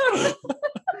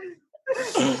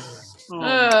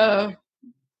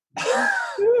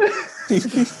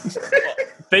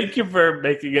 Thank you for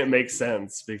making it make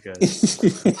sense because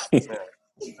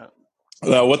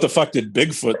What the fuck did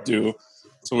Bigfoot do?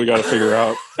 So we got to figure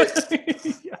out.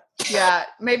 Yeah,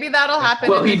 maybe that'll happen.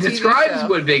 Well, in he the TV describes show.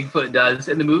 what Bigfoot does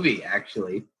in the movie,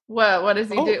 actually. What does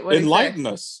he do? What does he say? Enlighten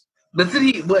us. Doesn't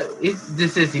he?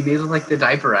 This is? He made like the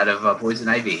diaper out of poison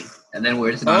ivy, and then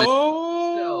wears it on.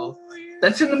 Oh,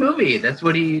 That's in the movie. That's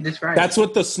what he describes. that's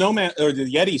what the snowman or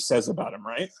the Yeti says about him,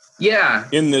 right? Yeah.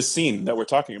 In this scene that we're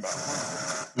talking about.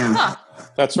 Yeah. Huh.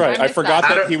 That's right. I I missed forgot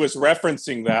that. that he was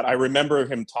referencing that. I remember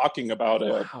him talking about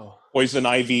it. Wow. Poison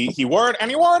ivy. He wore it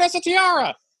as a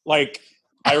tiara. Like,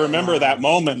 I remember that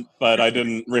moment, but I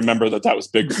didn't remember that was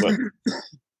Bigfoot.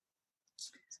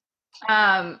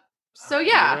 So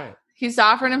yeah, You're right. he's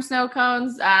offering him snow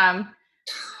cones.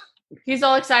 He's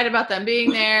all excited about them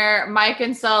being there. Mike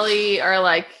and Sully are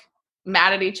like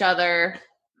mad at each other.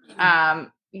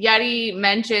 Yeti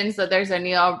mentions that there's a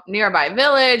nearby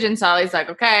village, and Sully's like,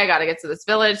 okay, I got to get to this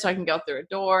village so I can go through a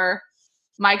door.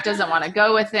 Mike doesn't want to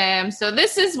go with him. So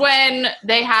this is when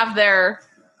they have their,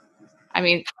 I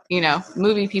mean,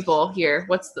 movie people here.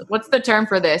 What's the term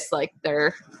for this? Like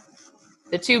the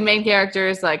two main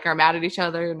characters like are mad at each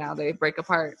other and now they break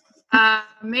apart.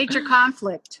 Major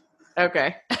conflict.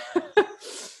 Okay.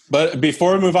 But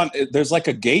before we move on, there's like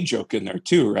a gay joke in there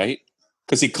too, right?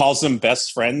 Because he calls them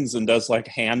best friends and does like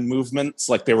hand movements,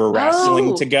 like they were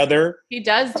wrestling Oh. together. He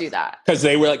does do that. Because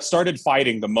they were like started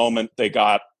fighting the moment they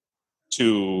got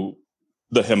to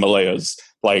the Himalayas.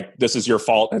 Like, this is your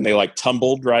fault, and they like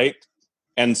tumbled, right?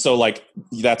 And so like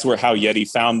that's how Yeti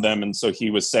found them. And so he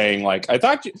was saying like, I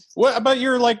thought what about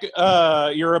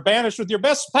you're banished with your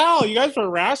best pal? You guys were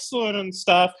wrestling and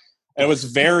stuff. And it was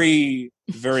very,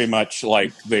 very much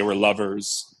like they were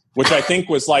lovers, which I think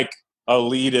was like a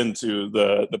lead into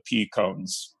the pea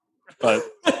cones. But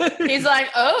He's like,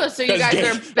 oh, so you guys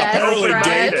are best apparently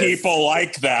friends. gay people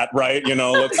like that, right?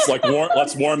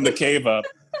 Let's warm the cave up.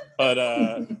 But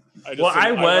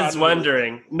I was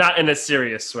wondering, not in a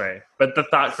serious way, but the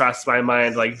thought crossed my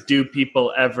mind, like, do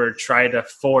people ever try to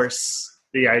force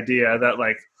the idea that,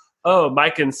 like, oh,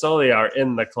 Mike and Sully are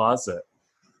in the closet?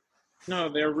 No,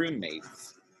 they're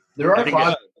roommates. There I are think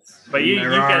closets. But you There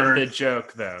get are- the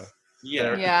joke, though.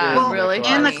 Yeah. Yeah, Well, really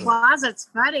in the funny. closet's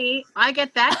funny. I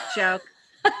get that joke.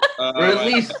 Or at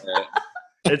least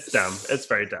It's dumb. It's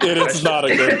very dumb. it's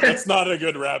not a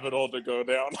good rabbit hole to go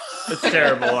down. It's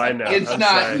terrible. I know. it's I'm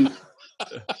not.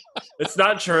 sorry. It's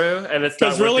not true, and it's not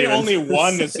Because really worth only even-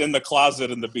 one is in the closet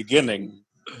in the beginning,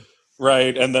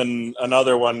 right? And then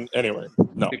another one, anyway.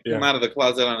 No. They come out of the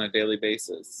closet on a daily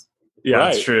basis. Yeah,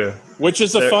 Right. it's true. Which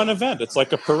is a There- fun event. It's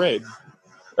like a parade.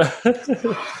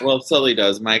 Well, if Sully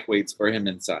does, Mike waits for him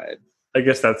inside I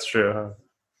guess that's true. Huh?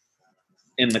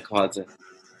 in the closet.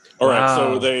 All right,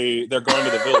 Wow. so they're going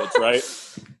to the village, right?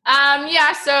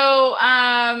 Yeah, so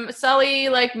Sully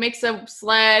like makes a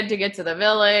sled to get to the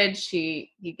village.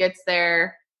 He gets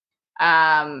there.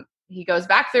 He goes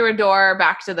back through a door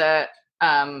back to the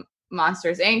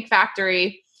Monsters Inc.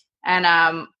 factory,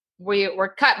 and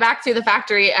we're cut back to the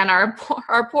factory, and our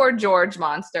poor George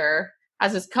monster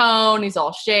has his cone. He's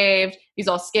all shaved. He's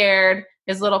all scared.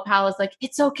 His little pal is like,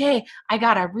 "It's okay. I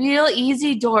got a real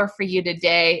easy door for you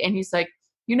today." And he's like,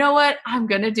 "You know what? I'm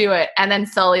going to do it." And then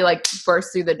Sully like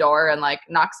bursts through the door and like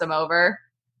knocks him over.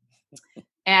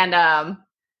 And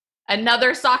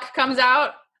another sock comes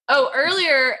out. Oh,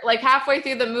 earlier, like halfway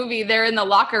through the movie, they're in the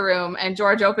locker room and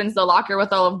George opens the locker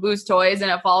with all of Boo's toys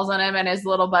and it falls on him. And his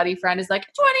little buddy friend is like,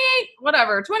 28,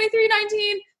 whatever,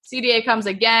 2319. CDA comes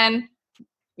again,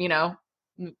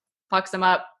 fucks him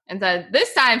up. And then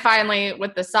this time, finally,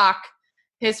 with the sock,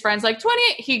 his friend's like,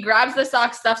 28. He grabs the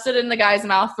sock, stuffs it in the guy's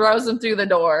mouth, throws him through the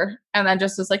door, and then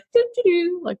just is like,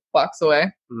 doo-doo-doo, like walks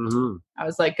away. Mm-hmm. I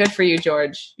was like, good for you,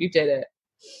 George. You did it.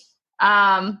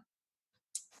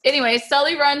 Anyway,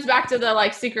 Sully runs back to the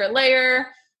like secret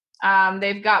lair.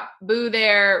 They've got Boo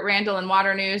there. Randall and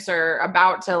Waternoose are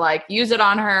about to like use it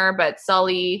on her, but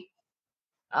Sully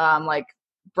like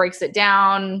breaks it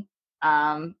down.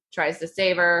 tries to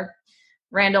save her.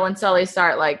 Randall and Sully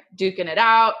start like duking it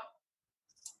out.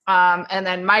 And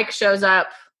then Mike shows up,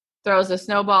 throws a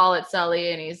snowball at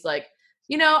Sully, and he's like,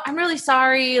 I'm really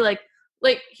sorry. Like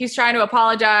he's trying to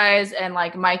apologize, and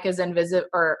like Mike is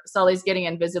Sully's getting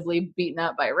invisibly beaten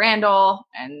up by Randall,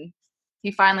 and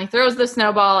he finally throws the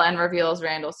snowball and reveals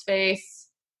Randall's face.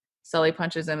 Sully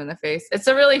punches him in the face. It's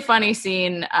a really funny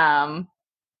scene. I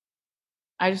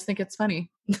just think it's funny.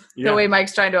 The way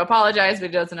Mike's trying to apologize, but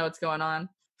he doesn't know what's going on.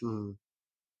 Mm.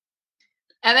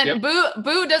 And then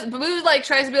Boo like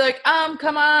tries to be like,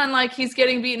 come on, like he's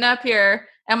getting beaten up here.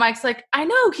 And Mike's like, I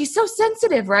know, he's so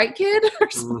sensitive, right, kid?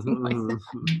 Or something like that.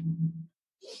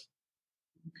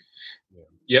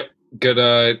 Yep.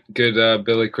 Good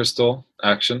Billy Crystal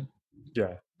action.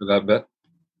 Yeah. For that bit.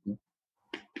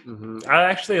 Mm-hmm. I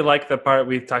actually like the part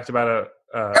we talked about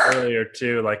earlier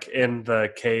too, like in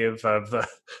the cave of the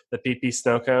pee-pee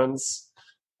snow cones.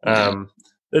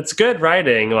 It's good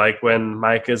writing, like when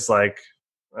Mike is like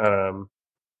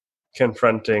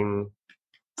confronting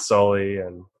Sully,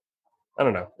 and I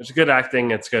don't know, it's good acting,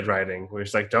 it's good writing. Where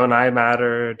he's like, don't I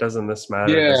matter? Doesn't this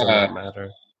matter? Yeah. Doesn't that matter?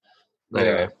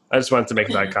 Anyway, I just wanted to make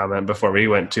that comment before we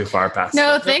went too far past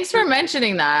No, it. thanks for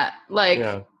mentioning that. Like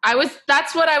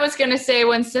that's what I was going to say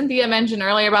when Cynthia mentioned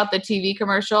earlier about the TV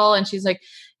commercial, and she's like,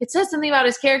 it says something about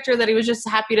his character that he was just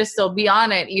happy to still be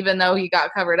on it even though he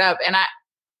got covered up. And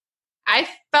I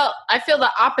feel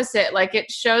the opposite. Like it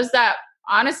shows that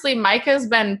honestly Mike has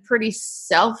been pretty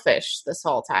selfish this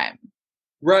whole time.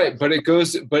 Right, but it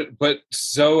goes but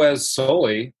so has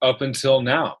Sully up until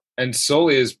now. And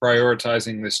Sully is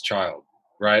prioritizing this child,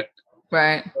 right?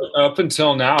 Right. Up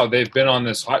until now, they've been on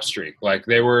this hot streak. Like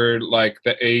they were like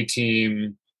the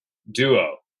A-team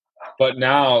duo. But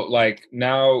now,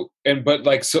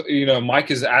 so,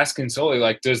 Mike is asking Sully,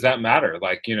 like, does that matter?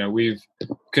 Like, we've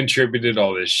contributed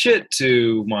all this shit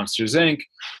to Monsters, Inc.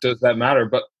 Does that matter?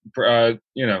 But,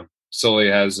 Sully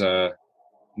has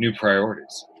new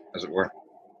priorities, as it were.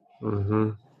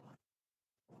 Mm-hmm.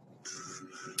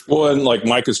 Well, and like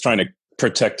Mike is trying to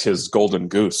protect his golden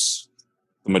goose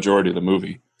the majority of the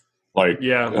movie. Like,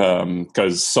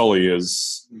 because Sully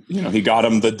is, he got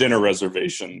him the dinner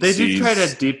reservations. They do try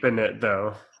to deepen it,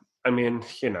 though. I mean,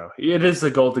 it is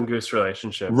the golden goose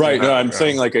relationship. Right. No, I'm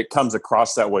saying like it comes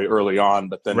across that way early on,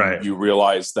 but then you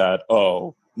realize that,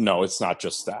 oh, no, it's not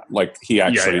just that. Like he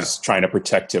actually is trying to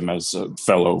protect him as a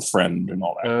fellow friend and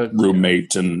all that,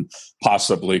 roommate and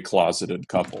possibly closeted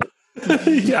couple.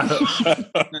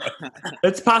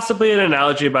 It's possibly an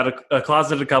analogy about a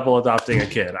closeted couple adopting a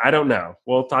kid. I don't know.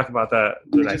 We'll talk about that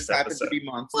in the next episode. To be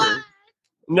monsters.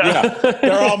 No. Yeah,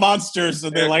 they're all monsters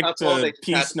and they like to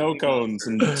pee snow cones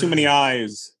and too many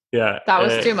eyes. Yeah, that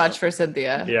was too much for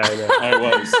Cynthia. Yeah, I know.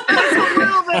 It was. That's a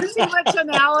little bit too much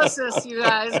analysis, you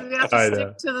guys. We have to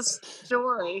stick to the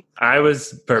story. I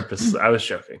was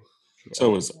joking.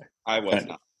 So was I. I was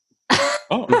not.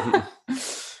 Oh.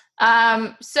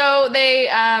 So they,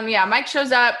 Mike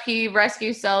shows up. He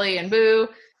rescues Sully and Boo.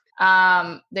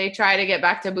 They try to get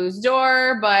back to Boo's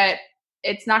door, but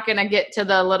it's not going to get to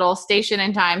the little station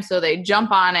in time. So they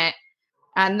jump on it.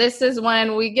 And this is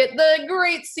when we get the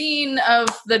great scene of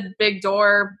the big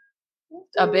door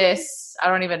abyss. I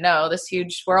don't even know, this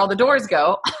huge, where all the doors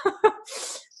go.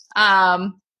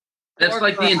 That's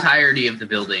like the entirety of the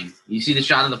building. You see the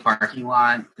shot of the parking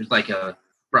lot. There's like a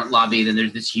front lobby, then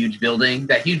there's this huge building.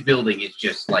 That huge building is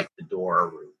just like the door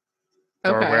room.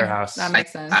 Or warehouse. That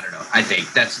makes sense. I don't know. I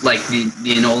think that's like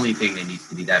the only thing that needs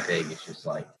to be that big. It's just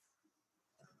like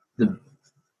the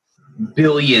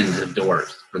billions of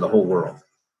doors for the whole world.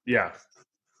 Yeah.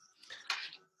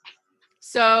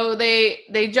 So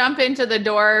they jump into the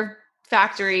door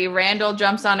factory. Randall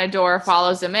jumps on a door,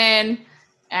 follows him in,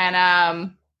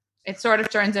 and it sort of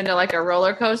turns into like a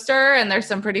roller coaster, and there's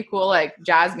some pretty cool like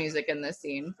jazz music in this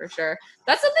scene for sure.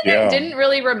 That's something I didn't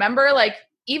really remember. Like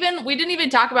we didn't even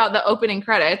talk about the opening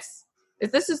credits.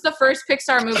 This is the first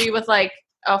Pixar movie with like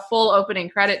a full opening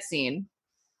credit scene.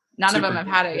 None of them have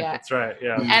had it yet. That's right.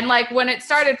 Yeah. And like when it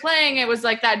started playing, it was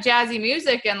like that jazzy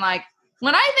music. And like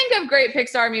when I think of great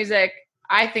Pixar music,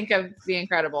 I think of The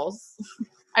Incredibles.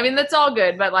 I mean, that's all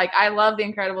good, but like I love The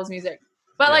Incredibles music.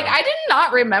 But like I did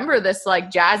not remember this like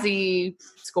jazzy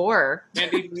score.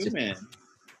 Randy Newman.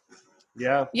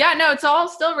 Yeah. Yeah, no, it's all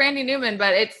still Randy Newman,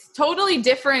 but it's totally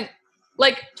different.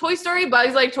 Like Toy Story,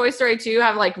 Bugs Like Toy Story 2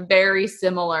 have like very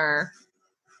similar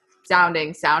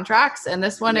sounding soundtracks, and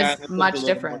this one is much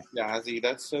different. Jazzy,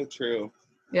 that's so true.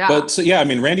 Yeah. But I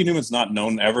mean, Randy Newman's not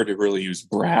known ever to really use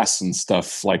brass and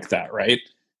stuff like that, right?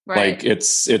 Like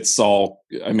it's all.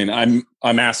 I mean, I'm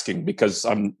asking because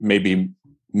I'm maybe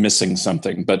missing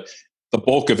something, but the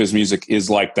bulk of his music is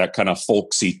like that kind of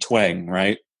folksy twang,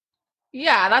 right?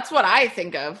 Yeah, that's what I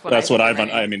think of. That's what think I've.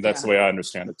 of I mean, that's yeah. the way I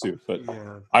understand it too. But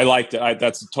Yeah. I liked it.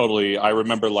 That's totally. I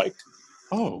remember like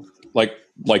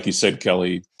you said,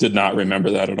 Kelly, did not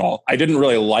remember that at all. I didn't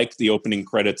really like the opening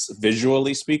credits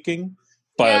visually speaking,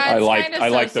 but Yeah, I it's like kinda I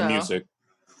like the so-so. music.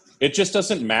 It just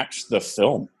doesn't match the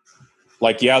film.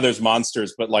 Like, yeah, there's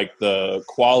monsters, but like the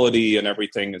quality and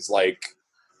everything is like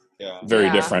very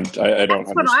Yeah. different. I don't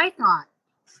That's what understand. I thought.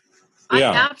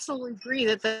 Yeah. I absolutely agree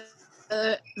that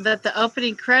the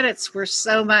opening credits were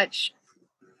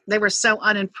they were so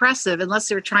unimpressive unless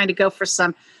they were trying to go for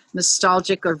some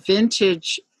nostalgic or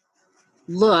vintage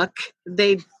look.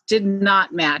 They did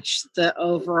not match the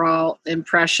overall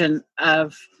impression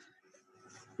of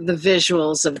the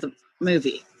visuals of the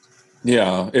movie.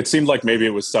 Yeah, it seemed like maybe it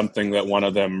was something that one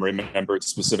of them remembered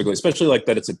specifically, especially like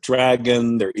that it's a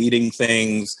dragon, they're eating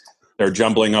things, they're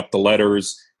jumbling up the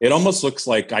letters. It almost looks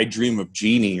like I Dream of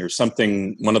Jeannie or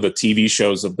something, one of the TV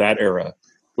shows of that era,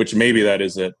 which maybe that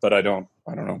is it, but I don't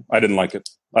know. I didn't like it.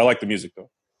 I like the music though.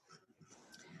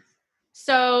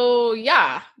 So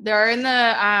yeah, they're in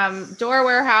the door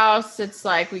warehouse. It's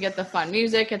like we get the fun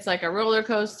music. It's like a roller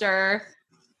coaster.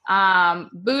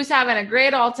 Boo's having a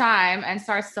great old time and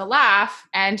starts to laugh,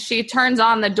 and she turns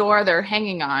on the door they're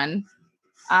hanging on.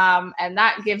 And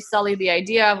that gives Sully the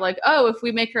idea of like, oh, if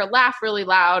we make her laugh really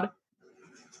loud,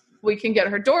 we can get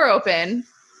her door open.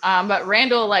 But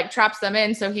Randall like traps them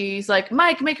in. So he's like,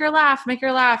 Mike, make her laugh, make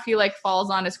her laugh. He like falls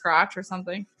on his crotch or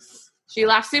something. She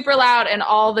laughs super loud and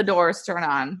all the doors turn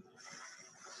on.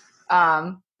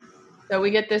 So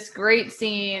we get this great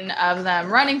scene of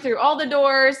them running through all the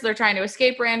doors. They're trying to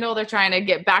escape Randall. They're trying to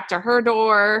get back to her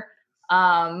door.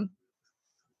 They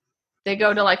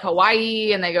go to like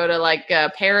Hawaii and they go to like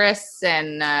Paris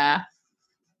and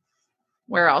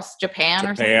where else? Japan or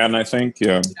something? Japan, I think,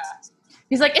 yeah.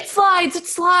 He's like, it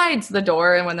slides, the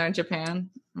door, and when they're in Japan.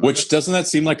 Which, doesn't that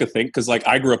seem like a thing? Because like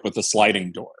I grew up with a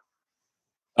sliding door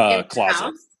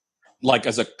closet. Like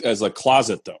as a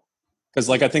closet though. Because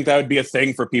like I think that would be a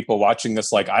thing for people watching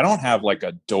this. Like I don't have like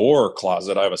a door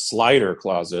closet. I have a slider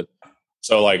closet.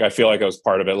 So like I feel like I was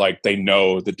part of it. Like they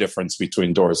know the difference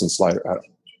between doors and slider. I don't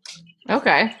know.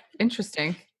 Okay,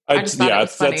 interesting. I just thought it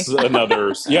was funny. That's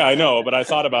another. Yeah, I know, but I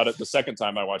thought about it the second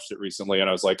time I watched it recently, and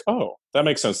I was like, "Oh, that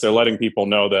makes sense." They're letting people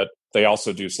know that they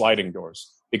also do sliding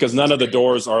doors because none of the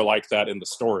doors are like that in the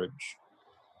storage.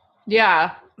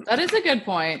 Yeah, that is a good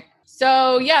point.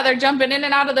 So yeah, they're jumping in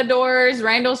and out of the doors.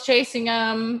 Randall's chasing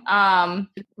them.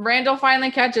 Randall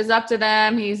finally catches up to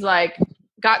them. He's like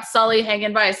got Sully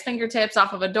hanging by his fingertips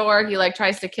off of a door. He like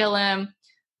tries to kill him.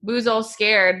 Boo's all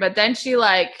scared, but then she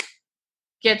like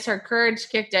gets her courage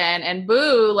kicked in, and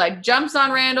Boo like jumps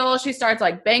on Randall. She starts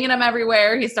like banging him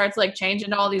everywhere. He starts like changing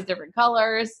to all these different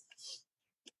colors.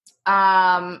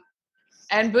 And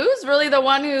Boo's really the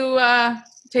one who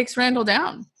takes Randall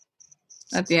down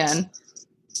at the end.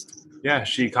 Yeah,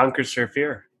 she conquers her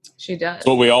fear. She does. That's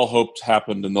what we all hoped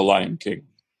happened in The Lion King.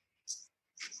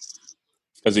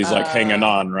 Because he's like hanging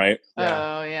on, right?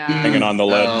 Oh, yeah. Hanging on the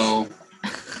ledge. Oh,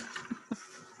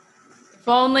 If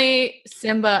only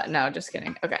Simba. No, just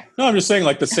kidding. Okay. No, I'm just saying,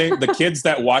 like the kids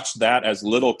that watched that as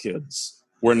little kids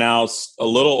were now a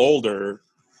little older,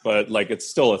 but like it's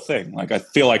still a thing. Like I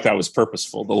feel like that was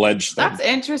purposeful. The ledge thing. That's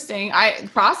interesting. I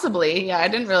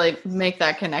didn't really make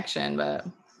that connection, but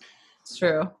it's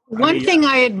true. One thing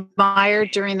I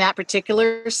admired during that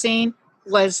particular scene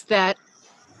was that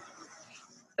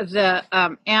the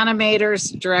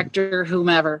animators, director,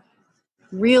 whomever,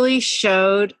 really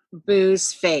showed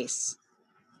Boo's face,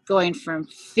 going from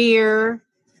fear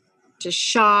to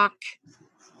shock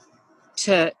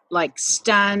to like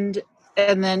stunned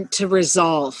and then to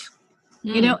resolve.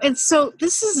 You know, and so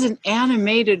this is an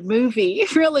animated movie,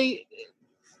 really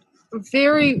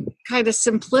very kind of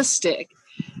simplistic.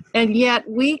 And yet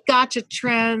we got to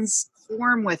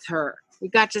transform with her. We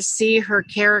got to see her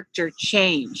character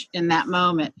change in that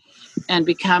moment and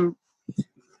become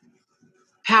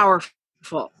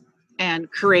powerful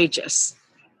and courageous.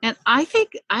 And I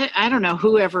think, I don't know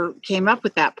whoever came up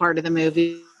with that part of the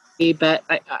movie, but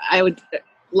I would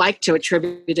like to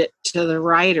attribute it to the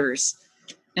writers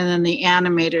and then the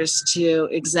animators to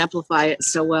exemplify it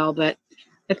so well. But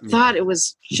I thought it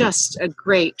was just a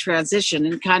great transition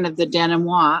and kind of the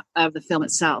denouement of the film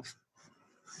itself.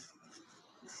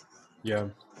 Yeah.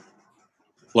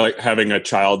 Like having a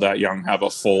child that young have a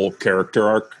full character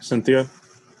arc, Cynthia?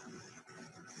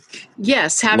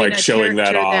 Yes, having like a showing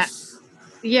that off.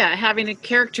 Having a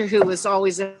character who was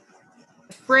always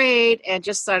afraid and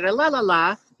just sort of la la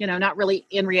la, you know, not really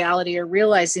in reality or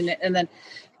realizing it, and then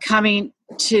coming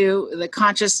to the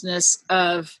consciousness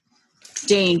of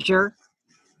danger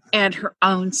and her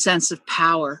own sense of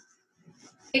power,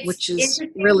 which is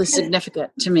really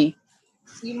significant to me.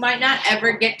 You might not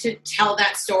ever get to tell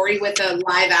that story with a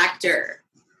live actor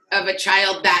of a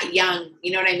child that young.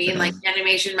 You know what I mean? Like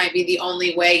animation might be the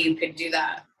only way you could do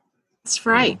that. That's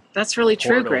right. That's really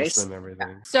true, Portals Grace. and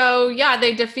everything. So yeah,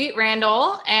 they defeat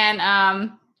Randall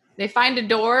and they find a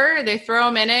door, they throw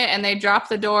him in it, and they drop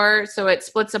the door so it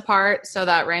splits apart so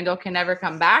that Randall can never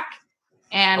come back.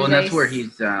 And, that's where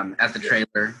he's at the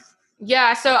trailer.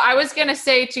 Yeah, so I was going to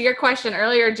say to your question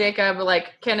earlier, Jacob,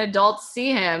 like, can adults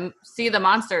see the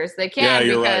monsters? They can,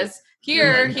 because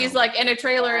here he's like in a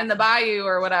trailer in the bayou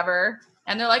or whatever,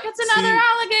 and they're like, it's another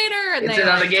alligator. And It's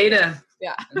another gator.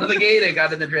 Yeah. Another gator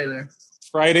got in the trailer.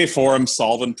 Friday Forum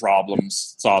solving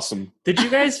problems. It's awesome. Did you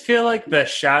guys feel like the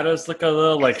shadows look a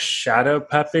little like shadow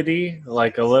puppety,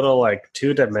 like a little like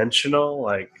 2-dimensional,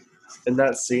 like in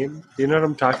that scene? Do you know what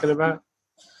I'm talking about?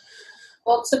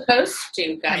 Well, it's supposed to.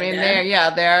 Kinda. I mean,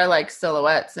 they're like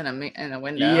silhouettes in a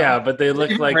window. Yeah, but they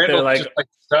look like they're Randall's like just like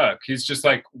stuck. He's just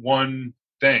like one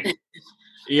thing.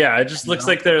 yeah, it just looks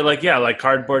like they're like like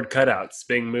cardboard cutouts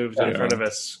being moved in front of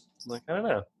us. Like I don't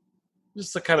know,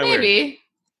 just look kind of weird. Maybe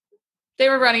they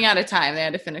were running out of time. They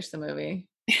had to finish the movie.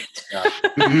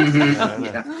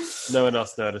 No one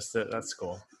else noticed it. That's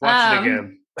cool. Watch it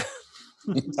again.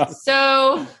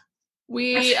 So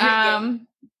we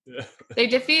they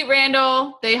defeat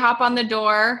Randall. They hop on the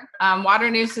door.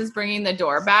 Waternoose is bringing the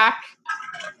door back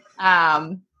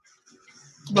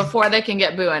before they can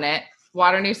get Boo in it.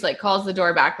 Waternoose like calls the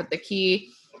door back with the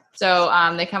key.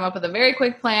 So they come up with a very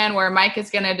quick plan where Mike is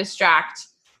going to distract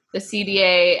the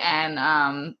CDA,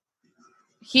 and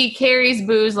he carries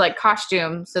Boo's like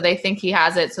costume, so they think he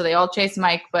has it. So they all chase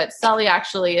Mike, but Sully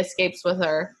actually escapes with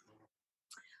her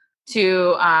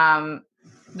to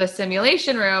the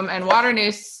simulation room, and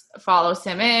Waternoose follows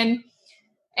him in,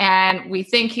 and we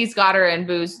think he's got her in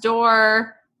Boo's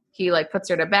door. He like puts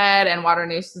her to bed, and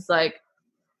Waternoose is like,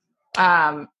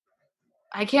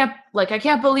 I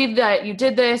can't believe that you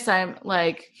did this. I'm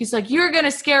like, he's like, you're going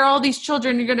to scare all these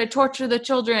children. You're going to torture the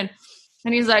children.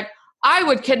 And he's like, I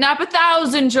would kidnap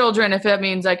 1,000 children if it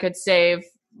means I could save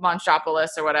Monstropolis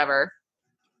or whatever.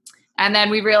 And then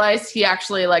we realized he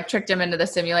actually like tricked him into the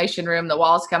simulation room. The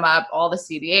walls come up. All the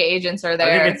CDA agents are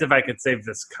there. I think it's if I could save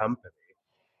this company.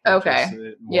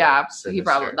 Okay. Yeah. He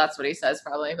probably, that's what he says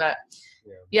probably, but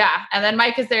yeah. And then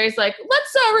Mike is there. He's like,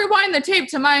 let's rewind the tape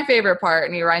to my favorite part.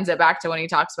 And he winds it back to when he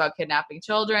talks about kidnapping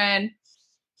children.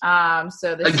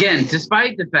 So this again,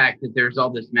 despite the fact that there's all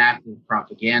this massive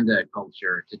propaganda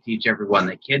culture to teach everyone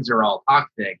that kids are all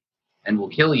toxic and will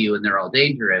kill you and they're all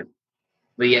dangerous.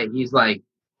 But yet he's like,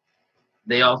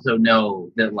 they also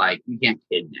know that like you can't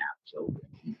kidnap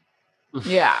children.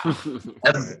 Yeah.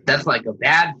 That's like a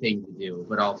bad thing to do,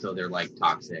 but also they're like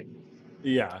toxic.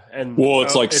 Yeah. And well,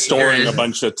 it's like storing a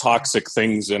bunch of toxic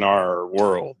things in our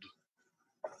world.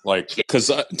 Like, because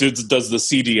does the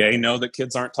CDA know that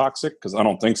kids aren't toxic? Because I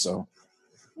don't think so.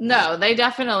 No, they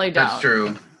definitely don't. That's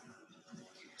true.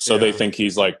 So they think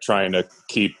he's like trying to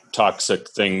keep toxic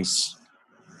things.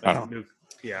 I don't know.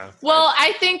 Yeah. Well,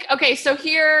 I think, okay, so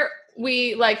here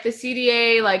we like the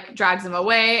CDA like drags him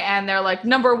away, and they're like,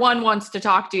 number one wants to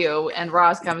talk to you. And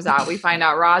Roz comes out. We find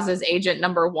out Roz is agent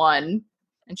number one,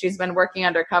 and she's been working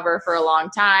undercover for a long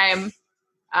time.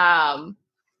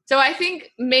 So I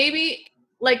think maybe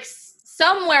like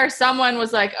somewhere someone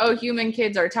was like, oh, human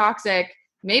kids are toxic.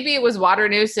 Maybe it was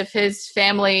Waternoose if his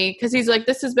family, because he's like,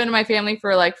 this has been my family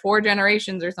for like 4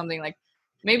 generations or something. Like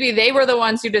maybe they were the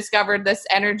ones who discovered this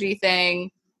energy thing,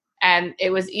 and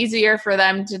it was easier for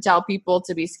them to tell people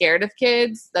to be scared of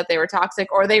kids, that they were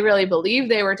toxic, or they really believed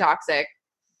they were toxic.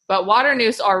 But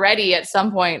Waternoose already at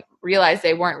some point realized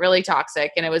they weren't really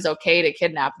toxic and it was okay to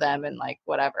kidnap them and like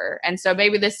whatever. And so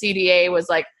maybe the CDA was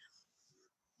like,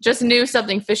 just knew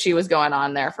something fishy was going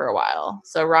on there for a while.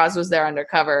 So Roz was there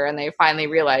undercover, and they finally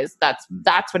realized that's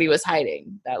what he was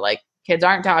hiding, that like kids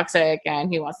aren't toxic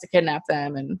and he wants to kidnap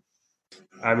them. And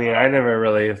I mean, I never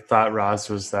really thought Roz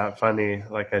was that funny,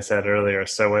 like I said earlier.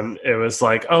 So when it was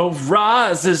like, oh,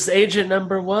 Roz is agent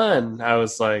number one, I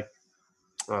was like,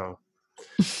 oh.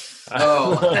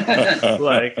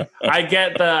 Like, I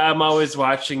get the I'm always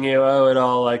watching you. Oh, it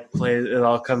all like plays, it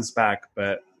all comes back.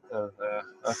 But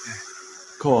okay.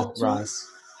 Cool, Roz.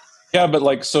 Yeah, but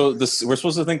like, so this, we're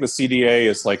supposed to think the CDA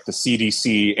is like the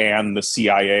CDC and the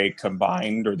CIA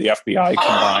combined, or the FBI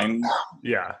combined.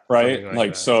 Yeah. Right?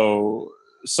 Like so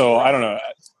I don't know.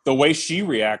 The way she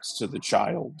reacts to the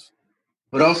child.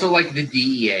 But also like the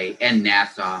DEA and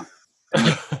NASA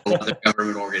Other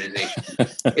government organization.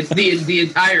 It's the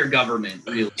entire government,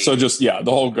 really. So just the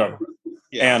whole government.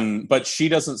 Yeah. But she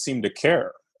doesn't seem to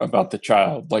care about the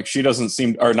child. Like she doesn't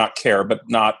seem, or not care, but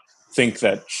not think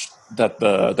that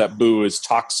that Boo is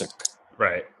toxic.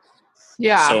 Right.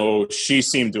 Yeah. So she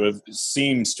seems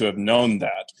to have known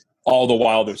that. All the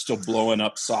while they're still blowing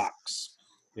up socks.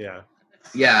 Yeah.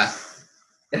 Yeah.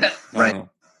 Right.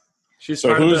 She's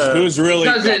So who's really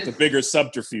got Doesn't- the bigger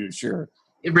subterfuge here?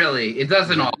 It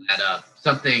doesn't all add up.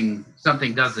 Something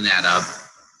doesn't add up.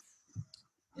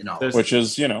 Which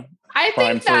is, I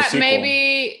prime think for a that sequel.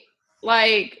 maybe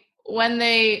like when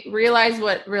they realize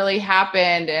what really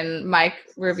happened and Mike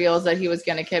reveals that he was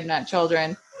going to kidnap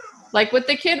children, like with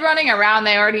the kid running around,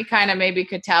 they already kind of maybe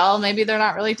could tell maybe they're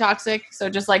not really toxic. So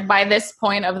just like by this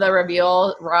point of the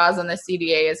reveal, Roz and the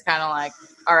CDA is kind of like,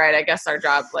 all right, I guess our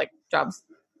jobs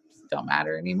don't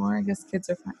matter anymore. I guess kids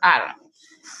are fine. I don't know.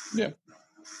 Yeah.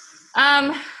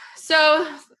 So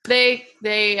they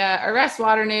arrest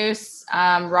Waternoose.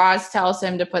 Roz tells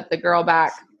him to put the girl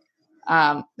back.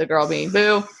 The girl being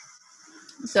Boo.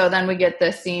 So then we get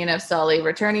this scene of Sully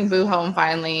returning Boo home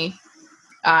finally.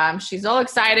 She's all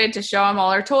excited to show him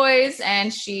all her toys,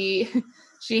 and she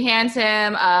hands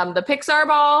him the Pixar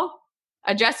ball,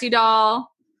 a Jessie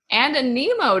doll, and a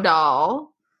Nemo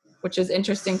doll, which is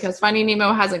interesting because Finding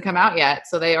Nemo hasn't come out yet,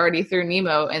 so they already threw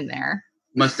Nemo in there.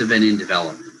 Must have been in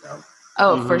development, though.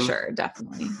 Oh, for sure,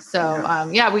 definitely. So,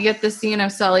 we get the scene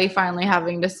of Sully finally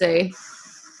having to say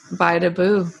bye to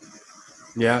Boo.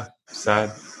 Yeah, sad.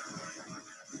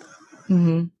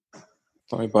 Mm-hmm.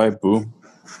 Bye, Boo.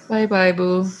 Bye,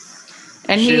 Boo.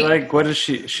 And she what is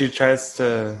she? She tries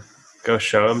to go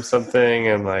show him something,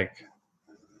 and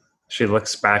she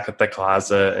looks back at the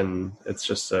closet, and it's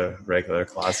just a regular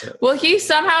closet. Well, he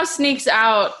somehow sneaks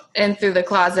out and through the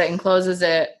closet and closes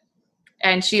it,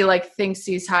 and she thinks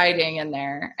he's hiding in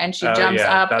there, and she jumps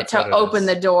up to open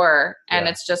the door, and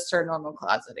it's just her normal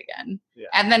closet again. Yeah.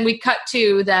 And then we cut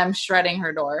to them shredding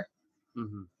her door.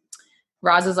 Mm-hmm.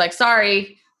 Roz is like,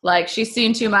 sorry, she's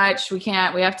seen too much. We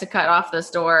have to cut off this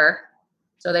door.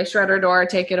 So they shred her door,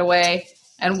 take it away,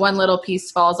 and one little piece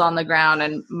falls on the ground,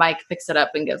 and Mike picks it up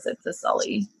and gives it to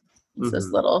Sully. It's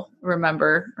this little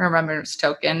remembrance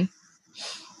token.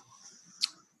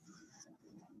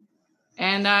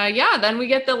 And then we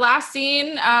get the last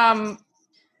scene.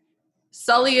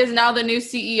 Sully is now the new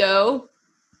CEO.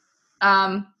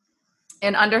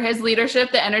 And under his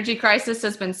leadership, the energy crisis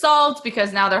has been solved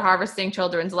because now they're harvesting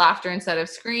children's laughter instead of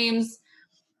screams.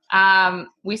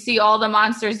 We see all the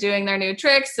monsters doing their new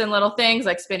tricks and little things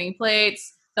like spinning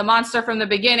plates. The monster from the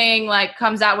beginning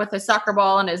comes out with a soccer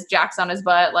ball and is jacks on his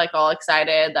butt, all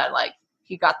excited that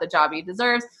he got the job he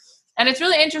deserves. And it's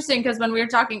really interesting because when we were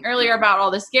talking earlier about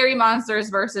all the scary monsters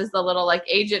versus the little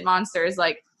agent monsters,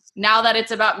 now that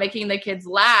it's about making the kids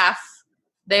laugh,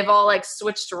 they've all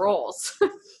switched roles.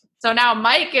 So now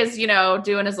Mike is,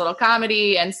 doing his little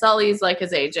comedy, and Sully's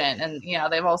his agent, and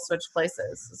they've all switched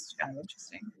places. It's kind of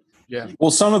interesting. Yeah.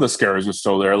 Well, some of the scares are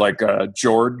still there.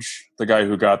 George, the guy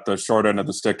who got the short end of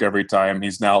the stick every time,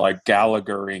 he's now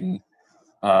Gallaghering,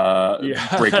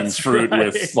 breaking fruit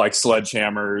with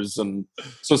sledgehammers, and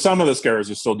so some of the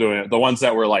scares are still doing it. The ones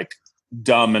that were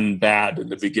dumb and bad in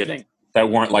the beginning,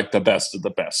 that weren't the best of the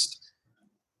best.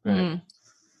 Right. Mm-hmm.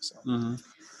 So. Mm-hmm.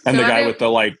 And the guy with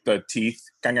the teeth.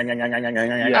 Oh,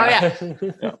 yeah.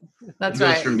 That's It goes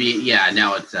right. from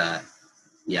now it's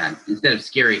instead of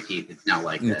scary teeth, it's now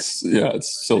this.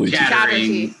 It's silly teeth. Chatter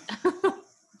Chattering. teeth.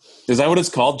 Is that what it's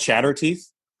called? Chatter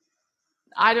teeth?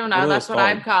 I don't know. What are That's those what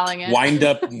called? I'm calling it. Wind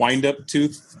up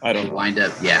tooth? I don't know. Wind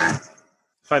up, yeah.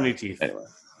 Funny teeth. Anyway.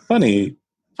 Funny.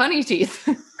 Funny teeth.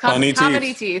 Funny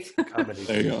Comedy teeth. Comedy.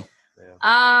 There you go.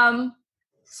 Yeah.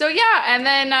 So yeah, and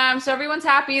then so everyone's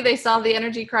happy. They solved the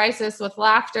energy crisis with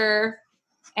laughter,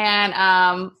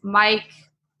 and Mike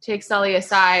takes Sully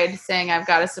aside, saying, "I've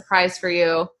got a surprise for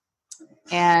you,"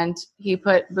 and he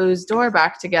put Boo's door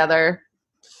back together.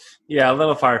 Yeah, a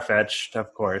little far-fetched,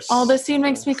 of course. Oh, this scene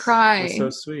makes me cry. It's so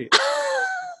sweet.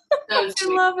 I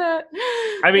love it.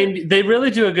 I mean, they really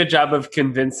do a good job of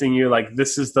convincing you,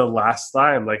 this is the last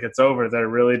time, it's over. They're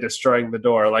really destroying the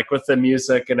door, with the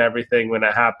music and everything when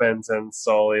it happens, and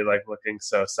Sully, looking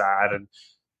so sad, and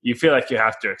you feel like you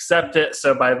have to accept it.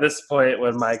 So by this point,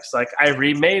 when Mike's I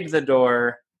remade the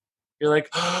door, you're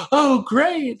oh,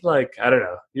 great. I don't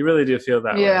know. You really do feel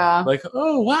that Yeah. way.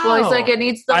 Oh, wow. Well, he's it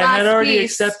needs the last I had already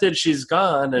piece. accepted she's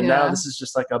gone, and now this is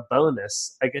just a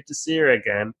bonus. I get to see her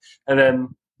again. And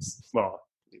then, well,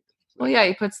 yeah,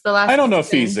 he puts the last. I don't know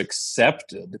if piece in. he's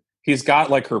accepted. He's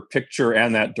got her picture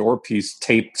and that door piece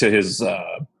taped to his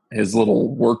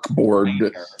little work board.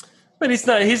 But he's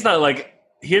not like,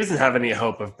 he doesn't have any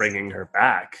hope of bringing her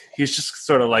back. He's just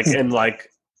sort of like in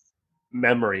like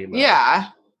memory mode. Yeah.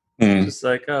 Just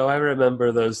like, oh, I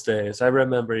remember those days. I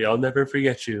remember you. I'll never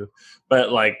forget you.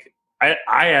 But like, I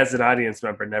as an audience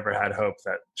member never had hope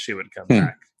that she would come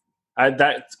back.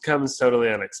 That comes totally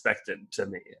unexpected to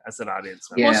me as an audience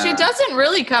member. Well, she doesn't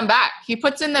really come back. He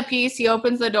puts in the piece, he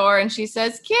opens the door, and she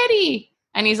says, "Kitty,"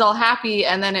 and he's all happy,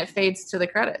 and then it fades to the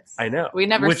credits. I know. We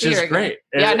never see her again. Which is great.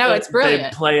 Yeah, no, it's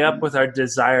brilliant. They play up with our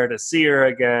desire to see her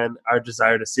again, our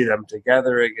desire to see them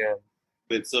together again.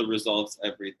 But it still resolves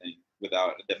everything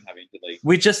without them having to like.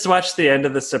 We just watched the end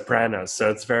of The Sopranos, so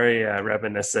it's very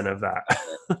reminiscent of that.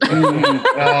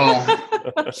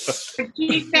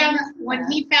 When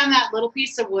he found that little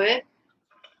piece of wood,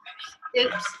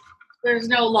 there's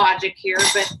no logic here,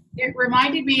 but it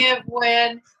reminded me of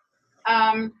when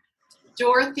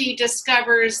Dorothy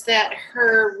discovers that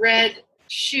her red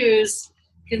shoes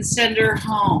can send her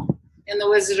home in The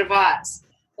Wizard of Oz.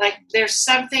 Like there's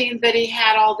something that he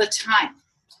had all the time.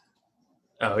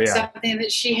 Oh yeah. Something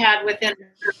that she had within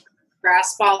her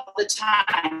grasp all the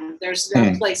time. There's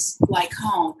no place like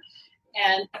home.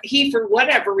 And he, for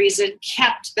whatever reason,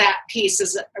 kept that piece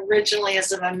originally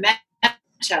as a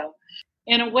memento.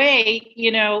 In a way,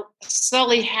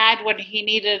 Sully had what he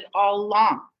needed all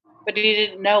along, but he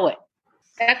didn't know it.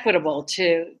 Equitable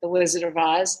to The Wizard of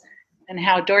Oz, and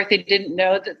how Dorothy didn't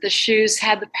know that the shoes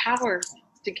had the power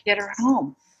to get her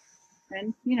home.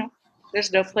 And,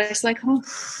 there's no place like home.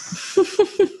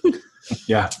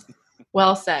 Yeah.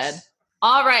 Well said.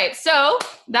 All right. So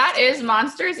that is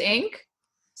Monsters, Inc.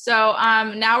 So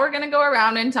now we're going to go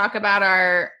around and talk about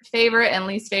our favorite and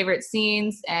least favorite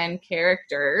scenes and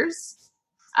characters.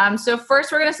 So first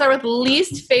we're going to start with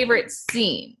least favorite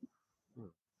scene.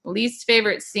 Least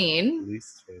favorite scene.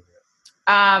 Least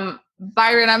favorite.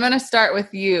 Byron, I'm going to start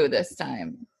with you this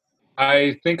time.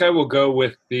 I think I will go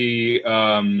with the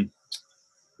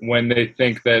when they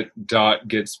think that Dot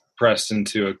gets pressed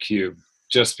into a cube,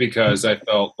 just because I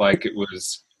felt like it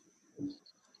was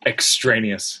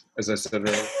extraneous, as I said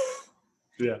earlier.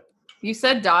 Yeah. You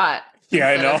said Dot. Yeah,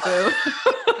 I know.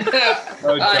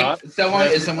 Oh, Dot?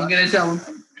 Is someone going to tell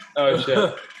him? Oh,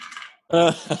 shit.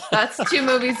 That's 2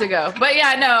 movies ago. But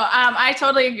yeah, no, I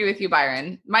totally agree with you,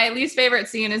 Byron. My least favorite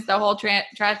scene is the whole trash.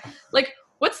 Like,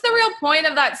 what's the real point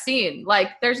of that scene?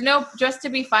 Like, there's no, just to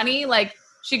be funny, like,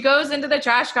 she goes into the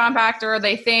trash compactor,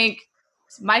 they think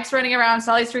Mike's running around,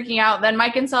 Sully's freaking out, then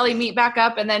Mike and Sully meet back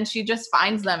up, and then she just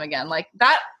finds them again. Like,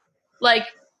 that, like,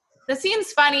 the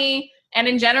scene's funny, and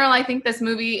in general, I think this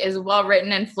movie is well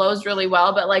written and flows really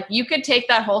well, but, like, you could take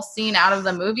that whole scene out of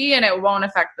the movie, and it won't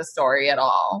affect the story at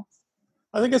all.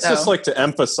 I think it's just like to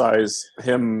emphasize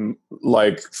him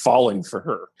like falling for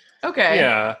her. Okay.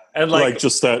 Yeah. And like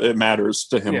just that it matters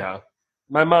to him. Yeah.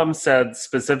 My mom said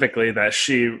specifically that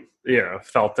she,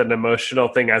 felt an emotional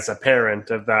thing as a parent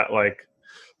of that, like,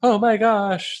 oh my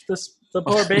gosh, the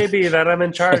poor baby that I'm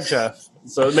in charge of.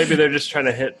 So maybe they're just trying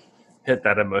to hit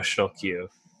that emotional cue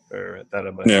or that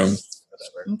emotional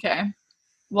whatever. Okay.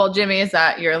 Well, Jimmy, is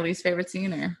that your least favorite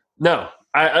scene or? No.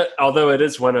 I although it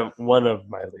is one of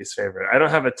my least favorite. I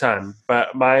don't have a ton,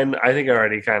 but mine, I think I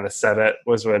already kind of said it,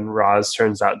 was when Roz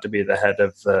turns out to be the head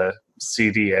of the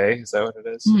CDA. Is that what it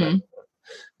is? Mm-hmm.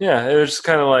 Yeah, it was just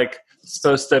kind of like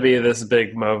supposed to be this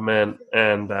big moment,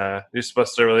 and you're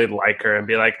supposed to really like her and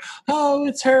be like, oh,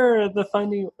 it's her, the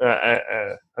funny.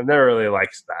 I've never really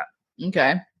liked that.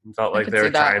 Okay. I felt like they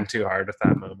were trying too hard with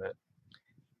that moment.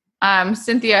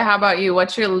 Cynthia, how about you?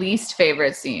 What's your least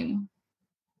favorite scene?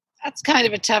 That's kind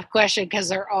of a tough question because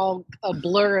they're all a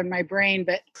blur in my brain,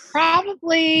 but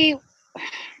probably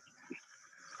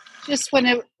just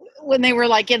when they were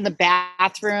like in the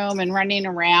bathroom and running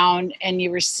around and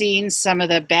you were seeing some of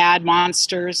the bad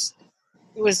monsters.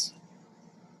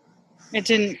 It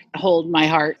didn't hold my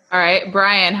heart. All right,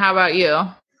 Brian, how about you?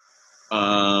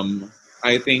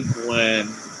 I think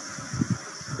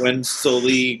when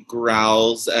Sully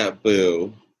growls at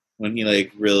Boo, when he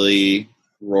like really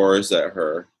roars at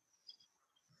her,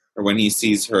 or when he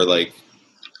sees her like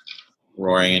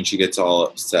roaring and she gets all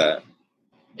upset.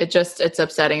 It's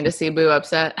upsetting to see Boo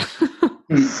upset.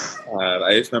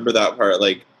 I just remember that part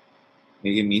like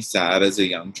making me sad as a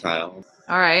young child.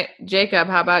 All right, Jacob,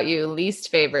 how about you? Least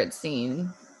favorite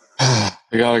scene? I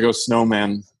gotta go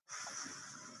Snowman.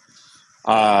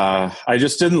 I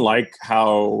just didn't like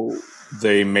how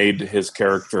they made his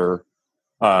character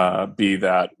be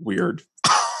that weird.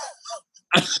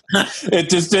 It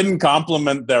just didn't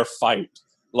complement their fight.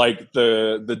 Like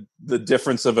the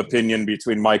difference of opinion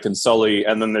between Mike and Sully,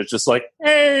 and then there's just like,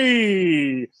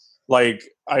 hey, like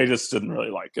I just didn't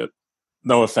really like it.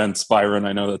 No offense, Byron.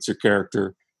 I know that's your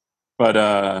character.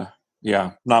 But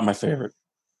yeah, not my favorite.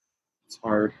 It's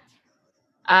hard.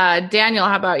 Daniel,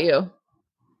 how about you?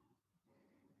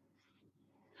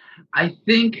 I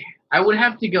think I would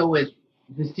have to go with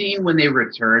the scene when they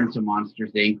return to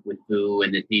Monsters Inc. with Boo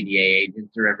and the CDA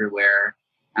agents are everywhere,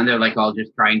 and they're like all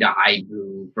just trying to hide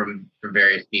Boo from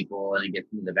various people, and he gets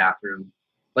into the bathroom.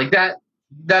 Like that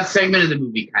segment of the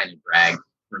movie kind of drags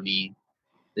for me.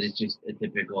 That it's just a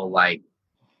typical like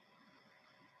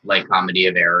comedy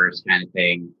of errors kind of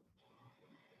thing,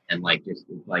 and like just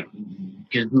like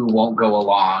because Boo won't go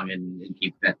along and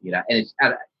keeps messing it up, and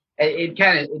it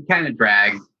kind of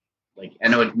drags. Like I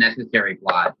know it's necessary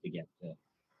plot to get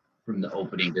from the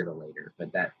opening to the later,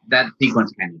 but that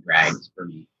sequence kind of drags for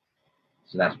me.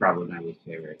 So that's probably my least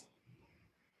favorite.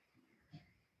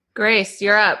 Grace,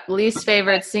 you're up. Least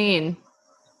favorite scene.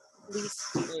 Least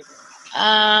favorite.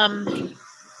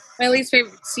 My least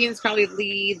favorite scene is probably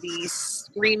the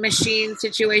screen machine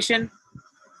situation.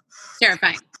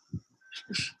 Terrifying.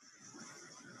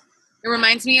 It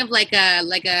reminds me of like a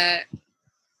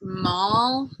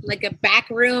mall, like a back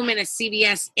room in a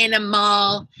CVS in a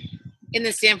mall in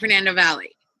the San Fernando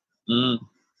Valley. Mm.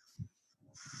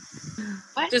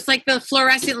 Just like the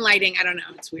fluorescent lighting. I don't know.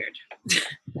 It's weird.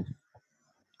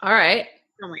 All right.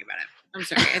 Don't worry about it. I'm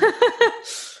sorry.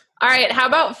 All right. How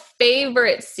about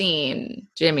favorite scene,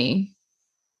 Jimmy?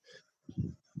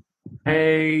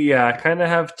 I kind of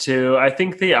have two. I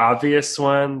think the obvious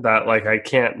one that like I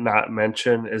can't not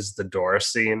mention is the door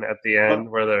scene at the end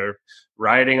where they're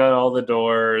riding on all the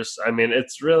doors. I mean,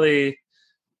 it's really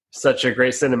such a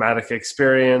great cinematic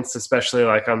experience, especially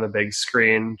like on the big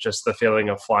screen, just the feeling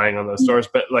of flying on those doors.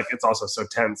 But like, it's also so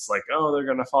tense, like, oh, they're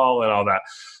going to fall and all that.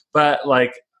 But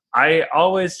like, I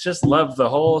always just love the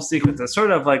whole sequence. It's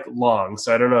sort of like long,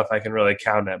 so I don't know if I can really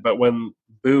count it. But when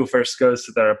Boo first goes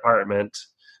to their apartment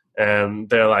and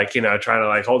they're like, you know, trying to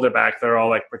like hold it back, they're all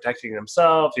like protecting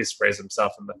themselves. He sprays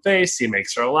himself in the face. He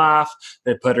makes her laugh.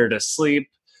 They put her to sleep.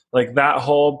 Like that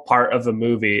whole part of the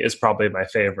movie is probably my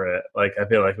favorite. Like I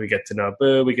feel like we get to know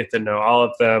Boo, we get to know all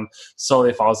of them.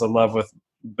 Sully falls in love with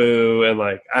Boo, and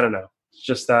like I don't know,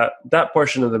 just that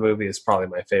portion of the movie is probably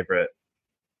my favorite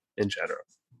in general.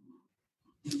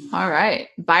 All right,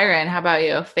 Byron, how about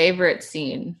you? Favorite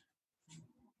scene?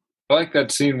 I like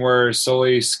that scene where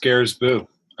Sully scares Boo.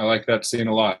 I like that scene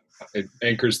a lot. It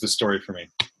anchors the story for me.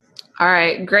 All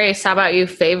right, Grace, how about you?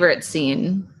 Favorite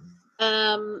scene?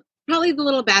 Probably the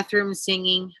little bathroom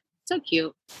singing. So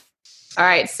cute. All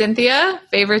right, Cynthia,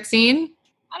 favorite scene?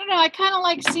 I don't know. I kind of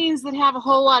like scenes that have a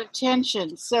whole lot of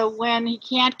tension. So when he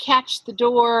can't catch the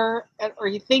door or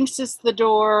he thinks it's the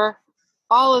door,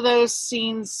 all of those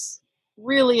scenes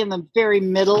really in the very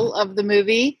middle of the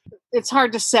movie. It's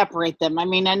hard to separate them. I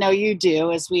mean, I know you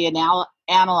do as we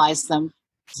analyze them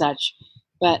such,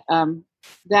 but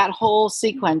that whole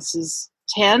sequence is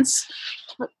tense.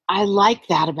 I like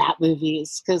that about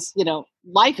movies because, you know,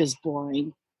 life is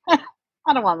boring. I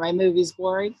don't want my movies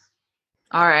boring.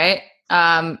 All right.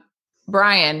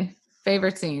 Brian,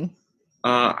 favorite scene?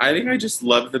 I think I just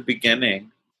love the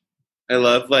beginning. I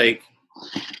love like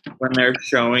when they're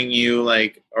showing you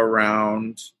like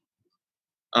around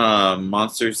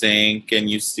Monsters Inc. and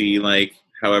you see like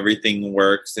how everything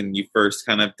works and you first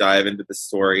kind of dive into the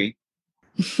story.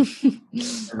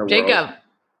 Jacob.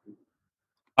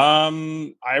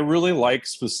 I really like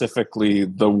specifically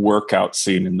the workout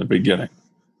scene in the beginning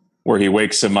where he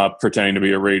wakes him up pretending to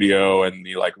be a radio and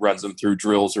he like runs him through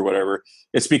drills or whatever.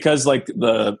 It's because like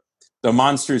the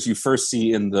monsters you first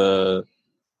see in the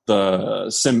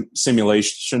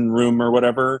simulation room or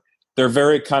whatever, they're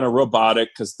very kind of robotic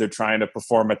because they're trying to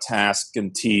perform a task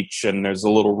and teach, and there's a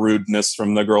little rudeness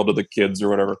from the girl to the kids or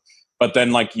whatever. But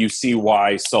then like you see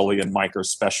why Sully and Mike are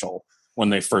special when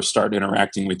they first start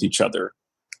interacting with each other.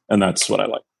 And that's what I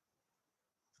like.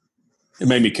 It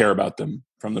made me care about them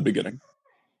from the beginning.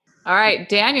 All right,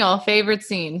 Daniel, favorite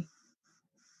scene?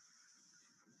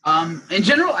 In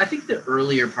general, I think the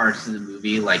earlier parts of the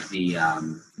movie, like the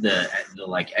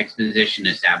like exposition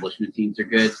establishment scenes, are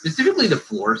good. Specifically, the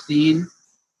floor scene.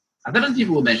 I thought other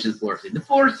people would mention the floor scene.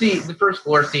 The first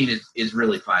floor scene is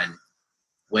really fun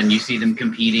when you see them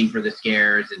competing for the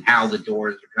scares and how the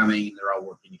doors are coming and they're all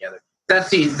working together. That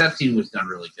scene was done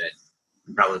really good.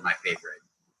 Probably my favorite.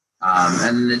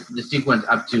 And the sequence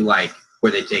up to like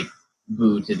where they take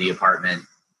Boo to the apartment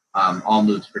all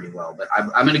moves pretty well. But I'm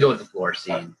going to go with the floor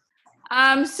scene.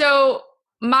 So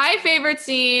my favorite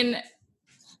scene,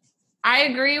 I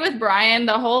agree with Brian.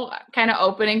 The whole kind of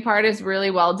opening part is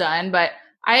really well done. But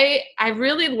I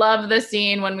really love the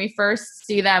scene when we first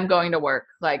see them going to work.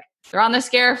 Like they're on the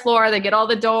scare floor. They get all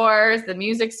the doors. The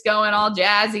music's going all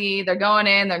jazzy. They're going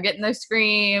in. They're getting their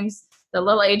screams. The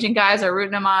little agent guys are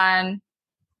rooting them on.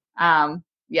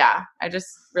 Yeah, I just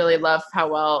really love how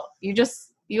well you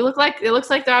look like. It looks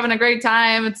like they're having a great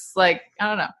time. It's like, I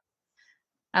don't know.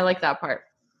 I like that part.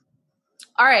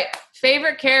 All right,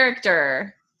 favorite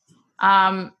character.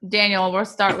 Daniel, we'll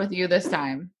start with you this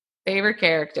time. Favorite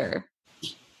character.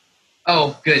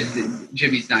 Oh, good.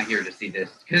 Jimmy's not here to see this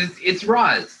because it's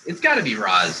Roz. It's got to be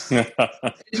Roz.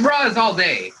 It's Roz all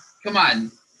day. Come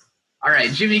on. All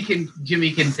right, Jimmy can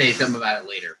say something about it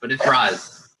later, but it's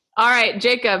Roz. All right,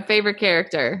 Jacob, favorite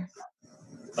character.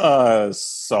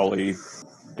 Sully.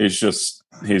 He's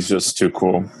just too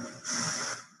cool.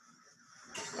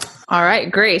 All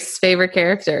right, Grace, favorite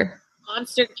character.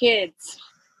 Monster Kids.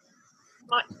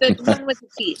 The one with the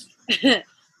teeth.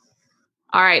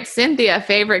 All right, Cynthia,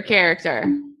 favorite character.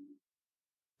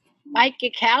 Mike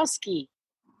Wazowski.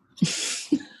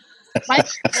 Mike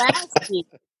Wazowski.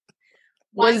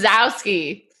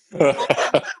 Wazowski.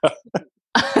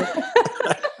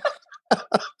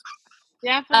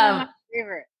 Definitely my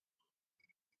favorite.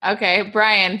 Okay,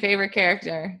 Brian, favorite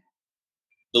character.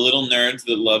 The little nerds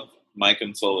that love Mike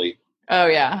and Sully. Oh,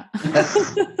 yeah.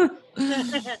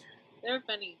 They're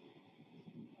funny.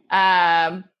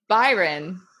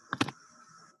 Byron.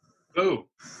 Boo.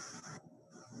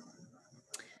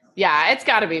 Yeah, it's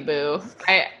got to be Boo.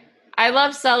 I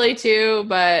love Sully too,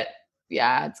 but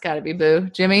yeah, it's got to be Boo.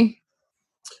 Jimmy?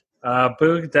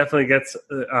 Boo definitely gets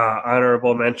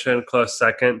honorable mention, close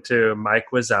second to Mike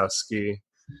Wazowski.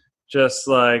 Just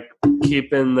like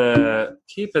keeping the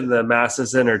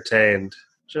masses entertained.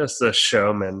 Just a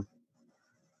showman.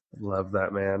 Love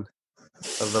that man.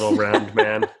 A little round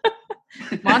man.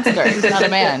 Monster. He's not a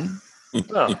man.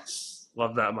 Oh,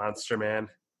 love that monster man.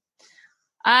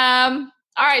 All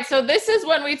right, so this is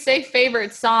when we'd say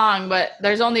favorite song, but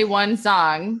there's only one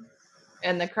song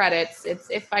in the credits. It's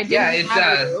If I Didn't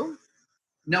Have You.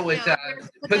 No, it's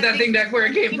put that thing back where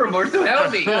it came from, or so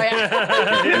help me. Oh,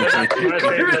 yeah.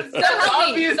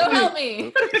 So help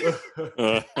me.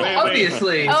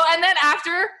 Obviously. Oh, and then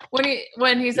after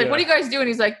when he's like, "What are you guys doing?"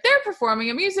 He's like, "They're performing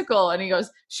a musical," and he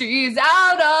goes, "She's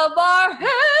out of our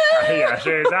head." Yeah,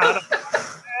 she's out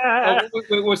of.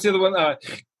 Wait, what's the other one?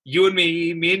 You and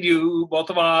me and you, both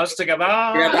of us together.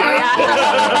 Yeah.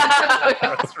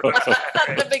 That's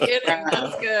at the beginning.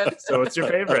 That's good. So, what's your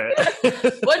favorite?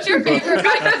 What's your favorite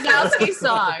Mike Wazowski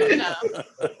song? No.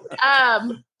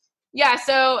 Yeah,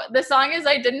 so the song is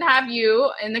I Didn't Have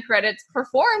You in the credits,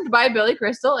 performed by Billy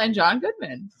Crystal and John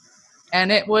Goodman.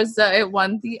 And it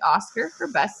won the Oscar for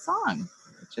Best Song.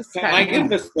 Can I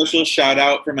give a special shout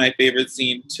out for my favorite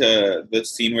scene to the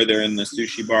scene where they're in the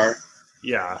sushi bar?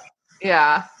 Yeah.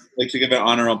 Yeah. I'd like to give an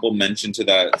honorable mention to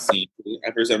that scene.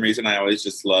 For some reason, I always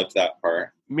just loved that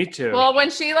part. Me too. Well,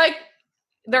 when she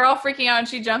they're all freaking out and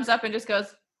she jumps up and just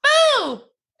goes, "Boo!"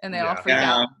 and they all freak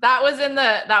out. That was in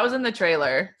the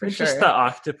trailer for sure. Just the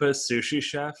octopus sushi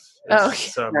chef. Oh,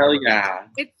 so hell yeah!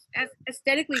 It's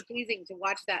aesthetically pleasing to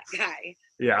watch that guy.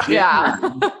 Yeah. Yeah.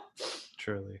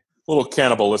 Truly. A little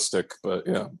cannibalistic, but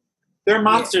yeah. They're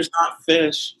monsters, not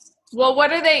fish. Well,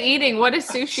 what are they eating? What is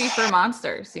sushi for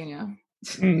monsters? You know.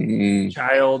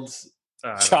 Child.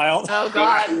 Oh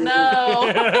God,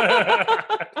 no!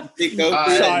 They go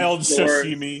child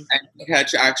sashimi and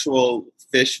catch actual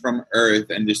fish from Earth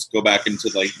and just go back into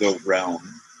the realm.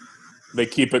 They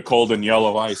keep it cold in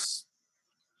yellow ice.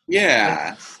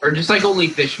 Yeah, or just only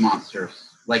fish monsters.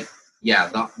 The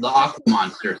aqua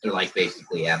monsters are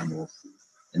basically animals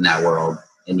in that world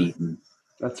and eaten.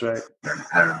 That's right.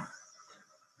 I don't know.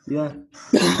 Yeah.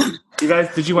 You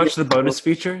guys, did you watch the bonus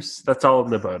features? That's all in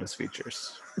the bonus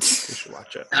features. You should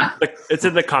watch it. It's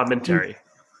in the commentary.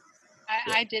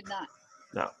 I did not.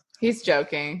 No. He's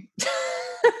joking.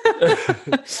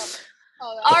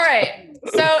 All right.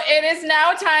 So it is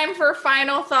now time for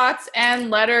final thoughts and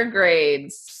letter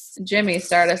grades. Jimmy,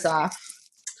 start us off.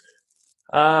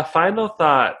 Final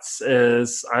thoughts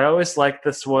is I always liked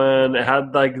this one. It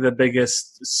had the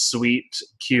biggest sweet,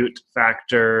 cute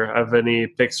factor of any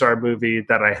Pixar movie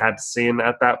that I had seen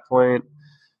at that point.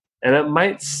 And it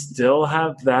might still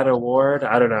have that award.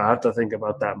 I don't know. I have to think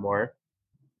about that more.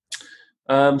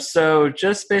 So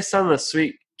just based on the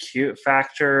sweet, cute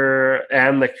factor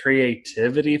and the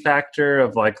creativity factor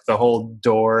of the whole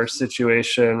door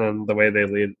situation and the way they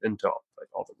lead into all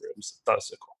the rooms, I thought it was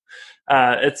so cool.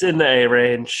 It's in the A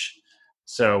range.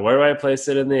 So where do I place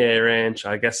it in the A range?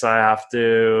 I guess I have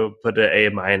to put an A-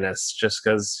 just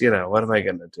because, what am I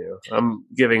going to do? I'm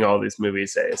giving all these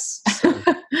movies A's. So,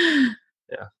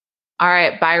 yeah. All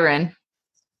right, Byron.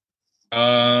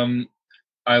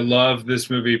 I love this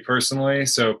movie personally,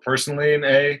 so personally an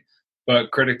A,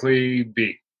 but critically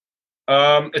B.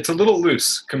 It's a little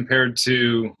loose compared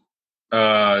to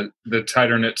the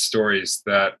tighter knit stories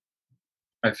that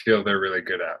I feel they're really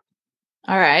good at.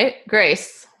 All right,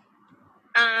 Grace.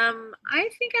 I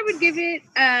think I would give it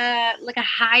like a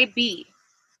high B,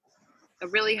 a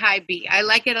really high B. I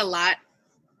like it a lot.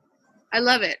 I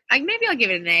love it. Maybe I'll give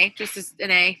it an A, just as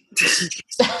an A.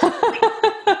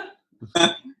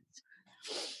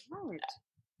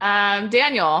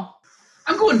 Daniel.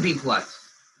 I'm going B plus.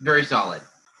 Very solid.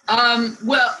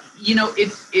 Well,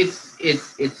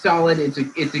 it's solid.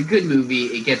 It's a good movie.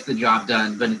 It gets the job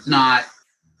done, but it's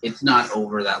not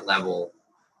over that level.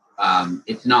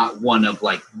 It's not one of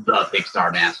like the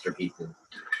Pixar masterpieces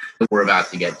that we're about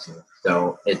to get to.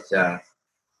 So it's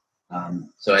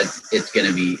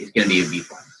gonna be a B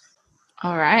plus.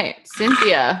 All right,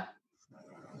 Cynthia.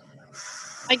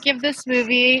 I give this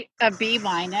movie a B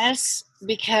minus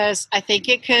because I think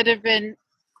it could have been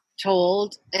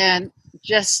told and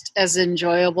just as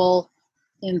enjoyable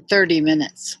in 30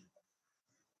 minutes,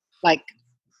 like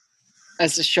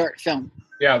as a short film.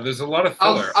 Yeah, there's a lot of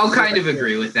filler. I'll kind of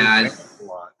agree with that.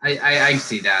 I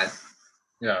see that.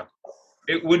 Yeah,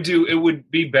 it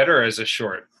would be better as a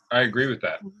short. I agree with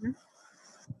that.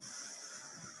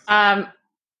 Mm-hmm.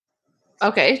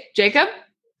 Okay, Jacob.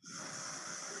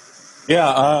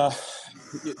 Yeah,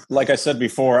 like I said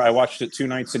before, I watched it 2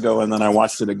 nights ago, and then I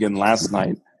watched it again last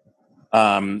night.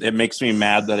 It makes me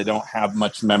mad that I don't have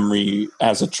much memory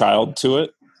as a child to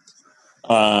it.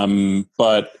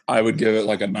 But I would give it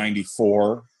like a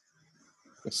 94,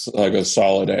 like a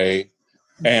solid A.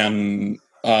 And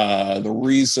the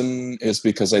reason is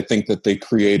because I think that they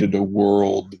created a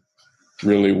world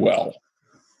really well.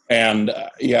 And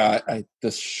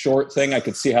this short thing, I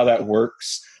could see how that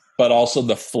works. But also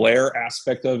the flair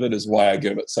aspect of it is why I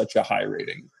give it such a high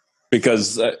rating.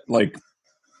 Because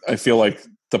I feel like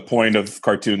the point of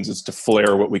cartoons is to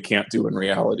flare what we can't do in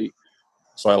reality.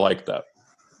 So I like that.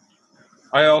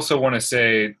 I also want to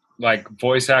say, like,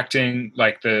 voice acting,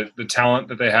 like the talent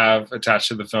that they have attached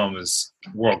to the film is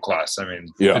world class. I mean,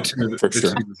 yeah, for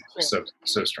sure.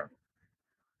 So strong.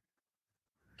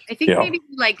 I think maybe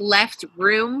like left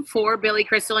room for Billy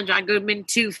Crystal and John Goodman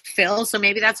to fill, so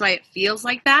maybe that's why it feels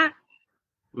like that.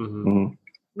 Mm-hmm.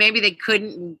 Maybe they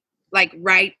couldn't like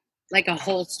write like a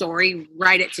whole story,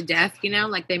 write it to death,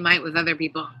 like they might with other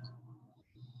people.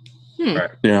 Right.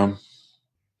 Yeah.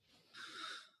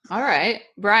 All right,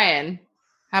 Brian.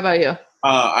 How about you?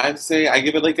 I'd say I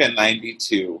give it like a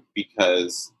 92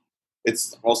 because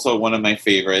it's also one of my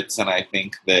favorites, and I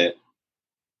think that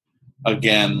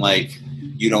again, like,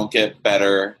 you don't get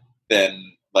better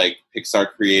than like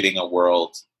Pixar creating a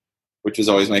world, which was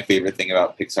always my favorite thing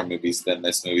about Pixar movies. Than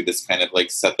this movie, this kind of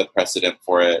like set the precedent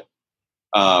for it.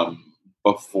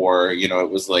 Before, it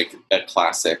was like a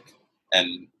classic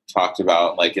and talked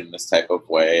about like in this type of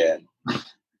way. And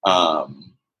I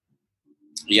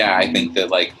think that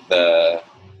like the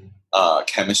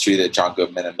chemistry that John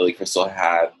Goodman and Billy Crystal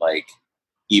had, like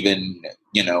even,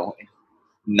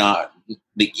 not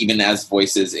like, even as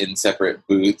voices in separate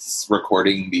booths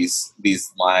recording these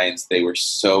lines, they were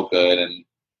so good and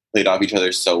played off each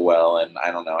other so well. And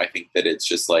I don't know, I think that it's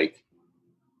just like,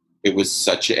 it was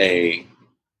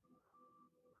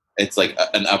it's like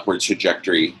an upward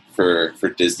trajectory for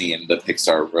Disney and the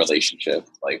Pixar relationship.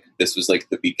 Like, this was like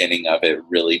the beginning of it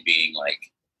really being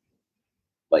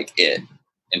like it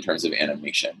in terms of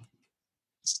animation.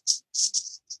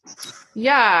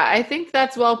 Yeah, I think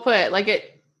that's well put. Like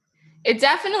it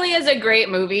definitely is a great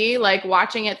movie. Like,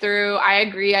 watching it through, I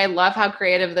agree. I love how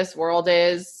creative this world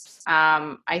is.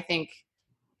 I think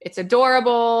it's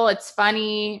adorable. It's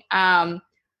funny. But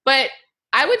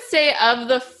I would say of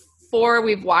the 4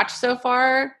 we've watched so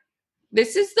far,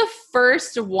 this is the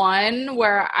first one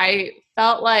where I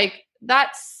felt like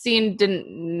that scene didn't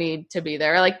need to be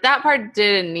there. Like, that part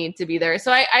didn't need to be there.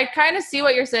 So I kind of see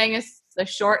what you're saying is the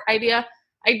short idea.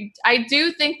 I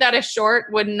do think that a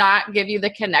short would not give you the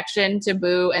connection to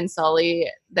Boo and Sully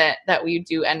that we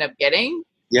do end up getting.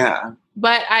 Yeah.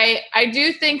 But I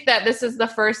do think that this is the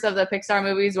first of the Pixar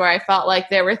movies where I felt like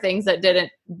there were things that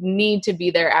didn't need to be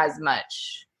there as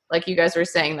much. Like you guys were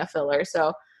saying, the filler.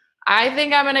 So I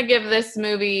think I'm going to give this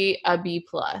movie a B+.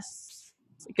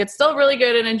 It's still really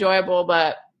good and enjoyable,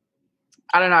 but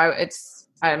I don't know.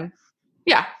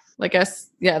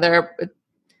 They're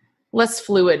less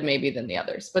fluid maybe than the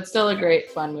others, but still a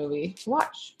great, fun movie to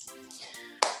watch.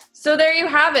 So there you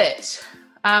have it.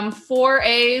 4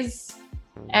 A's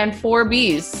and 4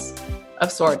 B's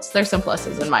of sorts. There's some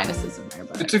pluses and minuses in there,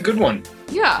 but it's a good one.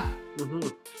 Yeah. Mm-hmm.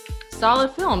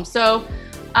 Solid film. So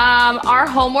Our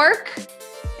homework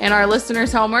and our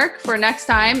listeners' homework for next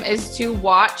time is to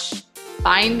watch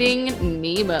Finding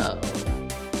Nemo.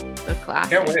 The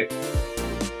classic. Can't wait.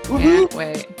 Can't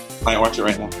wait. Might watch it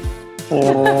right now.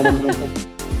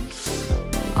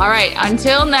 All right,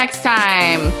 until next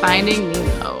time, Finding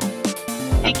Nemo.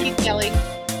 Thank you, Kelly.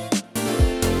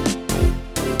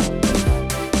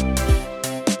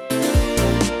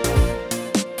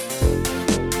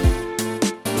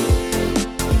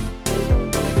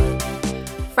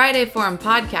 Friday Forum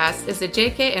Podcast is a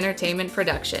JK Entertainment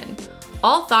production.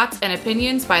 All thoughts and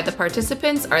opinions by the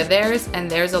participants are theirs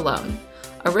and theirs alone.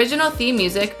 Original theme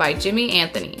music by Jimmy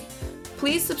Anthony.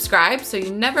 Please subscribe so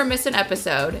you never miss an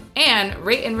episode, and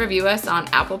rate and review us on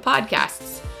Apple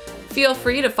Podcasts. Feel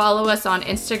free to follow us on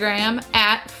Instagram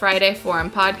at Friday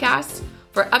Forum Podcast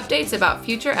for updates about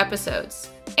future episodes.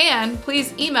 And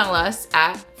please email us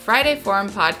at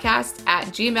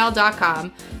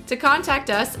fridayforumpodcast@gmail.com to contact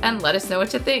us and let us know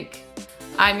what you think.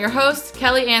 I'm your host,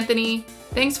 Kelly Anthony.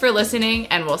 Thanks for listening,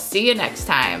 and we'll see you next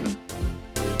time.